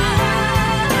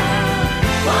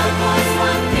 One voice,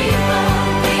 one people,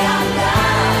 we are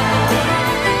love.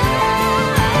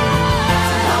 It's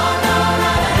a long road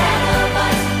out ahead of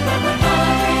us, but we're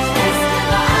gonna reach this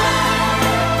divide.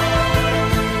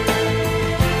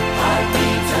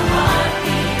 Heartbeat to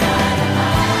heartbeat, eye to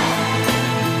eye.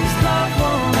 This love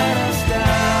won't let us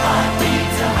down. Heartbeat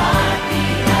to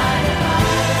heartbeat, eye to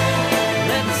eye.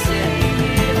 Let the city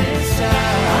hear this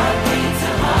sound. Heartbeat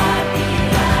to heartbeat,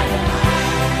 eye to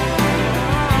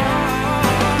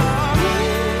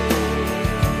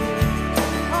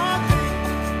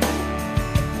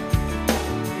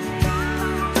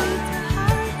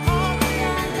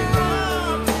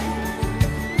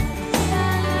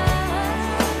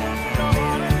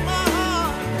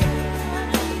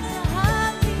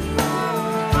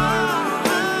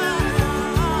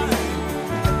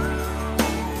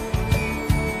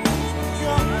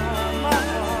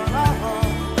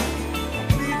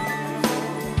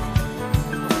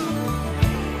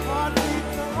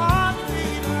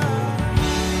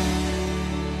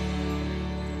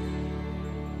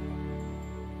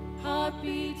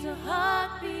heartbeat to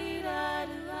heartbeat, eye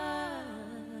to eye.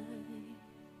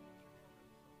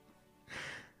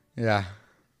 Yeah.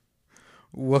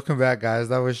 Welcome back, guys.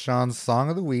 That was Sean's song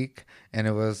of the week, and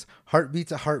it was Heartbeat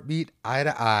to Heartbeat, Eye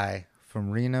to Eye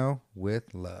from Reno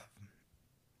with Love.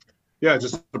 Yeah,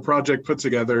 just the project put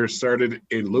together, started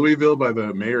in Louisville by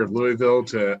the mayor of Louisville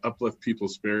to uplift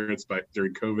people's spirits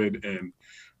during COVID and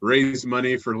raise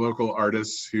money for local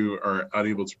artists who are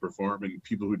unable to perform and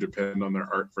people who depend on their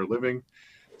art for a living.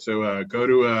 So go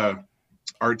to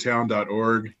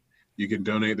arttown.org. You can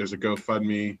donate. There's a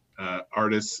GoFundMe.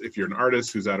 Artists, if you're an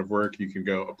artist who's out of work, you can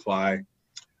go apply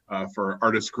for an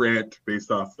artist grant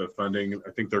based off the funding. I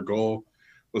think their goal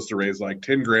was to raise like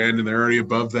 10 grand and they're already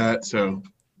above that. So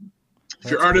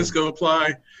if you're artists, go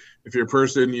apply. If you're a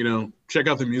person, check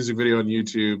out the music video on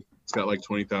YouTube. It's got like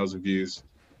 20,000 views.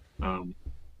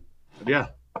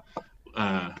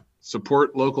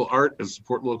 Support local art and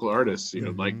support local artists.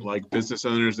 Like business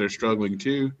owners, they're struggling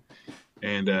too.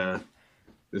 And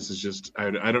this is just, I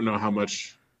don't know how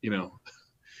much,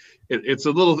 it's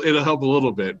a little, it'll help a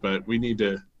little bit, but we need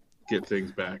to get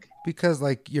things back. Because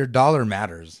like your dollar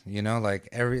matters,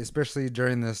 especially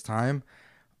during this time.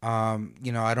 I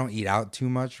don't eat out too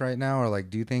much right now or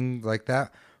like do things like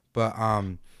that, but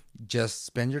just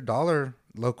spend your dollar,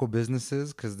 local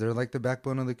businesses, because they're like the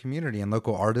backbone of the community, and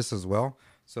local artists as well.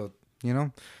 So,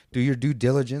 do your due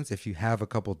diligence if you have a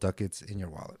couple ducats in your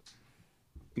wallet.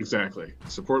 Exactly.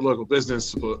 Support local business,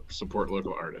 support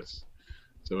local artists.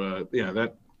 So,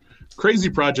 that crazy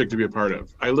project to be a part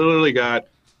of. I literally got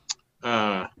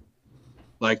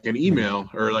like an email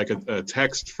or like a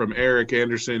text from Eric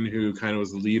Anderson, who kind of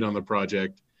was the lead on the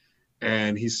project.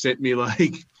 And he sent me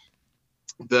like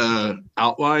the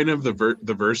outline of the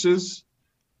verses,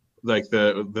 like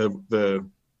a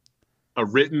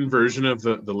written version of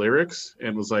the lyrics,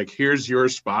 and was like, here's your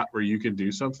spot where you can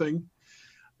do something.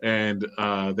 And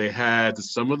they had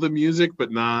some of the music,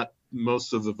 but not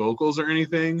most of the vocals or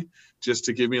anything, just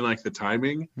to give me like the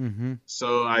timing. Mm-hmm.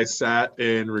 So I sat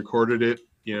and recorded it,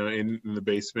 in the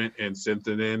basement and sent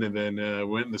it in, and then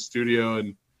went in the studio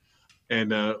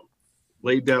and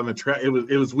laid down the track. It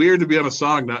was weird to be on a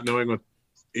song not knowing what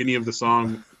any of the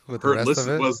song was going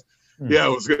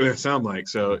to sound like.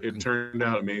 So it turned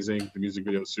out amazing. The music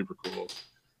video was super cool.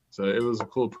 So it was a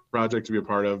cool project to be a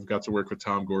part of. Got to work with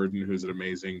Tom Gordon, who's an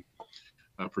amazing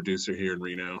producer here in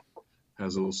Reno.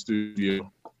 Has a little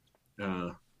studio.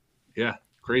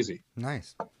 Crazy.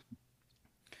 Nice.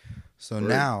 So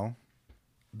now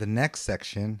the next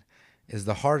section is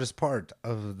the hardest part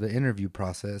of the interview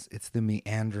process. It's the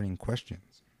meandering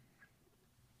questions.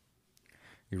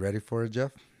 You ready for it,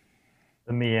 Jeff?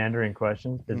 The meandering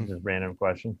questions? This is just random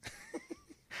questions.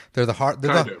 They're the hard.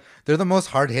 Kind of. They're the most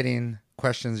hard hitting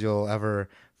questions you'll ever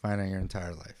find in your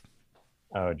entire life.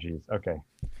 Oh, geez. Okay.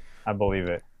 I believe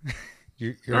it.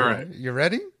 You're All right. You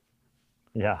ready?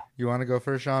 Yeah. You want to go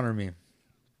first, Sean, or me?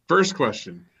 First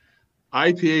question: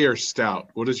 IPA or stout?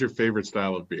 What is your favorite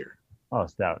style of beer? Oh,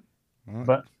 stout. Oh.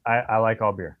 But I like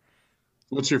all beer.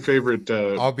 What's your favorite?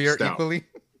 All beer stout? equally.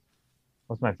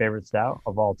 What's my favorite stout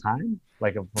of all time?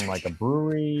 Like from like a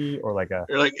brewery or like a.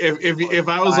 Or like if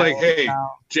I was like, hey,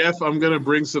 stout? Jeff, I'm gonna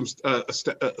bring some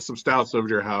stouts over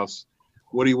to your house.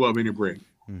 What do you want me to bring?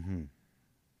 Mm-hmm.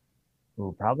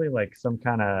 Ooh, probably like some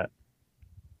kind of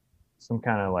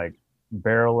like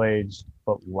barrel aged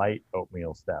but light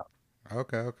oatmeal stout.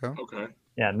 Okay. Okay.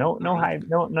 Yeah, no high,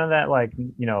 none of that like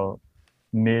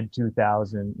mid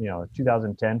 2000,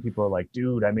 2010. People are like,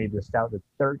 dude, I made this stout that's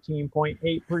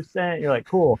 13.8%. You're like,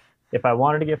 cool. If I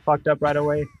wanted to get fucked up right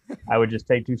away, I would just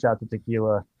take 2 shots of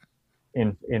tequila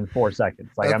in 4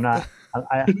 seconds. Like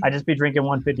I just be drinking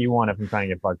 151 if I'm trying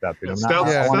to get fucked up. Dude. I'm not,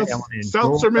 I wanna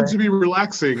Stouts are meant to be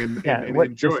relaxing and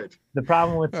enjoyed. The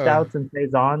problem with stouts and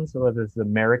saisons, so it's the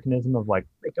Americanism of like,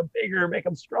 make them bigger, make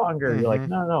them stronger. You're like,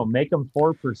 no, make them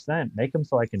 4%. Make them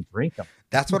so I can drink them.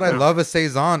 That's what I love a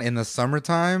saison in the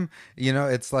summertime.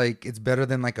 It's like it's better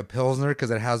than like a pilsner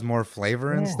because it has more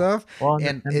flavor and stuff,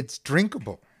 and it's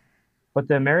drinkable. But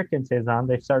the American saison,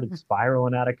 they started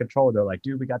spiraling out of control. They're like,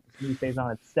 dude, we got this new saison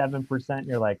at 7%. And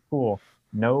you're like, cool.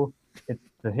 No, it's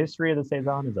the history of the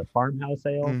saison is a farmhouse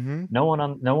ale. Mm-hmm. No one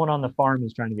on the farm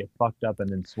is trying to get fucked up and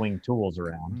then swing tools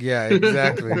around. Yeah,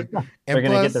 exactly. They're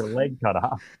gonna get their leg cut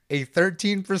off. A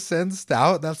 13%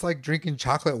 stout, that's like drinking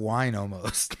chocolate wine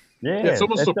almost. Yeah, it's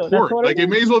almost a port. Like it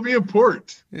may as well be a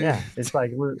port. Yeah, it's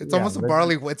like it's almost a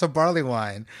barley. It's a barley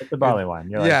wine. It's a barley wine.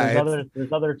 You're like,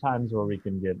 there's other times where we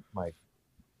can get like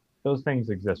those things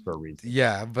exist for a reason.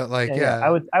 Yeah, but like I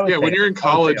would when you're in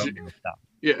college.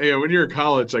 Yeah, when you're in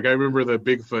college, like I remember the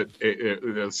Bigfoot,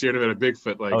 the Sierra Nevada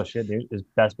Bigfoot. Like, oh shit, dude, is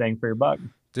best bang for your buck,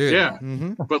 dude. Yeah,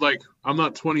 but like I'm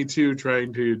not 22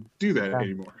 trying to do that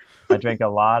anymore. I drank a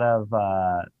lot of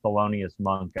Thelonious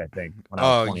Monk, I think. When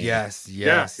I was 20. Yes.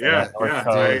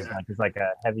 It's like a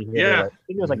heavy hitter. Yeah. I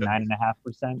think it was like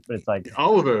 9.5%, but it's like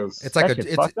all of those. It's like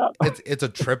it's a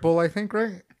triple, I think,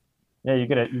 right? Yeah, you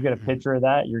get a picture of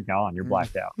that, you're gone. You're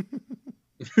blacked out.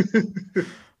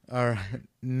 All right,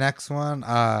 next one.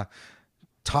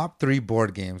 Top 3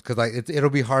 board games, because like it'll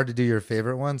be hard to do your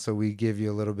favorite one, so we give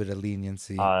you a little bit of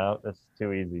leniency. That's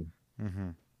too easy.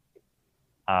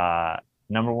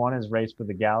 Number 1 is Race for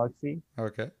the Galaxy.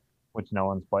 Okay. Which no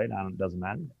one's played. Doesn't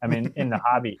matter. I mean, in the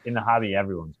hobby,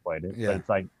 everyone's played it. Yeah. But it's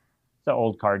like it's an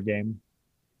old card game.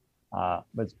 But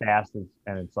it's fast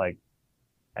and it's like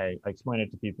I explain it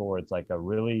to people where it's like a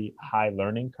really high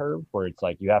learning curve where it's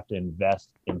like you have to invest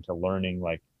into learning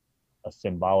like a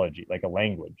symbology, like a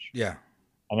language. Yeah.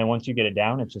 And then once you get it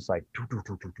down, it's just like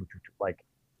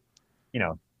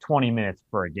 20 minutes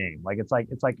for a game. Like it's like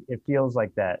it feels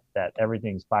like that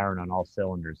everything's firing on all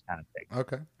cylinders kind of thing.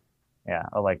 Okay. Yeah,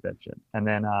 I like that shit. And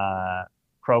then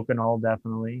Crokinole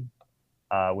definitely,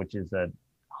 which is a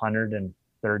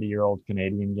 130-year-old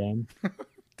Canadian game.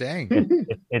 Dang.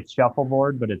 It's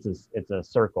shuffleboard, but it's a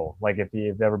circle. Like if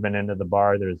you've ever been into the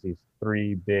bar, there's these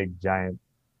 3 big giant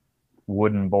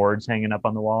wooden boards hanging up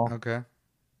on the wall. Okay.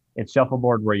 It's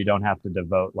shuffleboard where you don't have to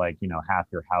devote like half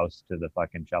your house to the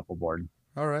fucking shuffleboard.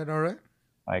 All right.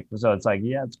 Like so, it's like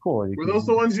it's cool. Were those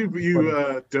the ones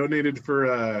you donated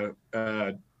for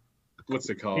what's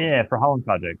it called? Yeah, for Holland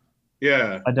Project.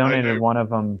 Yeah, I donated one of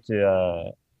them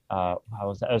to it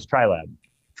was Trilab.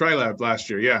 Trilab last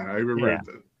year. Yeah, I remember. Yeah.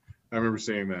 I remember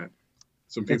seeing that.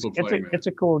 Some people playing It's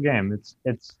a cool game. It's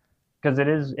because it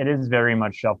is very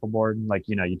much shuffleboard. Like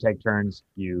you take turns.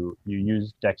 You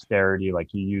use dexterity. Like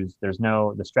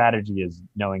the strategy is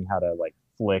knowing how to like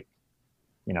flick.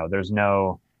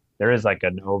 There is like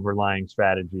an overlying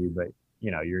strategy, but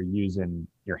you're using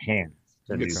your hands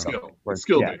to do something. It's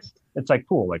skill based. It's like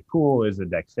pool. Like pool is a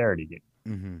dexterity game.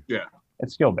 Mm-hmm. Yeah,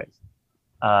 it's skill based.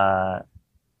 But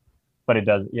it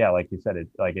does. Yeah, like you said,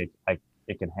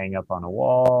 it can hang up on a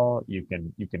wall. You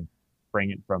can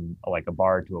bring it from like a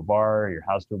bar to a bar, your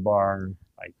house to a bar.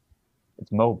 Like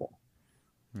it's mobile.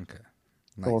 Okay.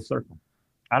 Full circle.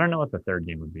 I don't know what the third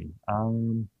game would be.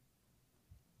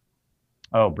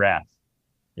 Brass.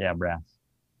 Yeah, Brass.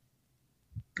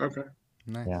 Okay.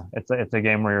 Nice. Yeah, it's a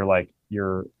game where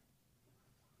you're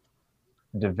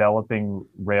developing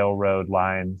railroad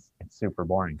lines. It's super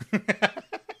boring.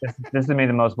 This is me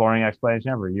the most boring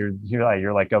explanation ever.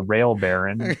 You're like a rail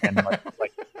baron and like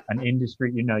an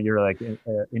industry. You're like an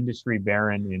industry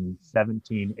baron in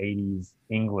 1780s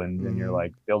England, and you're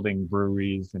like building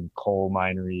breweries and coal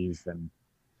mineries and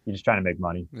You're just trying to make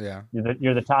money. Yeah.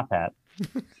 You're the top hat.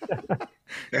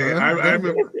 Hey, I'm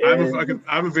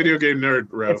a video game nerd,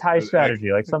 bro. It's high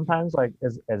strategy. Like sometimes, like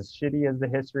as shitty as the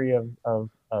history of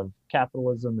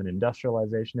capitalism and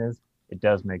industrialization is, it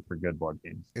does make for good board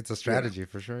games. It's a strategy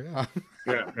for sure. Yeah.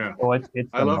 Yeah. Well, it's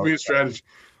I love me a strategy.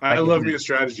 I love me a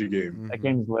strategy game. That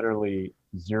game's literally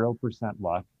 0%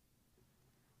 luck.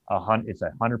 It's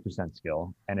 100%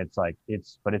 skill, and it's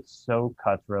so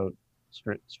cutthroat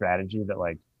strategy that,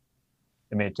 like,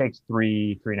 I mean, it takes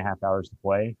 3.5 hours to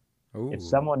play. Ooh. If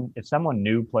someone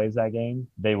new plays that game,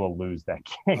 they will lose that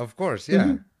game. Of course,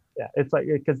 yeah. Yeah, it's like,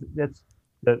 because it's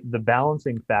the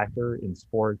balancing factor in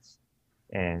sports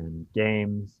and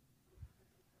games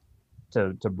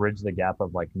to bridge the gap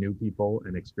of like new people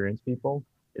and experienced people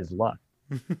is luck.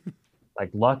 Like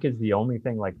luck is the only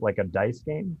thing, like a dice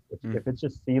game. If it's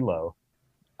just CeeLo,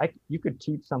 you could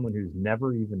teach someone who's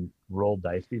never even rolled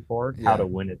dice before how to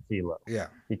win at CeeLo. Yeah.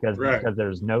 Because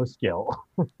there's no skill.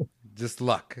 Just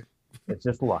luck. It's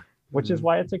just luck, which is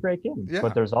why it's a great game. Yeah.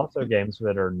 But there's also games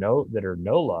that are no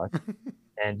luck,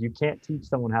 and you can't teach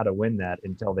someone how to win that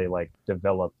until they like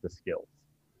develop the skills.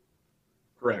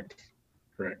 Correct.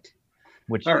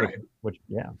 Which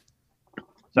yeah.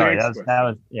 Sorry, that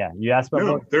was you asked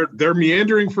about they're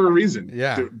meandering for a reason.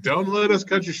 Yeah. Don't let us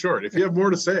cut you short. If you have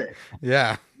more to say,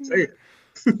 yeah, say it.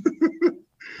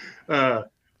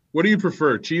 What do you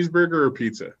prefer, cheeseburger or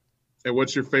pizza? And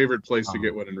what's your favorite place to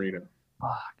get one in Reno?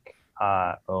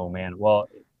 Fuck. Oh man. Well,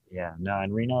 yeah. No,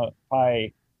 in Reno,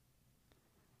 I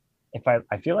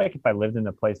feel like if I lived in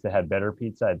a place that had better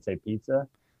pizza, I'd say pizza.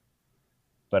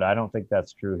 But I don't think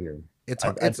that's true here.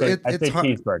 I'd say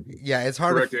cheeseburger. Yeah, it's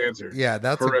hard. Correct answer. Yeah,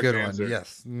 that's Correct a good answer. one.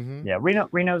 Yes. Mm-hmm. Yeah,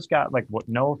 Reno's got like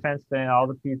no offense to all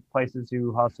the places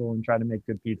who hustle and try to make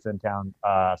good pizza in town.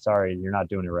 Sorry, you're not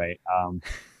doing it right.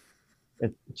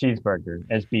 It's cheeseburger.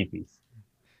 It's Beefy's.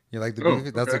 You like the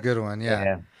beefy? That's a good one.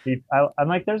 Yeah. I'm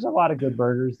like, there's a lot of good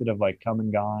burgers that have like come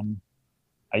and gone.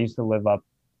 I used to live up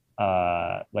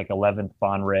like 11th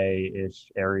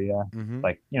Fonray-ish area,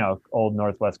 like, old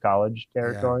Northwest College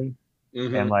territory.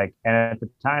 Mm-hmm. And at the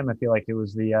time I feel like it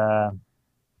was the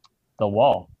little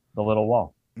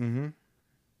wall. Mm-hmm.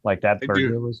 Like that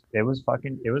burger was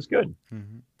good.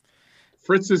 Mm-hmm.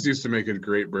 Fritz's used to make a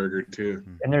great burger too.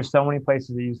 And there's so many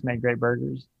places that used to make great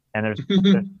burgers, and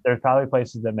there's probably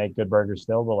places that make good burgers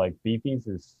still, but like Beefy's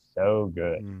is so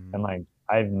good. And like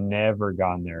I've never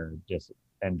gone there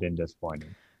and been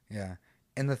disappointed. Yeah.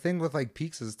 And the thing with like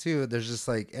pizzas too, there's just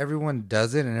like everyone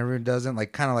does it and everyone doesn't,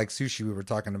 like kind of like sushi we were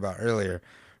talking about earlier,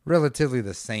 relatively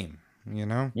the same,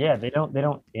 Yeah, they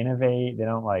don't innovate. They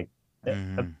don't like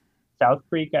South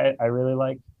Creek. I really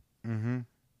like.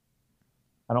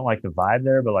 I don't like the vibe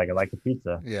there, but like I like the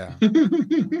pizza. Yeah.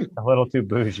 A little too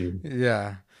bougie.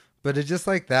 Yeah. But it's just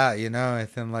like that, and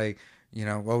then like,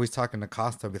 always talking to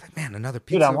Costa, I'll be like, man, another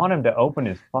pizza. Dude, I want him to open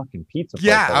his fucking pizza place.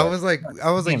 Yeah, I was like,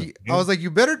 you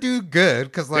better do good,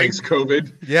 because like, thanks,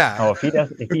 COVID. Yeah. Oh,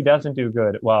 if he doesn't do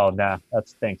good, well, nah,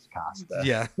 that's thanks, Costa.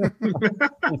 Yeah.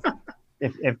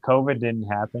 If COVID didn't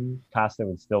happen, Costa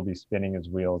would still be spinning his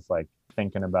wheels, like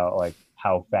thinking about like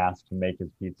how fast to make his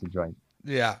pizza joint.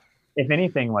 Yeah. If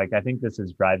anything, like I think this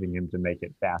is driving him to make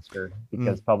it faster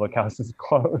because Public House is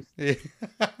closed. Yeah.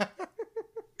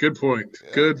 Good point.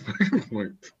 Good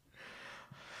point.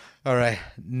 All right,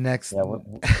 next. Yeah,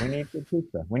 we need good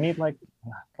pizza. We need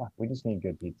we just need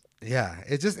good pizza. Yeah,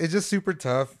 it's just super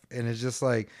tough, and it's just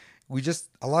like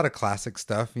a lot of classic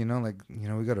stuff, we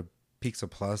go to Pizza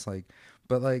Plus,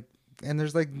 but and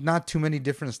there's like not too many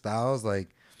different styles,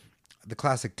 like the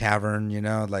classic tavern,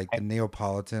 like the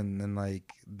Neapolitan, and like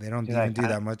they don't even do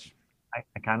that much.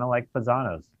 I kind of like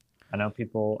Pisano's. I know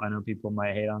people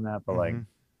might hate on that, but like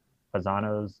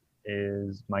Pisano's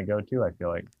is my go-to. I feel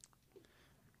like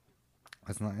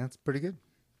that's pretty good.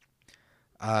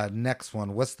 Next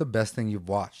one. What's the best thing you've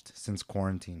watched since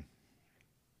quarantine?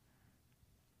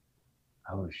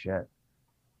 Oh shit,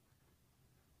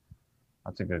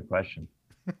 that's a good question.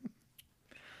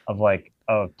 Of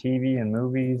TV and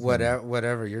movies,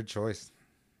 whatever your choice.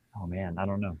 Oh man, I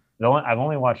don't know. I've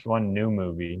only watched one new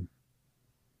movie,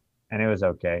 and it was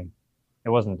okay. It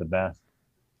wasn't the best.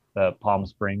 The Palm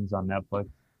Springs on Netflix.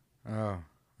 Oh,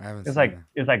 I haven't.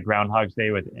 It's like Groundhog's Day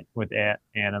with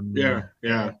Adam.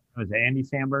 Yeah. Was it Andy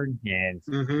Samberg? Yeah.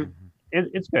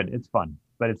 It's good. It's fun,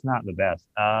 but it's not the best.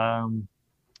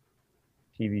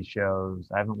 TV shows.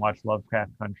 I haven't watched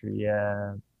Lovecraft Country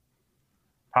yet.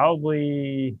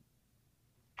 Probably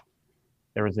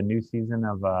there was a new season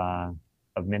of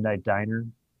Midnight Diner,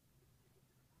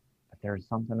 but there was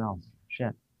something else.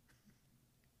 Shit.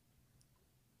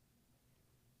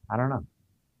 I don't know.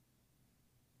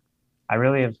 I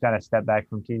really have got to step back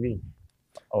from TV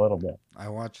a little bit. I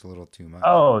watch a little too much.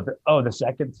 The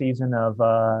second season of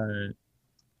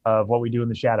What We Do in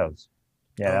the Shadows.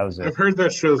 Yeah, that was it. I've heard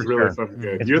that show's For really sure. fucking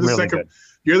good. It's You're the really second. good.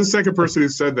 You're the second person who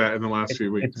said that in the last few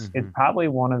weeks. It's probably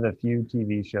one of the few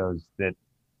TV shows that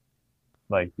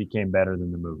like became better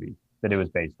than the movie that it was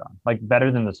based on, like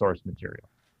better than the source material.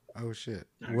 Oh shit!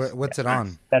 What's it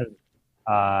on? Better,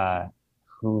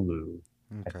 Hulu,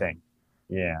 I think.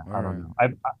 Yeah, I don't know.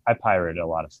 I pirate a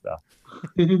lot of stuff.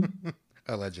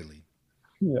 Allegedly.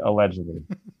 Yeah, allegedly.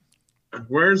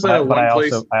 Where's But one I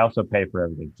place? I also pay for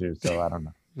everything too, so I don't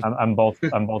know. I'm both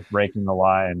breaking the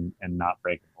law and not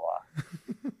breaking the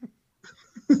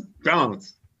law.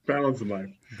 Balance in life.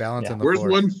 Balance in the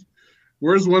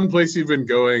Where's one place you've been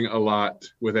going a lot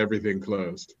with everything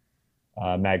closed?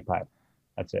 Magpie.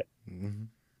 That's it. Mm-hmm.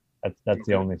 That's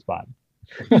the only spot.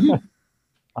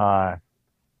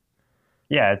 Yeah,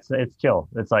 it's chill.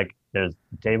 It's like there's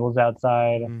tables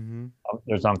outside. Mm-hmm.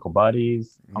 There's Uncle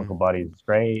Buddy's. Uncle Buddy's is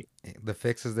great. The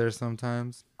Fix is there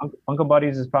sometimes. Uncle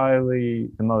Buddy's is probably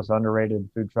the most underrated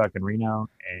food truck in Reno,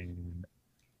 and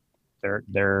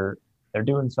they're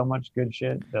doing so much good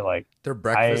shit. They're like their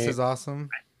breakfast is awesome.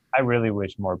 I really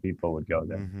wish more people would go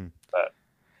there, but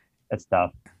it's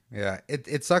tough. Yeah,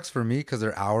 it sucks for me because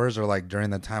their hours are like during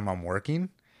the time I'm working.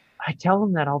 I tell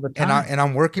them that all the time. And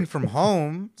I'm working from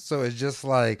home, so it's just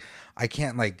like I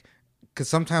can't like, because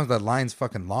sometimes the line's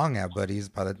fucking long at Buddy's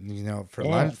by the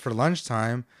for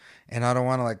lunchtime, and I don't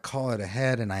want to like call it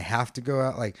ahead, and I have to go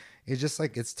out. Like it's just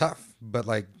like it's tough, but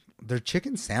like their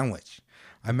chicken sandwich.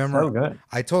 I remember so good.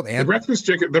 I told Andy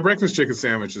the breakfast chicken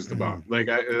sandwich is the bomb. Like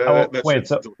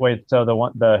so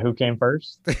the who came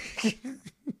first?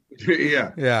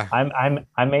 Yeah.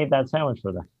 I made that sandwich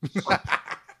for them.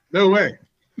 No way.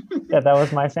 Yeah, that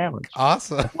was my sandwich.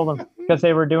 Awesome. I told them because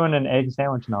they were doing an egg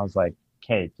sandwich, and I was like,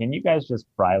 "Okay, can you guys just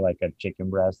fry like a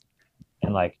chicken breast,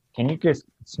 and like, can you just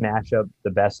smash up the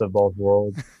best of both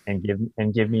worlds and give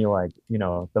me like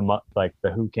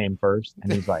the who came first?"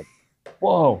 And he's like,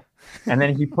 "Whoa!" And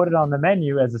then he put it on the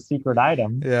menu as a secret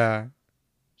item. Yeah.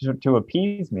 To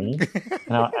appease me,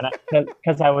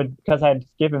 because I'd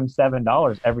give him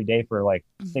 $7 every day for like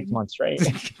 6 months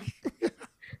straight.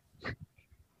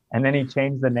 And then he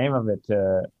changed the name of it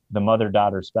to the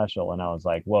mother-daughter special. And I was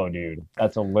like, whoa, dude,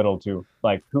 that's a little too,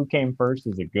 like, who came first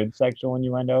is a good sexual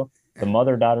innuendo. The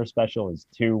mother-daughter special is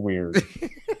too weird.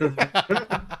 Like,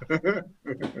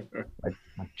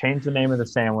 change the name of the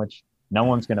sandwich. No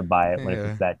one's going to buy it when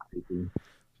it's that creepy.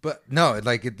 But no,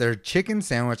 like their chicken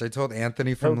sandwich, I told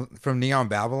Anthony from Neon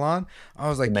Babylon, I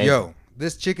was like, amazing. Yo,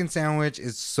 this chicken sandwich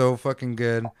is so fucking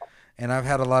good. And I've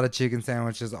had a lot of chicken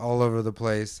sandwiches all over the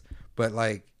place. But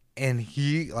like, and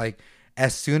he like,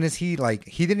 as soon as he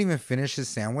didn't even finish his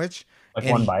sandwich. Like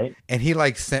one bite? And he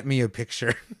like sent me a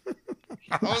picture.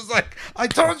 I was like, I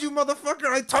told you, motherfucker,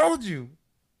 I told you.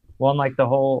 Well, and like the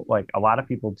whole, like a lot of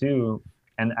people too.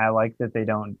 And I like that they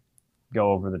don't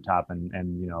go over the top and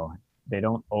they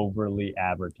don't overly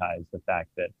advertise the fact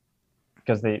that,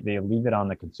 because they leave it on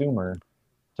the consumer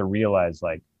to realize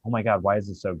like, oh my God, why is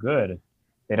this so good?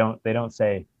 They don't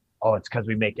say, oh, it's because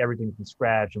we make everything from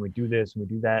scratch and we do this and we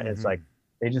do that. Mm-hmm. It's like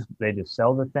they just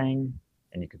sell the thing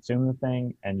and you consume the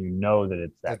thing and you know that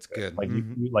it's that's good.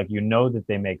 Like you know that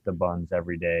they make the buns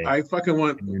every day. I fucking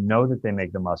want. And you know that they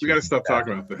make the mustard. We gotta stop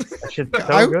talking about this. That shit's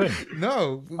so good.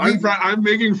 No, I'm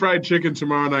making fried chicken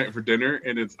tomorrow night for dinner,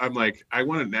 and I'm like, I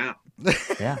want it now.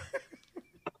 Yeah.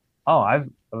 Oh,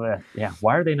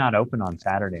 why are they not open on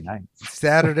Saturday night?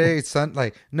 Saturday,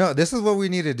 no, this is what we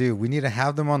need to do. We need to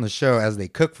have them on the show as they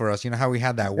cook for us. You know how we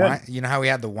had that wine? You know how we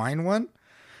had the wine one?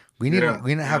 We need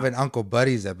to have an Uncle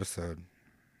Buddy's episode.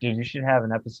 Dude, you should have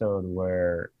an episode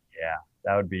where,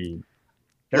 that would be.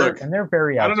 And they're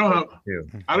very. I don't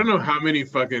know how many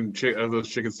fucking of those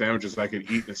chicken sandwiches I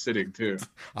could eat in a sitting too.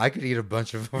 I could eat a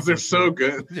bunch of them. They're so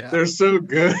good. Yeah. They're so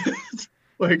good.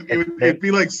 Like it'd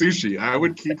be like sushi. I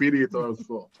would keep eating it till I was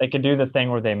full. They could do the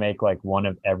thing where they make like one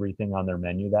of everything on their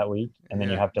menu that week, and then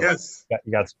you have to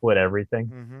you got to split everything.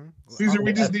 Mm-hmm. Caesar,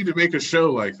 we just need to make a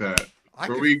show like that.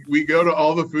 Where we go to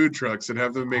all the food trucks and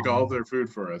have them make all their food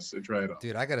for us and try it all.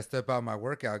 Dude, I got to step out my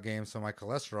workout game so my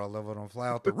cholesterol level don't fly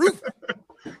out the roof.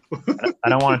 I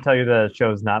don't want to tell you the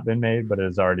show's not been made, but it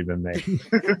has already been made.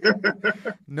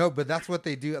 No, but that's what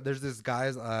they do. There's this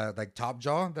guys like Top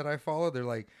Jaw that I follow. They're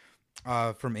like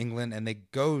from England, and they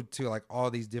go to like all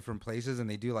these different places, and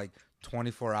they do like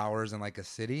 24 hours in like a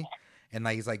city. And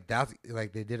like, he's like, that's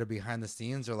like, they did it behind the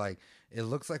scenes. They're like, it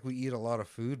looks like we eat a lot of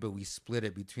food, but we split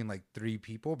it between like 3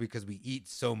 people because we eat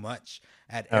so much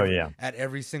at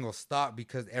every single stop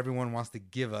because everyone wants to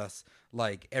give us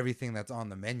like everything that's on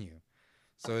the menu.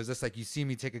 So it's just like you see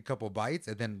me take a couple bites,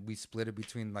 and then we split it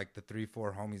between like the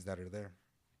 3-4 homies that are there.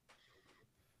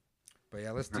 But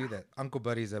yeah, let's do that. Uncle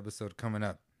Buddy's episode coming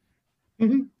up.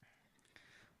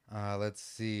 Let's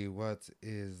see. What's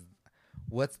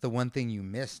the one thing you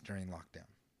missed during lockdown?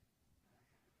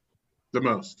 The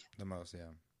most, yeah.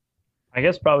 I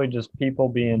guess probably just people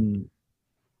being,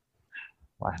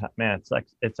 man, it's like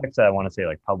I want to say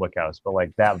like public house, but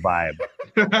like that vibe.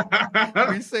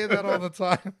 We say that all the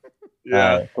time.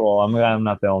 Yeah. Cool. I'm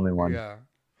not the only one.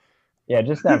 Yeah,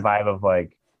 just that vibe of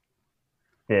like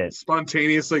that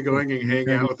spontaneously going and hang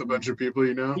out with a bunch of people,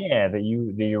 you know? Yeah, that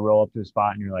you roll up to a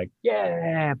spot and you're like,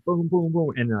 yeah, boom, boom,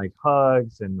 boom, and then like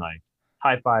hugs and like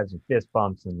high fives and fist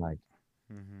bumps and like,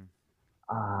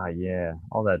 yeah,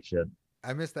 all that shit.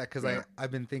 I miss that because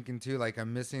I've been thinking too, like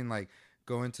I'm missing like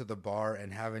going to the bar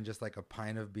and having just like a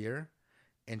pint of beer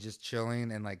and just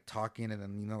chilling and like talking, and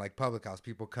then, you know, like public house,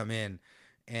 people come in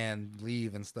and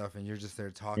leave and stuff, and you're just there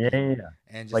talking. Yeah.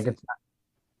 And just like it's not,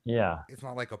 it's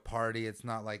not like a party. It's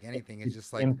not like anything. It's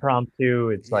just like impromptu.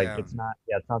 It's like it's not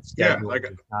scheduled. Yeah, like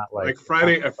it's not like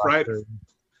Friday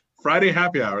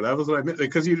happy hour. That was what I meant,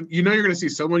 because you know you're gonna see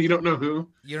someone you don't know who.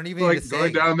 You don't even like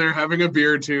going down there, having a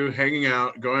beer or two, hanging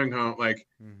out, going home. Like,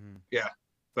 yeah,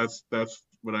 that's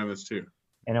what I miss too.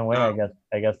 In a way, I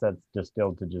guess that's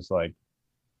distilled to just like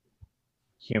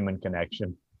human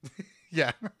connection.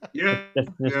 Yeah. Just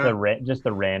the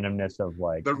randomness of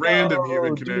like the random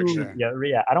human connection.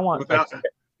 Yeah. I don't want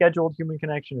scheduled human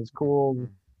connection is cool,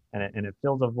 and it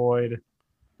fills a void,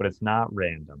 but it's not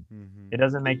random. It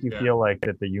doesn't make you feel like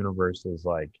that the universe is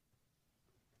like,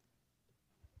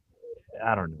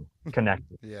 I don't know,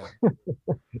 connected. Yeah.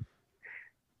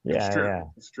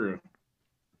 It's true.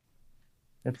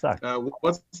 It sucks.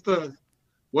 What's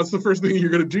the first thing you're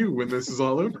gonna do when this is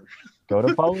all over? Go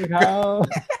to public house.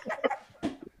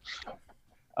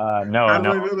 No. I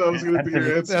know that was gonna be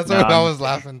your answer. That's what I was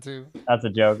laughing too. That's a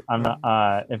joke. I'm not.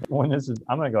 I'm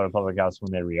gonna go to public house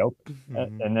when they reopen,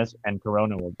 and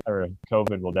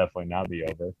COVID will definitely not be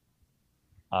over.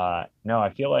 No, I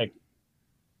feel like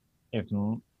I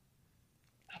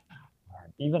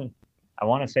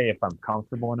want to say if I'm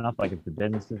comfortable enough, like if the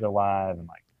business is alive and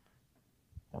like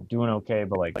I'm doing okay,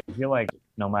 but like I feel like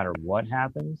no matter what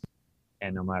happens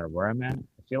and no matter where I'm at,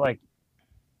 I feel like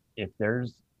if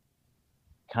there's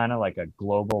kind of like a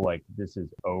global like this is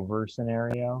over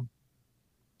scenario,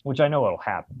 which I know it'll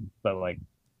happen, but like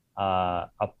I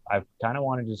kind of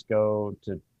want to just go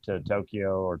to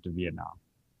Tokyo or to Vietnam.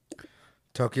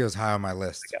 Tokyo's high on my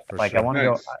list. Like, I want to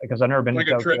go because I've never been to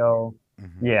Tokyo.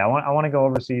 Yeah, I want to go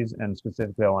overseas, and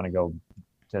specifically I want to go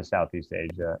to Southeast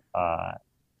Asia.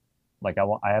 Like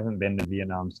I haven't been to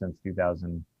Vietnam since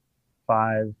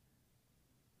 2005.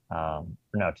 No,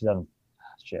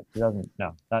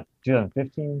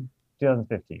 2015.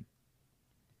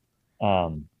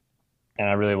 And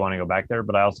I really want to go back there,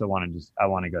 but I also want to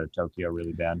go to Tokyo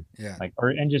really bad. Yeah.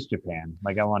 And just Japan.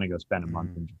 Like I want to go spend a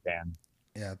month in Japan.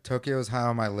 Yeah, Tokyo is high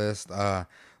on my list.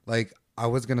 Like I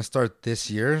was gonna start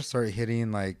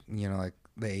hitting like, you know, like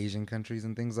the Asian countries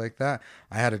and things like that.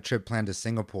 I had a trip planned to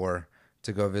Singapore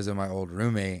to go visit my old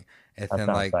roommate, and then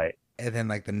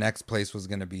like the next place was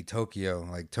gonna be Tokyo.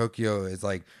 Like Tokyo is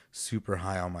like super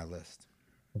high on my list.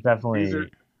 It's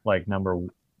definitely like number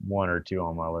 1 or 2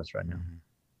 on my list right now.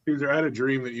 Caesar, I had a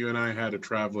dream that you and I had a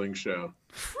traveling show,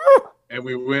 and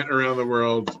we went around the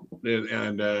world,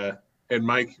 and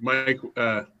Mike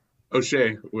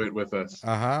O'Shea went with us.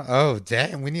 Oh,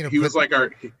 damn! We need to. He was like our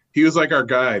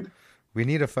guide. We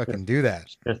need to fucking do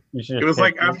that. It was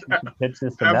like after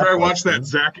I watched that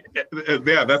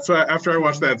that's why after I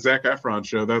watched that Zac Efron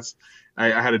show, I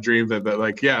had a dream that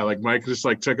like Mike just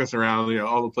like took us around, you know,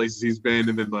 all the places he's been,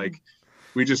 and then like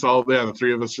we just all the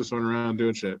 3 of us just went around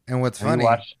doing shit. And what's funny?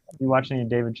 You watch any of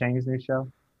David Chang's new show?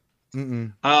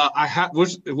 I have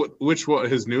which one,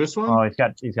 his newest one? Oh, he's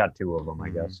got 2 of them, I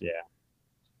guess. Yeah.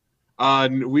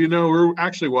 We're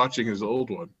actually watching his old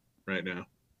one right now.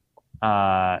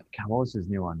 God, what was his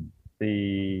new one?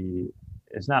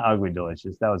 It's not Ugly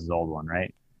Delicious. That was his old one,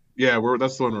 right? Yeah,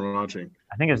 that's the one we're watching.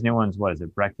 I think his new one's what is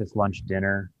it? Breakfast, lunch,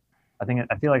 dinner. I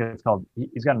feel like it's called.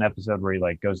 He's got an episode where he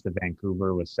like goes to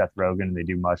Vancouver with Seth Rogen and they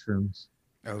do mushrooms.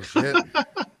 Oh shit!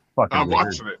 I'm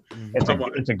watching it.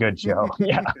 It's a good show.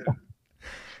 Yeah.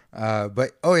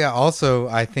 But also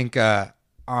I think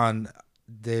on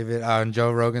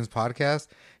Joe Rogan's podcast,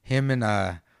 him and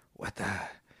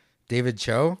David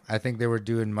Cho, I think they were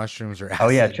doing mushrooms or acid. Oh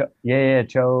yeah,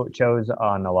 Cho's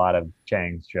on a lot of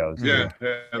Chang's shows. Yeah.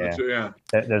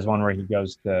 There's one where he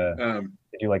goes to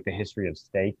do like the history of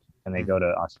steak, and they go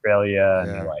to Australia and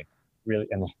they're like really,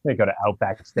 and they go to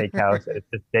Outback Steakhouse. It's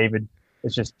just David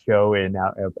it's just Joe in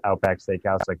Outback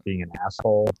Steakhouse, like being an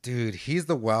asshole. Dude, he's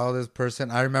the wildest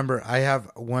person. I remember I have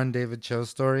one David Cho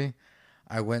story.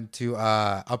 I went to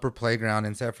Upper Playground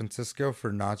in San Francisco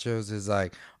for Nachos, his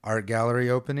like art gallery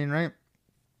opening, right?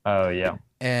 Oh yeah.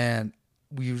 And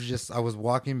I was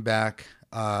walking back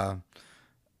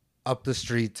up the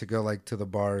street to go like to the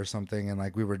bar or something, and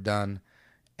like we were done,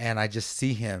 and I just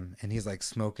see him and he's like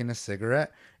smoking a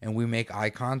cigarette, and we make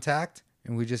eye contact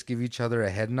and we just give each other a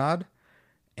head nod,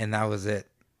 and that was it.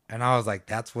 And I was like,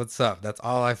 that's what's up. That's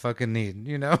all I fucking need,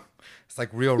 you know? It's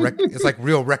like it's like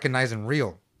real recognizing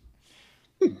real.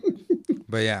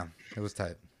 But yeah, it was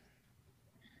tight.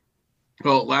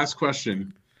 Well, last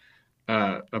question,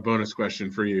 a bonus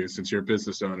question for you since you're a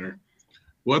business owner.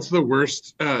 What's the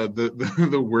worst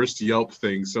the worst Yelp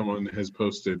thing someone has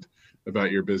posted about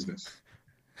your business?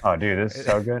 Oh, dude, this is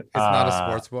so good. It's not a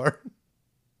sports bar.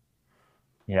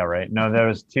 Yeah, right. No, there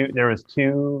was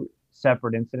two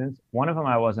separate incidents. One of them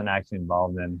I wasn't actually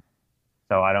involved in,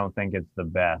 so I don't think it's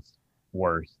the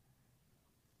worst.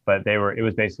 But it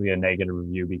was basically a negative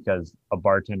review because a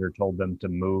bartender told them to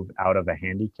move out of a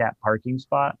handicap parking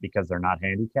spot because they're not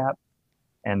handicapped,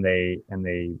 and they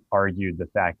argued the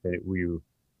fact that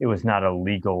it was not a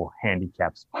legal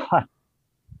handicap spot.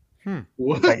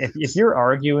 What? Like if you're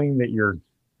arguing that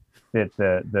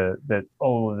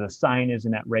the sign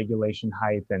isn't at regulation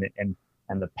height and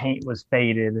the paint was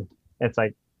faded, it's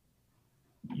like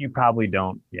you probably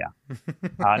don't. Yeah.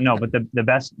 No, but the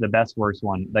best worst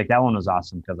one, like that one was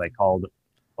awesome because I called,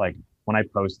 like when I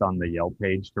post on the Yelp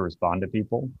page to respond to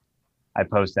people, I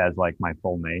post as like my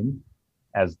full name,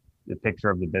 as the picture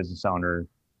of the business owner,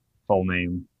 full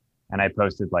name, and I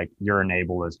posted like, "You're an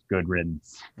ableist, good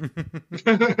riddance."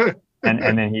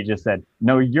 And then he just said,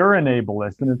 "No, you're an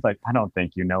ableist," and it's like, I don't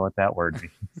think you know what that word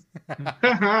means.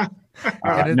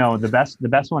 No, the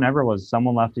best one ever was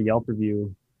someone left a Yelp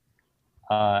review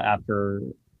after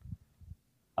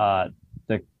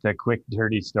the quick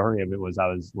dirty story of it was I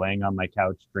was laying on my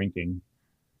couch drinking,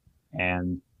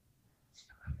 and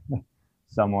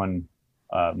someone,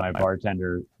 my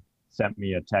bartender, sent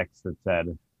me a text that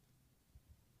said,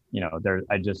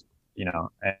 I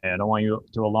don't want you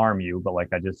to alarm you, but like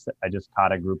I just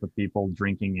caught a group of people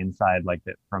drinking inside like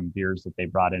that from beers that they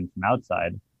brought in from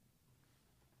outside,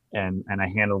 and I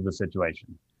handled the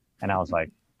situation. And I was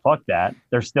like, fuck that,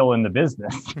 they're still in the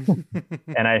business.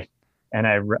 and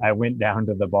I went down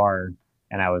to the bar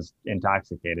and I was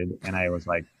intoxicated, and I was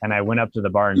like, and I went up to the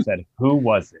bar and said, who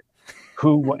was it?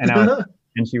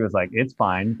 And she was like, it's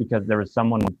fine, because there was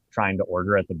someone trying to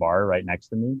order at the bar right next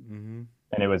to me. Mm-hmm.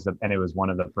 And it was one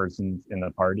of the persons in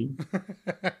the party.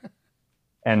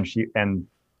 and she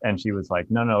was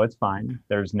like, no, it's fine.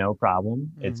 There's no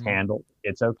problem. It's handled.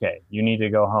 It's okay. You need to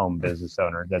go home, business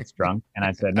owner that's drunk. And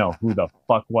I said, no, who the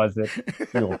fuck was it?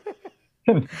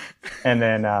 And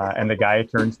then the guy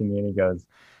turns to me and he goes,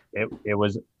 it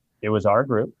was our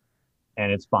group,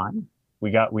 and it's fine.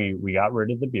 We got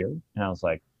rid of the beer. And I was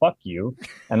like, fuck you.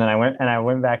 And then I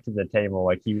went back to the table.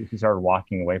 Like he started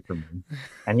walking away from me,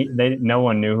 and no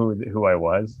one knew who I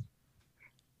was.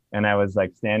 And I was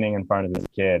like standing in front of this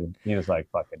kid. He was like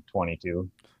fucking 22.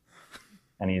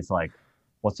 And he's like,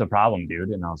 what's the problem, dude?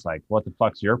 And I was like, what the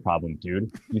fuck's your problem,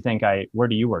 dude? Where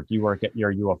do you work?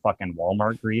 Are you a fucking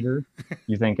Walmart greeter?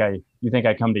 You think I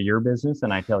come to your business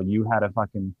and I tell you how to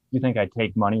you think I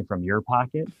take money from your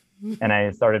pocket? And I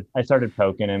started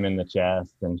poking him in the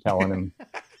chest and telling him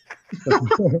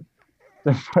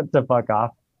to fuck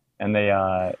off. And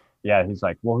he's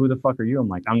like, well, who the fuck are you? I'm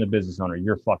like, I'm the business owner.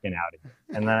 You're fucking out of here.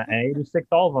 And then I 86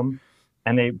 all of them.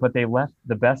 And they left.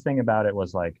 The best thing about it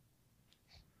was like,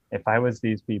 if I was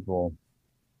these people,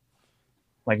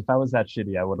 like if I was that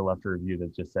shitty, I would have left a review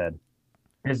that just said,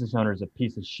 business owner is a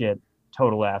piece of shit,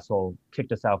 total asshole,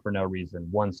 kicked us out for no reason,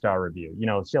 1-star review,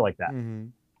 shit like that. Mm-hmm.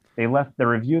 The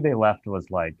review they left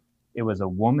was like, it was a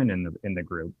woman in the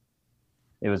group.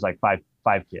 It was like five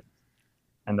kids.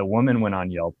 And the woman went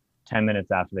on Yelp 10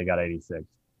 minutes after they got 86.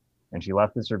 And she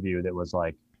left this review that was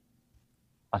like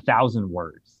 1,000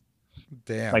 words.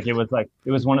 Damn. Like it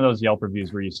was one of those Yelp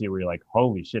reviews where you're like,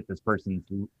 holy shit, this person's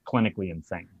clinically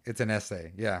insane. It's an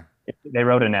essay. Yeah. They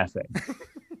wrote an essay.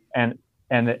 and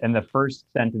the first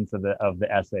sentence of the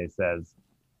essay says,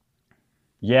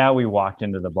 yeah, we walked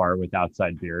into the bar with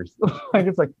outside beers. Like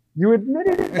it's like, you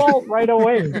admitted fault right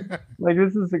away. Like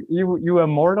this is you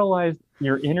immortalized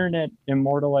your internet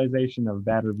immortalization of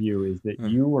bad review is that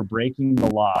you were breaking the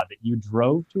law, that you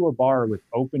drove to a bar with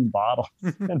open bottles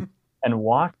and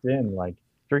walked in. Like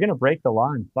if you're gonna break the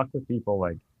law and fuck with people,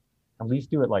 like at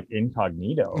least do it like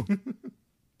incognito.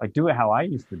 Like, do it how I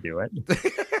used to do it.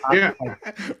 Yeah.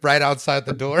 Right outside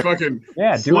the door. Fucking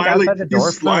Yeah, do it slyly, outside the door.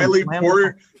 you slyly slam pour.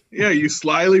 it. Yeah, you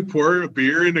slyly pour a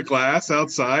beer in a glass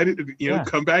outside. And, Yeah.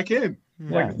 come back in.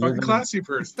 Yeah, Like a fucking classy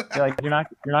person. You're like, you're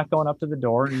not going up to the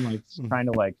door and like trying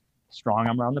to like strong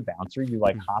arm around the bouncer. You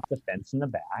like hop the fence in the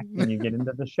back and you get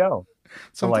into the show.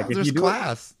 So Sometimes like if there's you do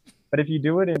class. But if you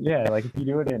do it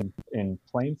in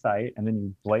plain sight and then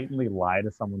you blatantly lie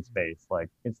to someone's face, like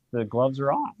the gloves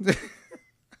are off.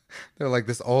 They're like,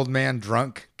 this old man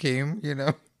drunk came,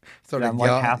 started I'm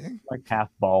yelling. like half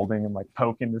balding and like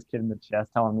poking this kid in the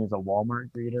chest, telling me he's a Walmart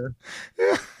greeter.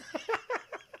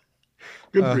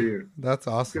 Good for you. That's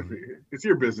Good awesome. for you. It's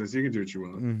your business. You can do what you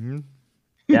want. Mm-hmm.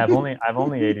 Yeah, I've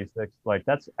only 86. Like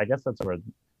I guess that's where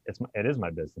it is my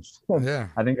business. Yeah.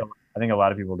 I think a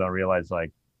lot of people don't realize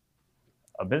like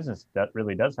a business that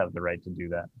really does have the right to do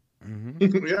that.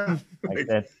 Mm-hmm. Yeah. Like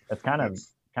that's kind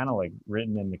of like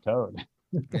written in the code.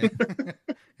 Yeah.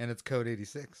 And it's code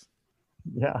 86.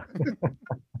 Yeah.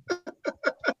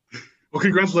 Well,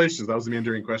 congratulations. That was the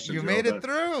meandering question. You made it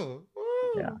through. Woo.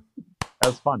 Yeah. That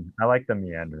was fun. I like the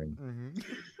meandering.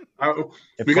 Mm-hmm.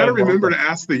 We got to remember to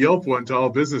ask the Yelp one to all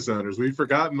business owners. We've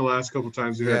forgotten the last couple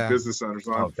times we had business owners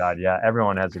on. Oh God, yeah.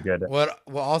 Everyone has a good. Well,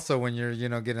 also when you're,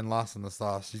 getting lost in the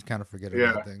sauce, you kind of forget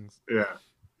about things. Yeah.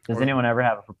 Does anyone ever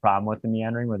have a problem with the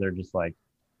meandering where they're just like,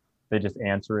 they just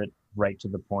answer it right to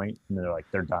the point and they're like,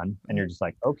 they're done, and you're just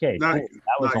like, okay, Not, cool.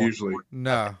 That was not usually.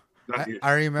 No. Not u- I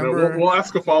No, remember. we'll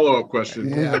ask a follow-up question.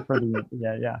 Yeah.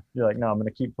 yeah. You're like, no, I'm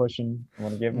gonna keep pushing. I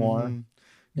want to get more. Mhm.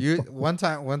 One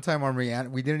time our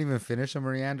we didn't even finish a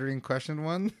meandering question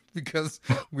one because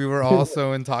we were all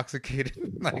so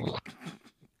intoxicated. Like,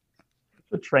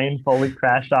 The train fully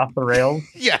crashed off the rails.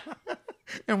 yeah.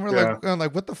 And I'm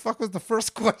like, what the fuck was the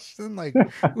first question? Like,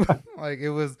 like it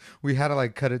was, we had to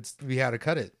cut it. We had to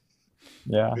cut it.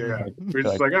 Yeah. Yeah. We're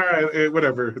just like, all right,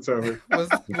 whatever, it's over.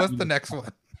 What's the next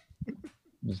one?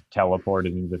 Just teleported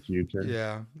into the future.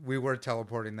 Yeah, we were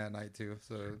teleporting that night too.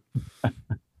 So,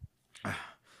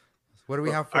 what do we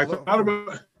have for? I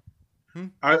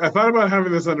thought about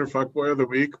having this under Fuckboy of the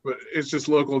Week, but it's just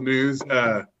local news.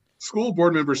 School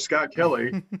board member Scott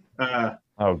Kelly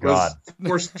Oh God. was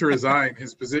forced to resign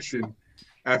his position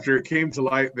after it came to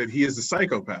light that he is a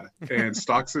psychopath and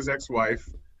stalks his ex-wife,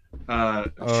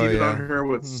 cheated on her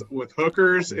with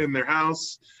hookers in their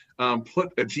house,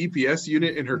 put a GPS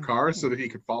unit in her car so that he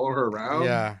could follow her around.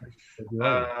 Yeah.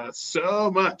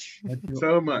 So much.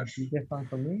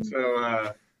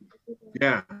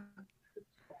 Yeah.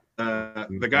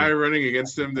 The guy running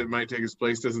against him that might take his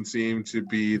place doesn't seem to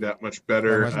be that much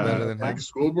better, than him.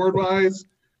 school board wise,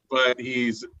 but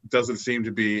doesn't seem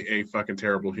to be a fucking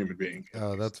terrible human being.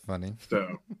 Oh, that's funny.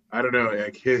 So I don't know,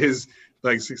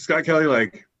 Scott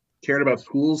Kelly cared about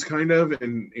schools kind of,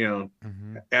 and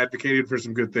advocated for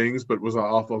some good things, but was an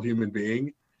awful human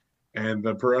being. And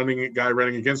the guy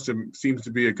running against him seems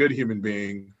to be a good human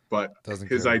being, but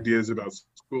his ideas about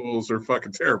schools are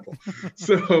fucking terrible.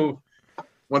 So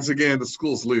once again, the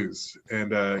schools lose,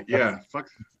 and fuck.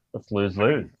 Let's lose.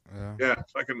 Yeah,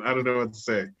 fucking. I don't know what to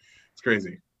say. It's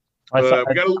crazy.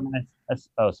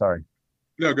 Oh, sorry.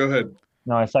 No, go ahead.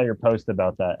 No, I saw your post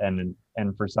about that, and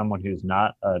for someone who's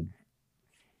not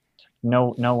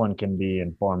no one can be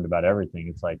informed about everything.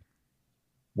 It's like,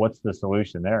 what's the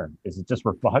solution there? Is it just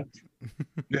we're fucked?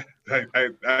 Yeah,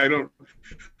 I don't.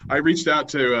 I reached out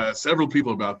to several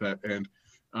people about that, and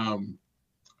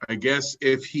I guess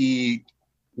if he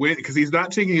went, because he's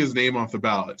not taking his name off the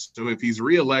ballot, so if he's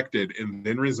reelected and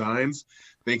then resigns,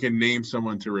 they can name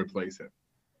someone to replace him.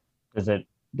 Is it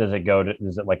like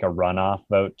a runoff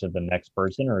vote to the next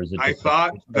person, or is it? I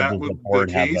thought that was the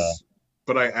case,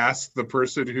 but I asked the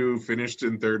person who finished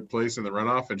in third place in the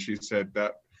runoff, and she said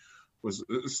that was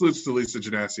salutes to Lisa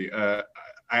Janassi.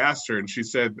 I asked her, and she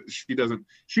said she doesn't.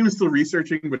 She was still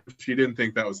researching, but she didn't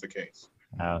think that was the case.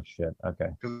 Oh shit! Okay.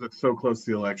 Because it's so close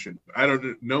to the election.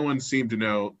 No one seemed to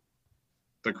know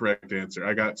the correct answer.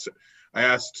 I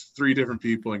asked 3 different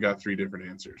people and got 3 different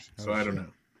answers. So I don't know.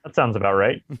 That sounds about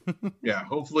right. Yeah,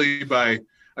 hopefully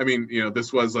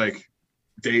this was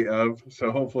day of,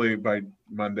 so hopefully by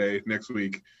Monday next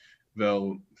week,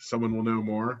 someone will know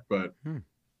more. But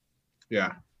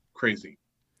yeah, crazy.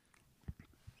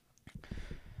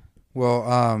 Well,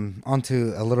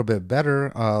 onto a little bit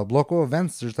better local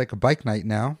events. There's a bike night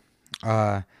now,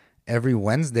 every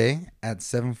Wednesday at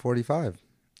 7:45,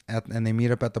 and they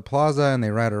meet up at the plaza and they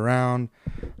ride around.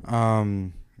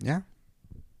 Yeah,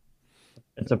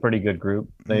 it's a pretty good group.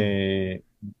 We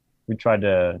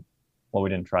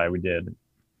did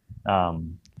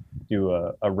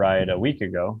do a ride a week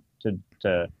ago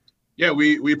to Yeah,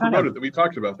 we promoted that. We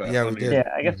talked about that. Yeah, we did. Yeah,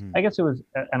 I guess it was,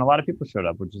 and a lot of people showed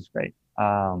up, which is great.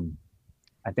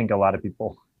 I think a lot of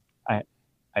people, I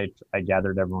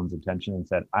gathered everyone's attention and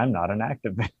said, I'm not an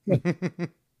activist.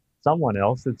 Someone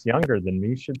else that's younger than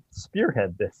me should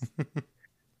spearhead this.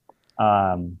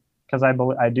 Because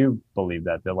I do believe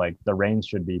that like the reins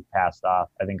should be passed off.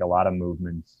 I think a lot of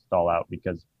movements stall out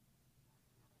because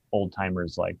old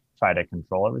timers like try to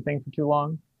control everything for too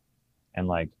long, and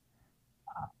like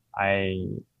I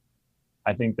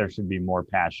think there should be more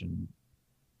passion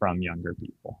from younger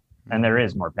people, and there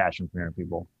is more passion from younger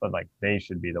people, but like they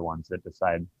should be the ones that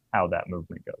decide how that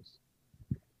movement goes.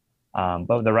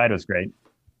 But the ride was great,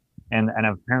 and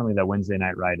apparently the Wednesday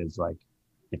night ride is like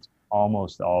it's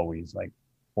almost always like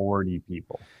 40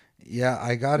 people. Yeah,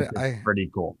 I got it. Pretty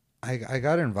cool. I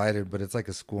got invited, but it's like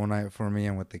a school night for me,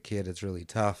 and with the kid, it's really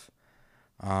tough.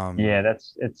 Yeah,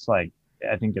 it's like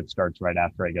I think it starts right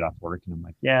after I get off work, and I'm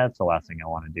like, yeah, it's the last thing I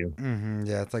want to do.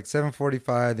 Yeah, it's like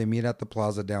 7:45. They meet at the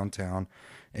plaza downtown,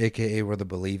 aka where the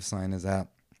Believe sign is at,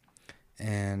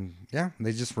 and yeah,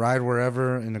 they just ride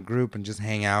wherever in a group and just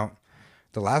hang out.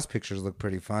 The last pictures look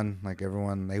pretty fun. Like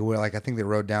everyone, they were like I think they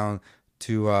rode down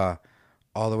to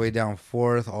all the way down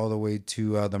 4th, all the way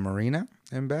to the marina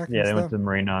and back. Yeah, and they went stuff. to the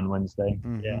marina on Wednesday.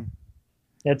 Yeah.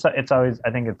 It's always, I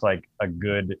think it's like a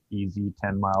good, easy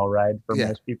 10-mile ride for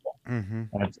most people. And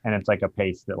it's like a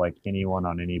pace that like anyone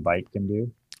on any bike can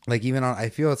do. Like even on, I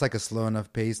feel it's like a slow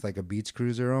enough pace, like a beach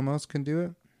cruiser almost can do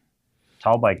it.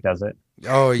 Tall bike does it.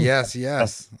 Oh, yes.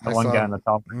 The one guy on the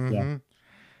top. Yeah.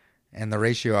 And the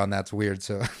ratio on that's weird.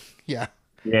 So yeah.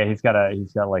 Yeah, he's got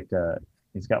like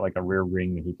a rear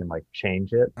ring that he can like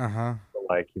change it. Uh-huh. So,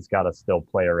 like he's got to still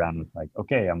play around with like,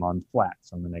 okay, I'm on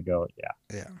flats. I'm gonna go.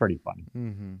 Yeah. Pretty funny.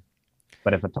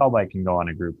 But if a tall bike can go on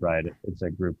a group ride, it's a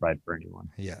group ride for anyone.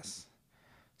 Yes.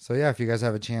 So yeah, if you guys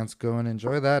have a chance, go and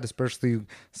enjoy that. Especially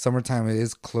summertime, it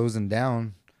is closing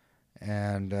down,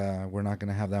 and we're not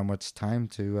gonna have that much time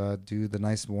to do the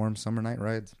nice warm summer night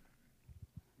rides.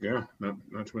 Yeah, not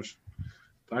too much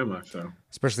time left. So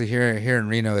especially here in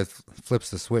Reno, it flips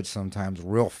the switch sometimes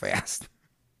real fast.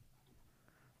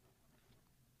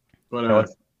 But so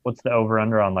what's the over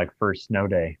under on like first snow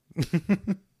day?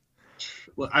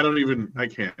 Well, I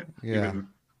can't. Yeah.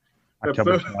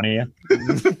 October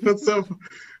 20th. That's so.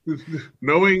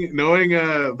 Knowing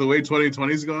the way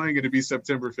 2020 is going, it'd be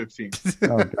September 15th.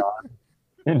 Oh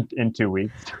God! In 2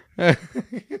 weeks. Yeah.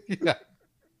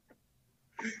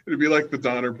 It'd be like the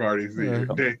Donner parties.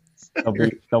 There'll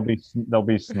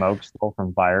be smoke still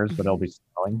from fires, but it'll be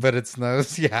snowing. But it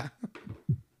snows, yeah.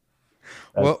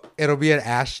 Well, it'll be an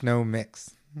ash snow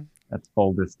mix. That's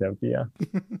full dystopia.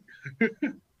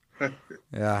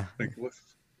 Yeah. Like,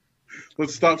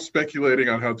 let's stop speculating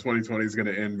on how 2020 is going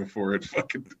to end before it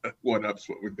fucking one-ups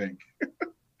what we think.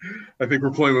 I think we're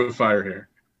playing with fire here.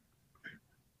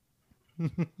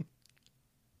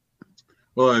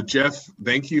 Well, Jeff,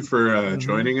 thank you for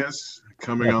joining us,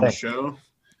 coming on the show.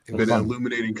 It's been an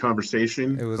illuminating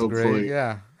conversation. It was Hopefully, great,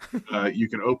 yeah. You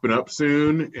can open up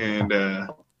soon and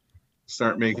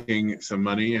start making some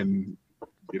money, and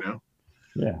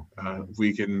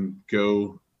we can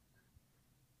go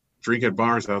drink at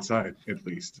bars outside at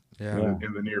least.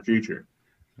 In the near future.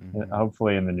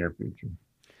 Hopefully in the near future.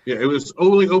 Yeah, it was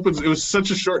only open. It was such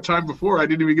a short time before I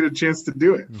didn't even get a chance to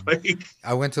do it. Like,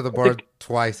 I went to the bar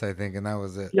twice, I think, and that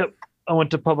was it. Yep, I went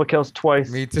to Public House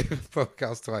twice. Me too. Public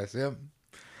House twice. Yep.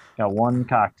 Got one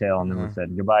cocktail and then we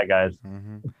said goodbye, guys.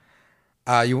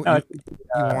 You want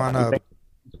to?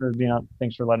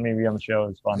 Thanks for letting me be on the show.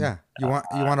 It's fun. Yeah. You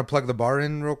want to plug the bar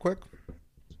in real quick?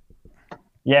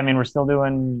 Yeah, I mean we're still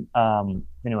doing.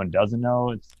 If anyone doesn't know,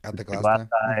 it's at the Glass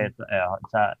Eye.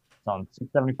 It's on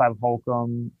 675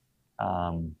 Holcomb,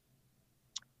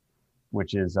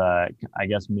 which is I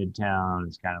guess Midtown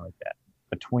is kind of like that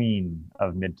between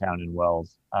of Midtown and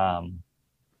Wells.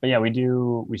 But yeah, we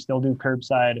still do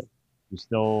curbside.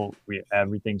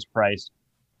 Everything's priced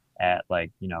at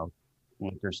like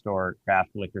craft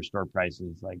liquor store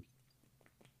prices. Like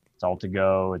it's all to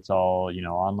go. It's all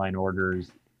online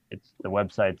orders. The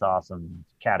website's awesome,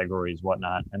 categories,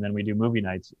 whatnot. And then we do movie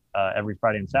nights every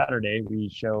Friday and Saturday. We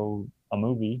show a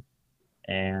movie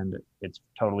and it's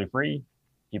totally free.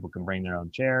 People can bring their own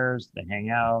chairs, they hang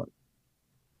out,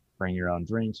 bring your own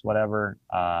drinks, whatever.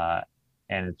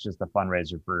 And it's just a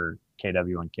fundraiser for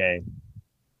KW1K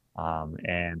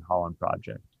and Holland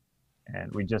Project.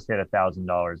 And we just hit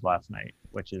 $1,000 last night,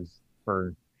 which is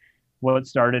for it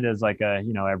started as like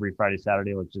every Friday,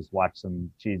 Saturday, let's just watch some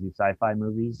cheesy sci-fi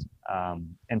movies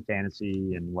and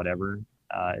fantasy and whatever.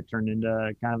 It turned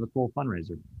into kind of a cool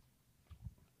fundraiser.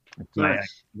 Tonight,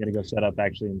 Nice. I got to go set up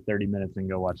actually in 30 minutes and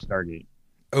go watch Stargate.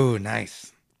 Oh,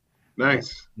 nice.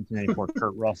 Nice. 1994,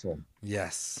 Kurt Russell.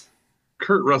 Yes.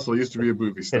 Kurt Russell used to be a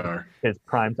movie star. His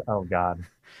prime. Oh God,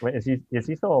 wait, is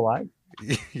he still alive?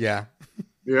 Yeah.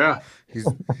 Yeah. He's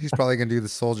probably gonna do the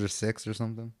Soldier 6 or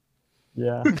something.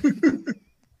 Yeah.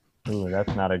 Ooh,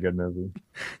 that's not a good movie.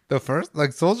 The first,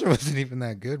 like, Soldier wasn't even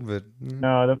that good, but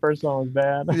No, the first one was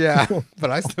bad. yeah, but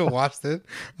I still watched it.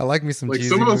 I like me some Like, cheesy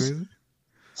some of those- movies.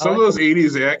 Some of those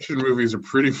 80s action movies are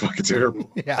pretty fucking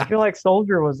terrible. I Yeah, feel like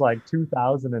Soldier was like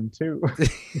 2002.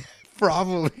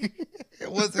 probably.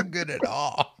 It wasn't good at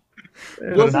all. It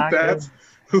was Wasn't not that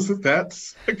good. wasn't that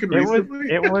second It was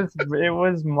recently? it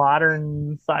was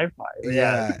modern sci-fi.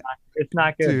 Yeah. It's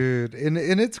not good. Dude, and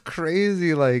it's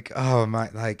crazy. Like, oh my,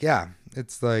 like, yeah,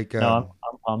 it's like, No,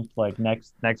 I'm pumped. Like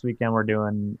next weekend we're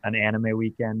doing an anime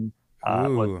weekend.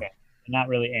 Ooh. Not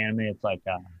really anime. It's like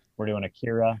we're doing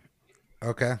Akira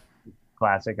okay,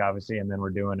 classic, obviously, and then we're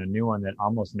doing a new one that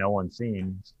almost no one's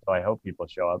seen. So I hope people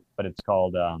show up. But it's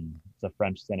called it's a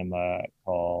French cinema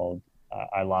called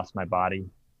I Lost My Body.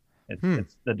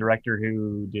 It's the director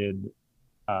who did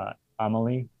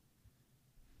Amelie.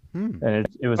 And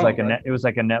it was like it was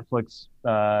like a Netflix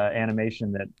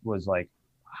animation that was like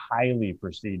highly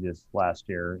prestigious last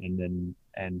year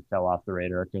and fell off the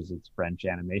radar because it's French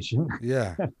animation.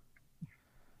 yeah,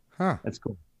 huh? That's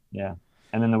cool. Yeah.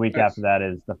 And then the week after that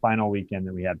is the final weekend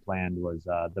that we had planned was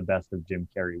the Best of Jim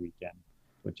Carrey weekend,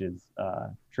 which is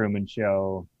Truman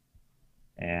Show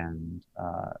and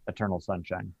Eternal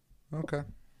Sunshine. Okay,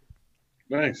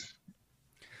 Nice.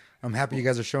 I'm happy you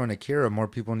guys are showing Akira. More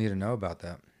people need to know about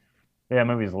that. Yeah,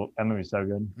 that movie's so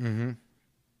good. Mm-hmm.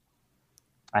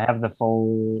 I have the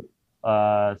full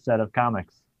set of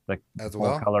comics, the As full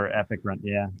well? color epic run.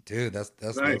 Yeah, Dude, that's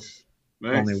Nice.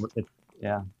 Nice. only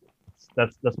yeah.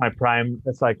 That's my prime.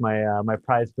 That's like my my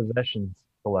prized possessions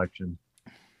collection.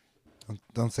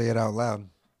 Don't say it out loud.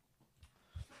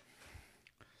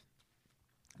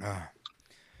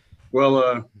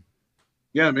 Well,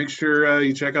 yeah, make sure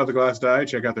you check out the Glass Die,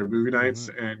 check out their movie nights,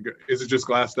 and is it just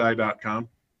glassdie.com?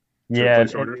 Yeah,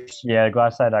 place orders? yeah.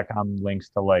 Glasseye.com links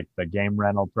to like the game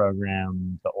rental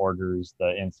program, the orders, the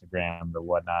Instagram, the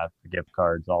whatnot, the gift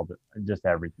cards, just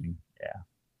everything. Yeah.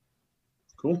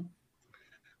 Cool.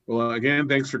 Well, again,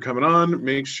 thanks for coming on.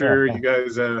 Make sure you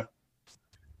guys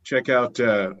check out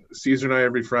Caesar and I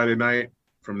every Friday night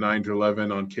from 9 to 11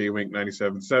 on KWink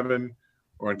 97.7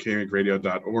 or on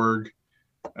kwinkradio.org.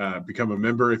 Become a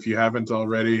member if you haven't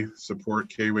already. Support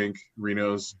KWink,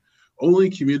 Reno's only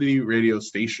community radio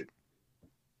station.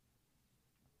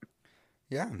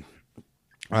 Yeah.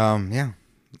 Yeah.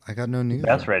 I got no news.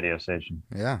 Best radio station.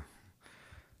 Yeah.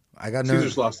 I got no.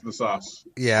 Caesar's lost in the sauce.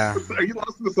 Yeah. Are you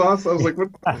lost in the sauce? I was like, what?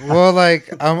 Well, like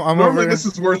I'm Normally over. this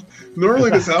is worth. Normally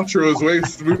this outro is way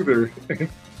smoother.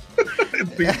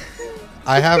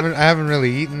 I haven't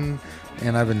really eaten,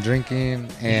 and I've been drinking,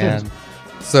 and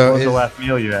so What was the last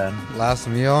meal you had? last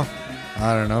meal,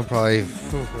 I don't know, probably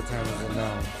what time is it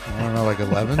now? I don't know, like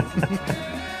 11.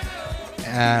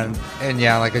 and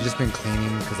yeah, like I've just been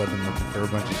cleaning because I've been looking for a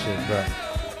bunch of shit,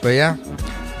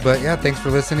 but yeah, thanks for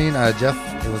listening, Jeff.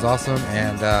 It was awesome,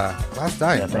 and last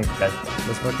night. Yeah, thanks, guys.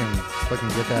 Let's fucking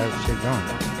get that shit going.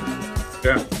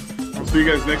 Yeah. We'll see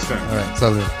you guys next time. All right,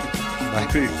 salute. Bye.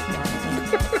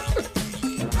 Peace.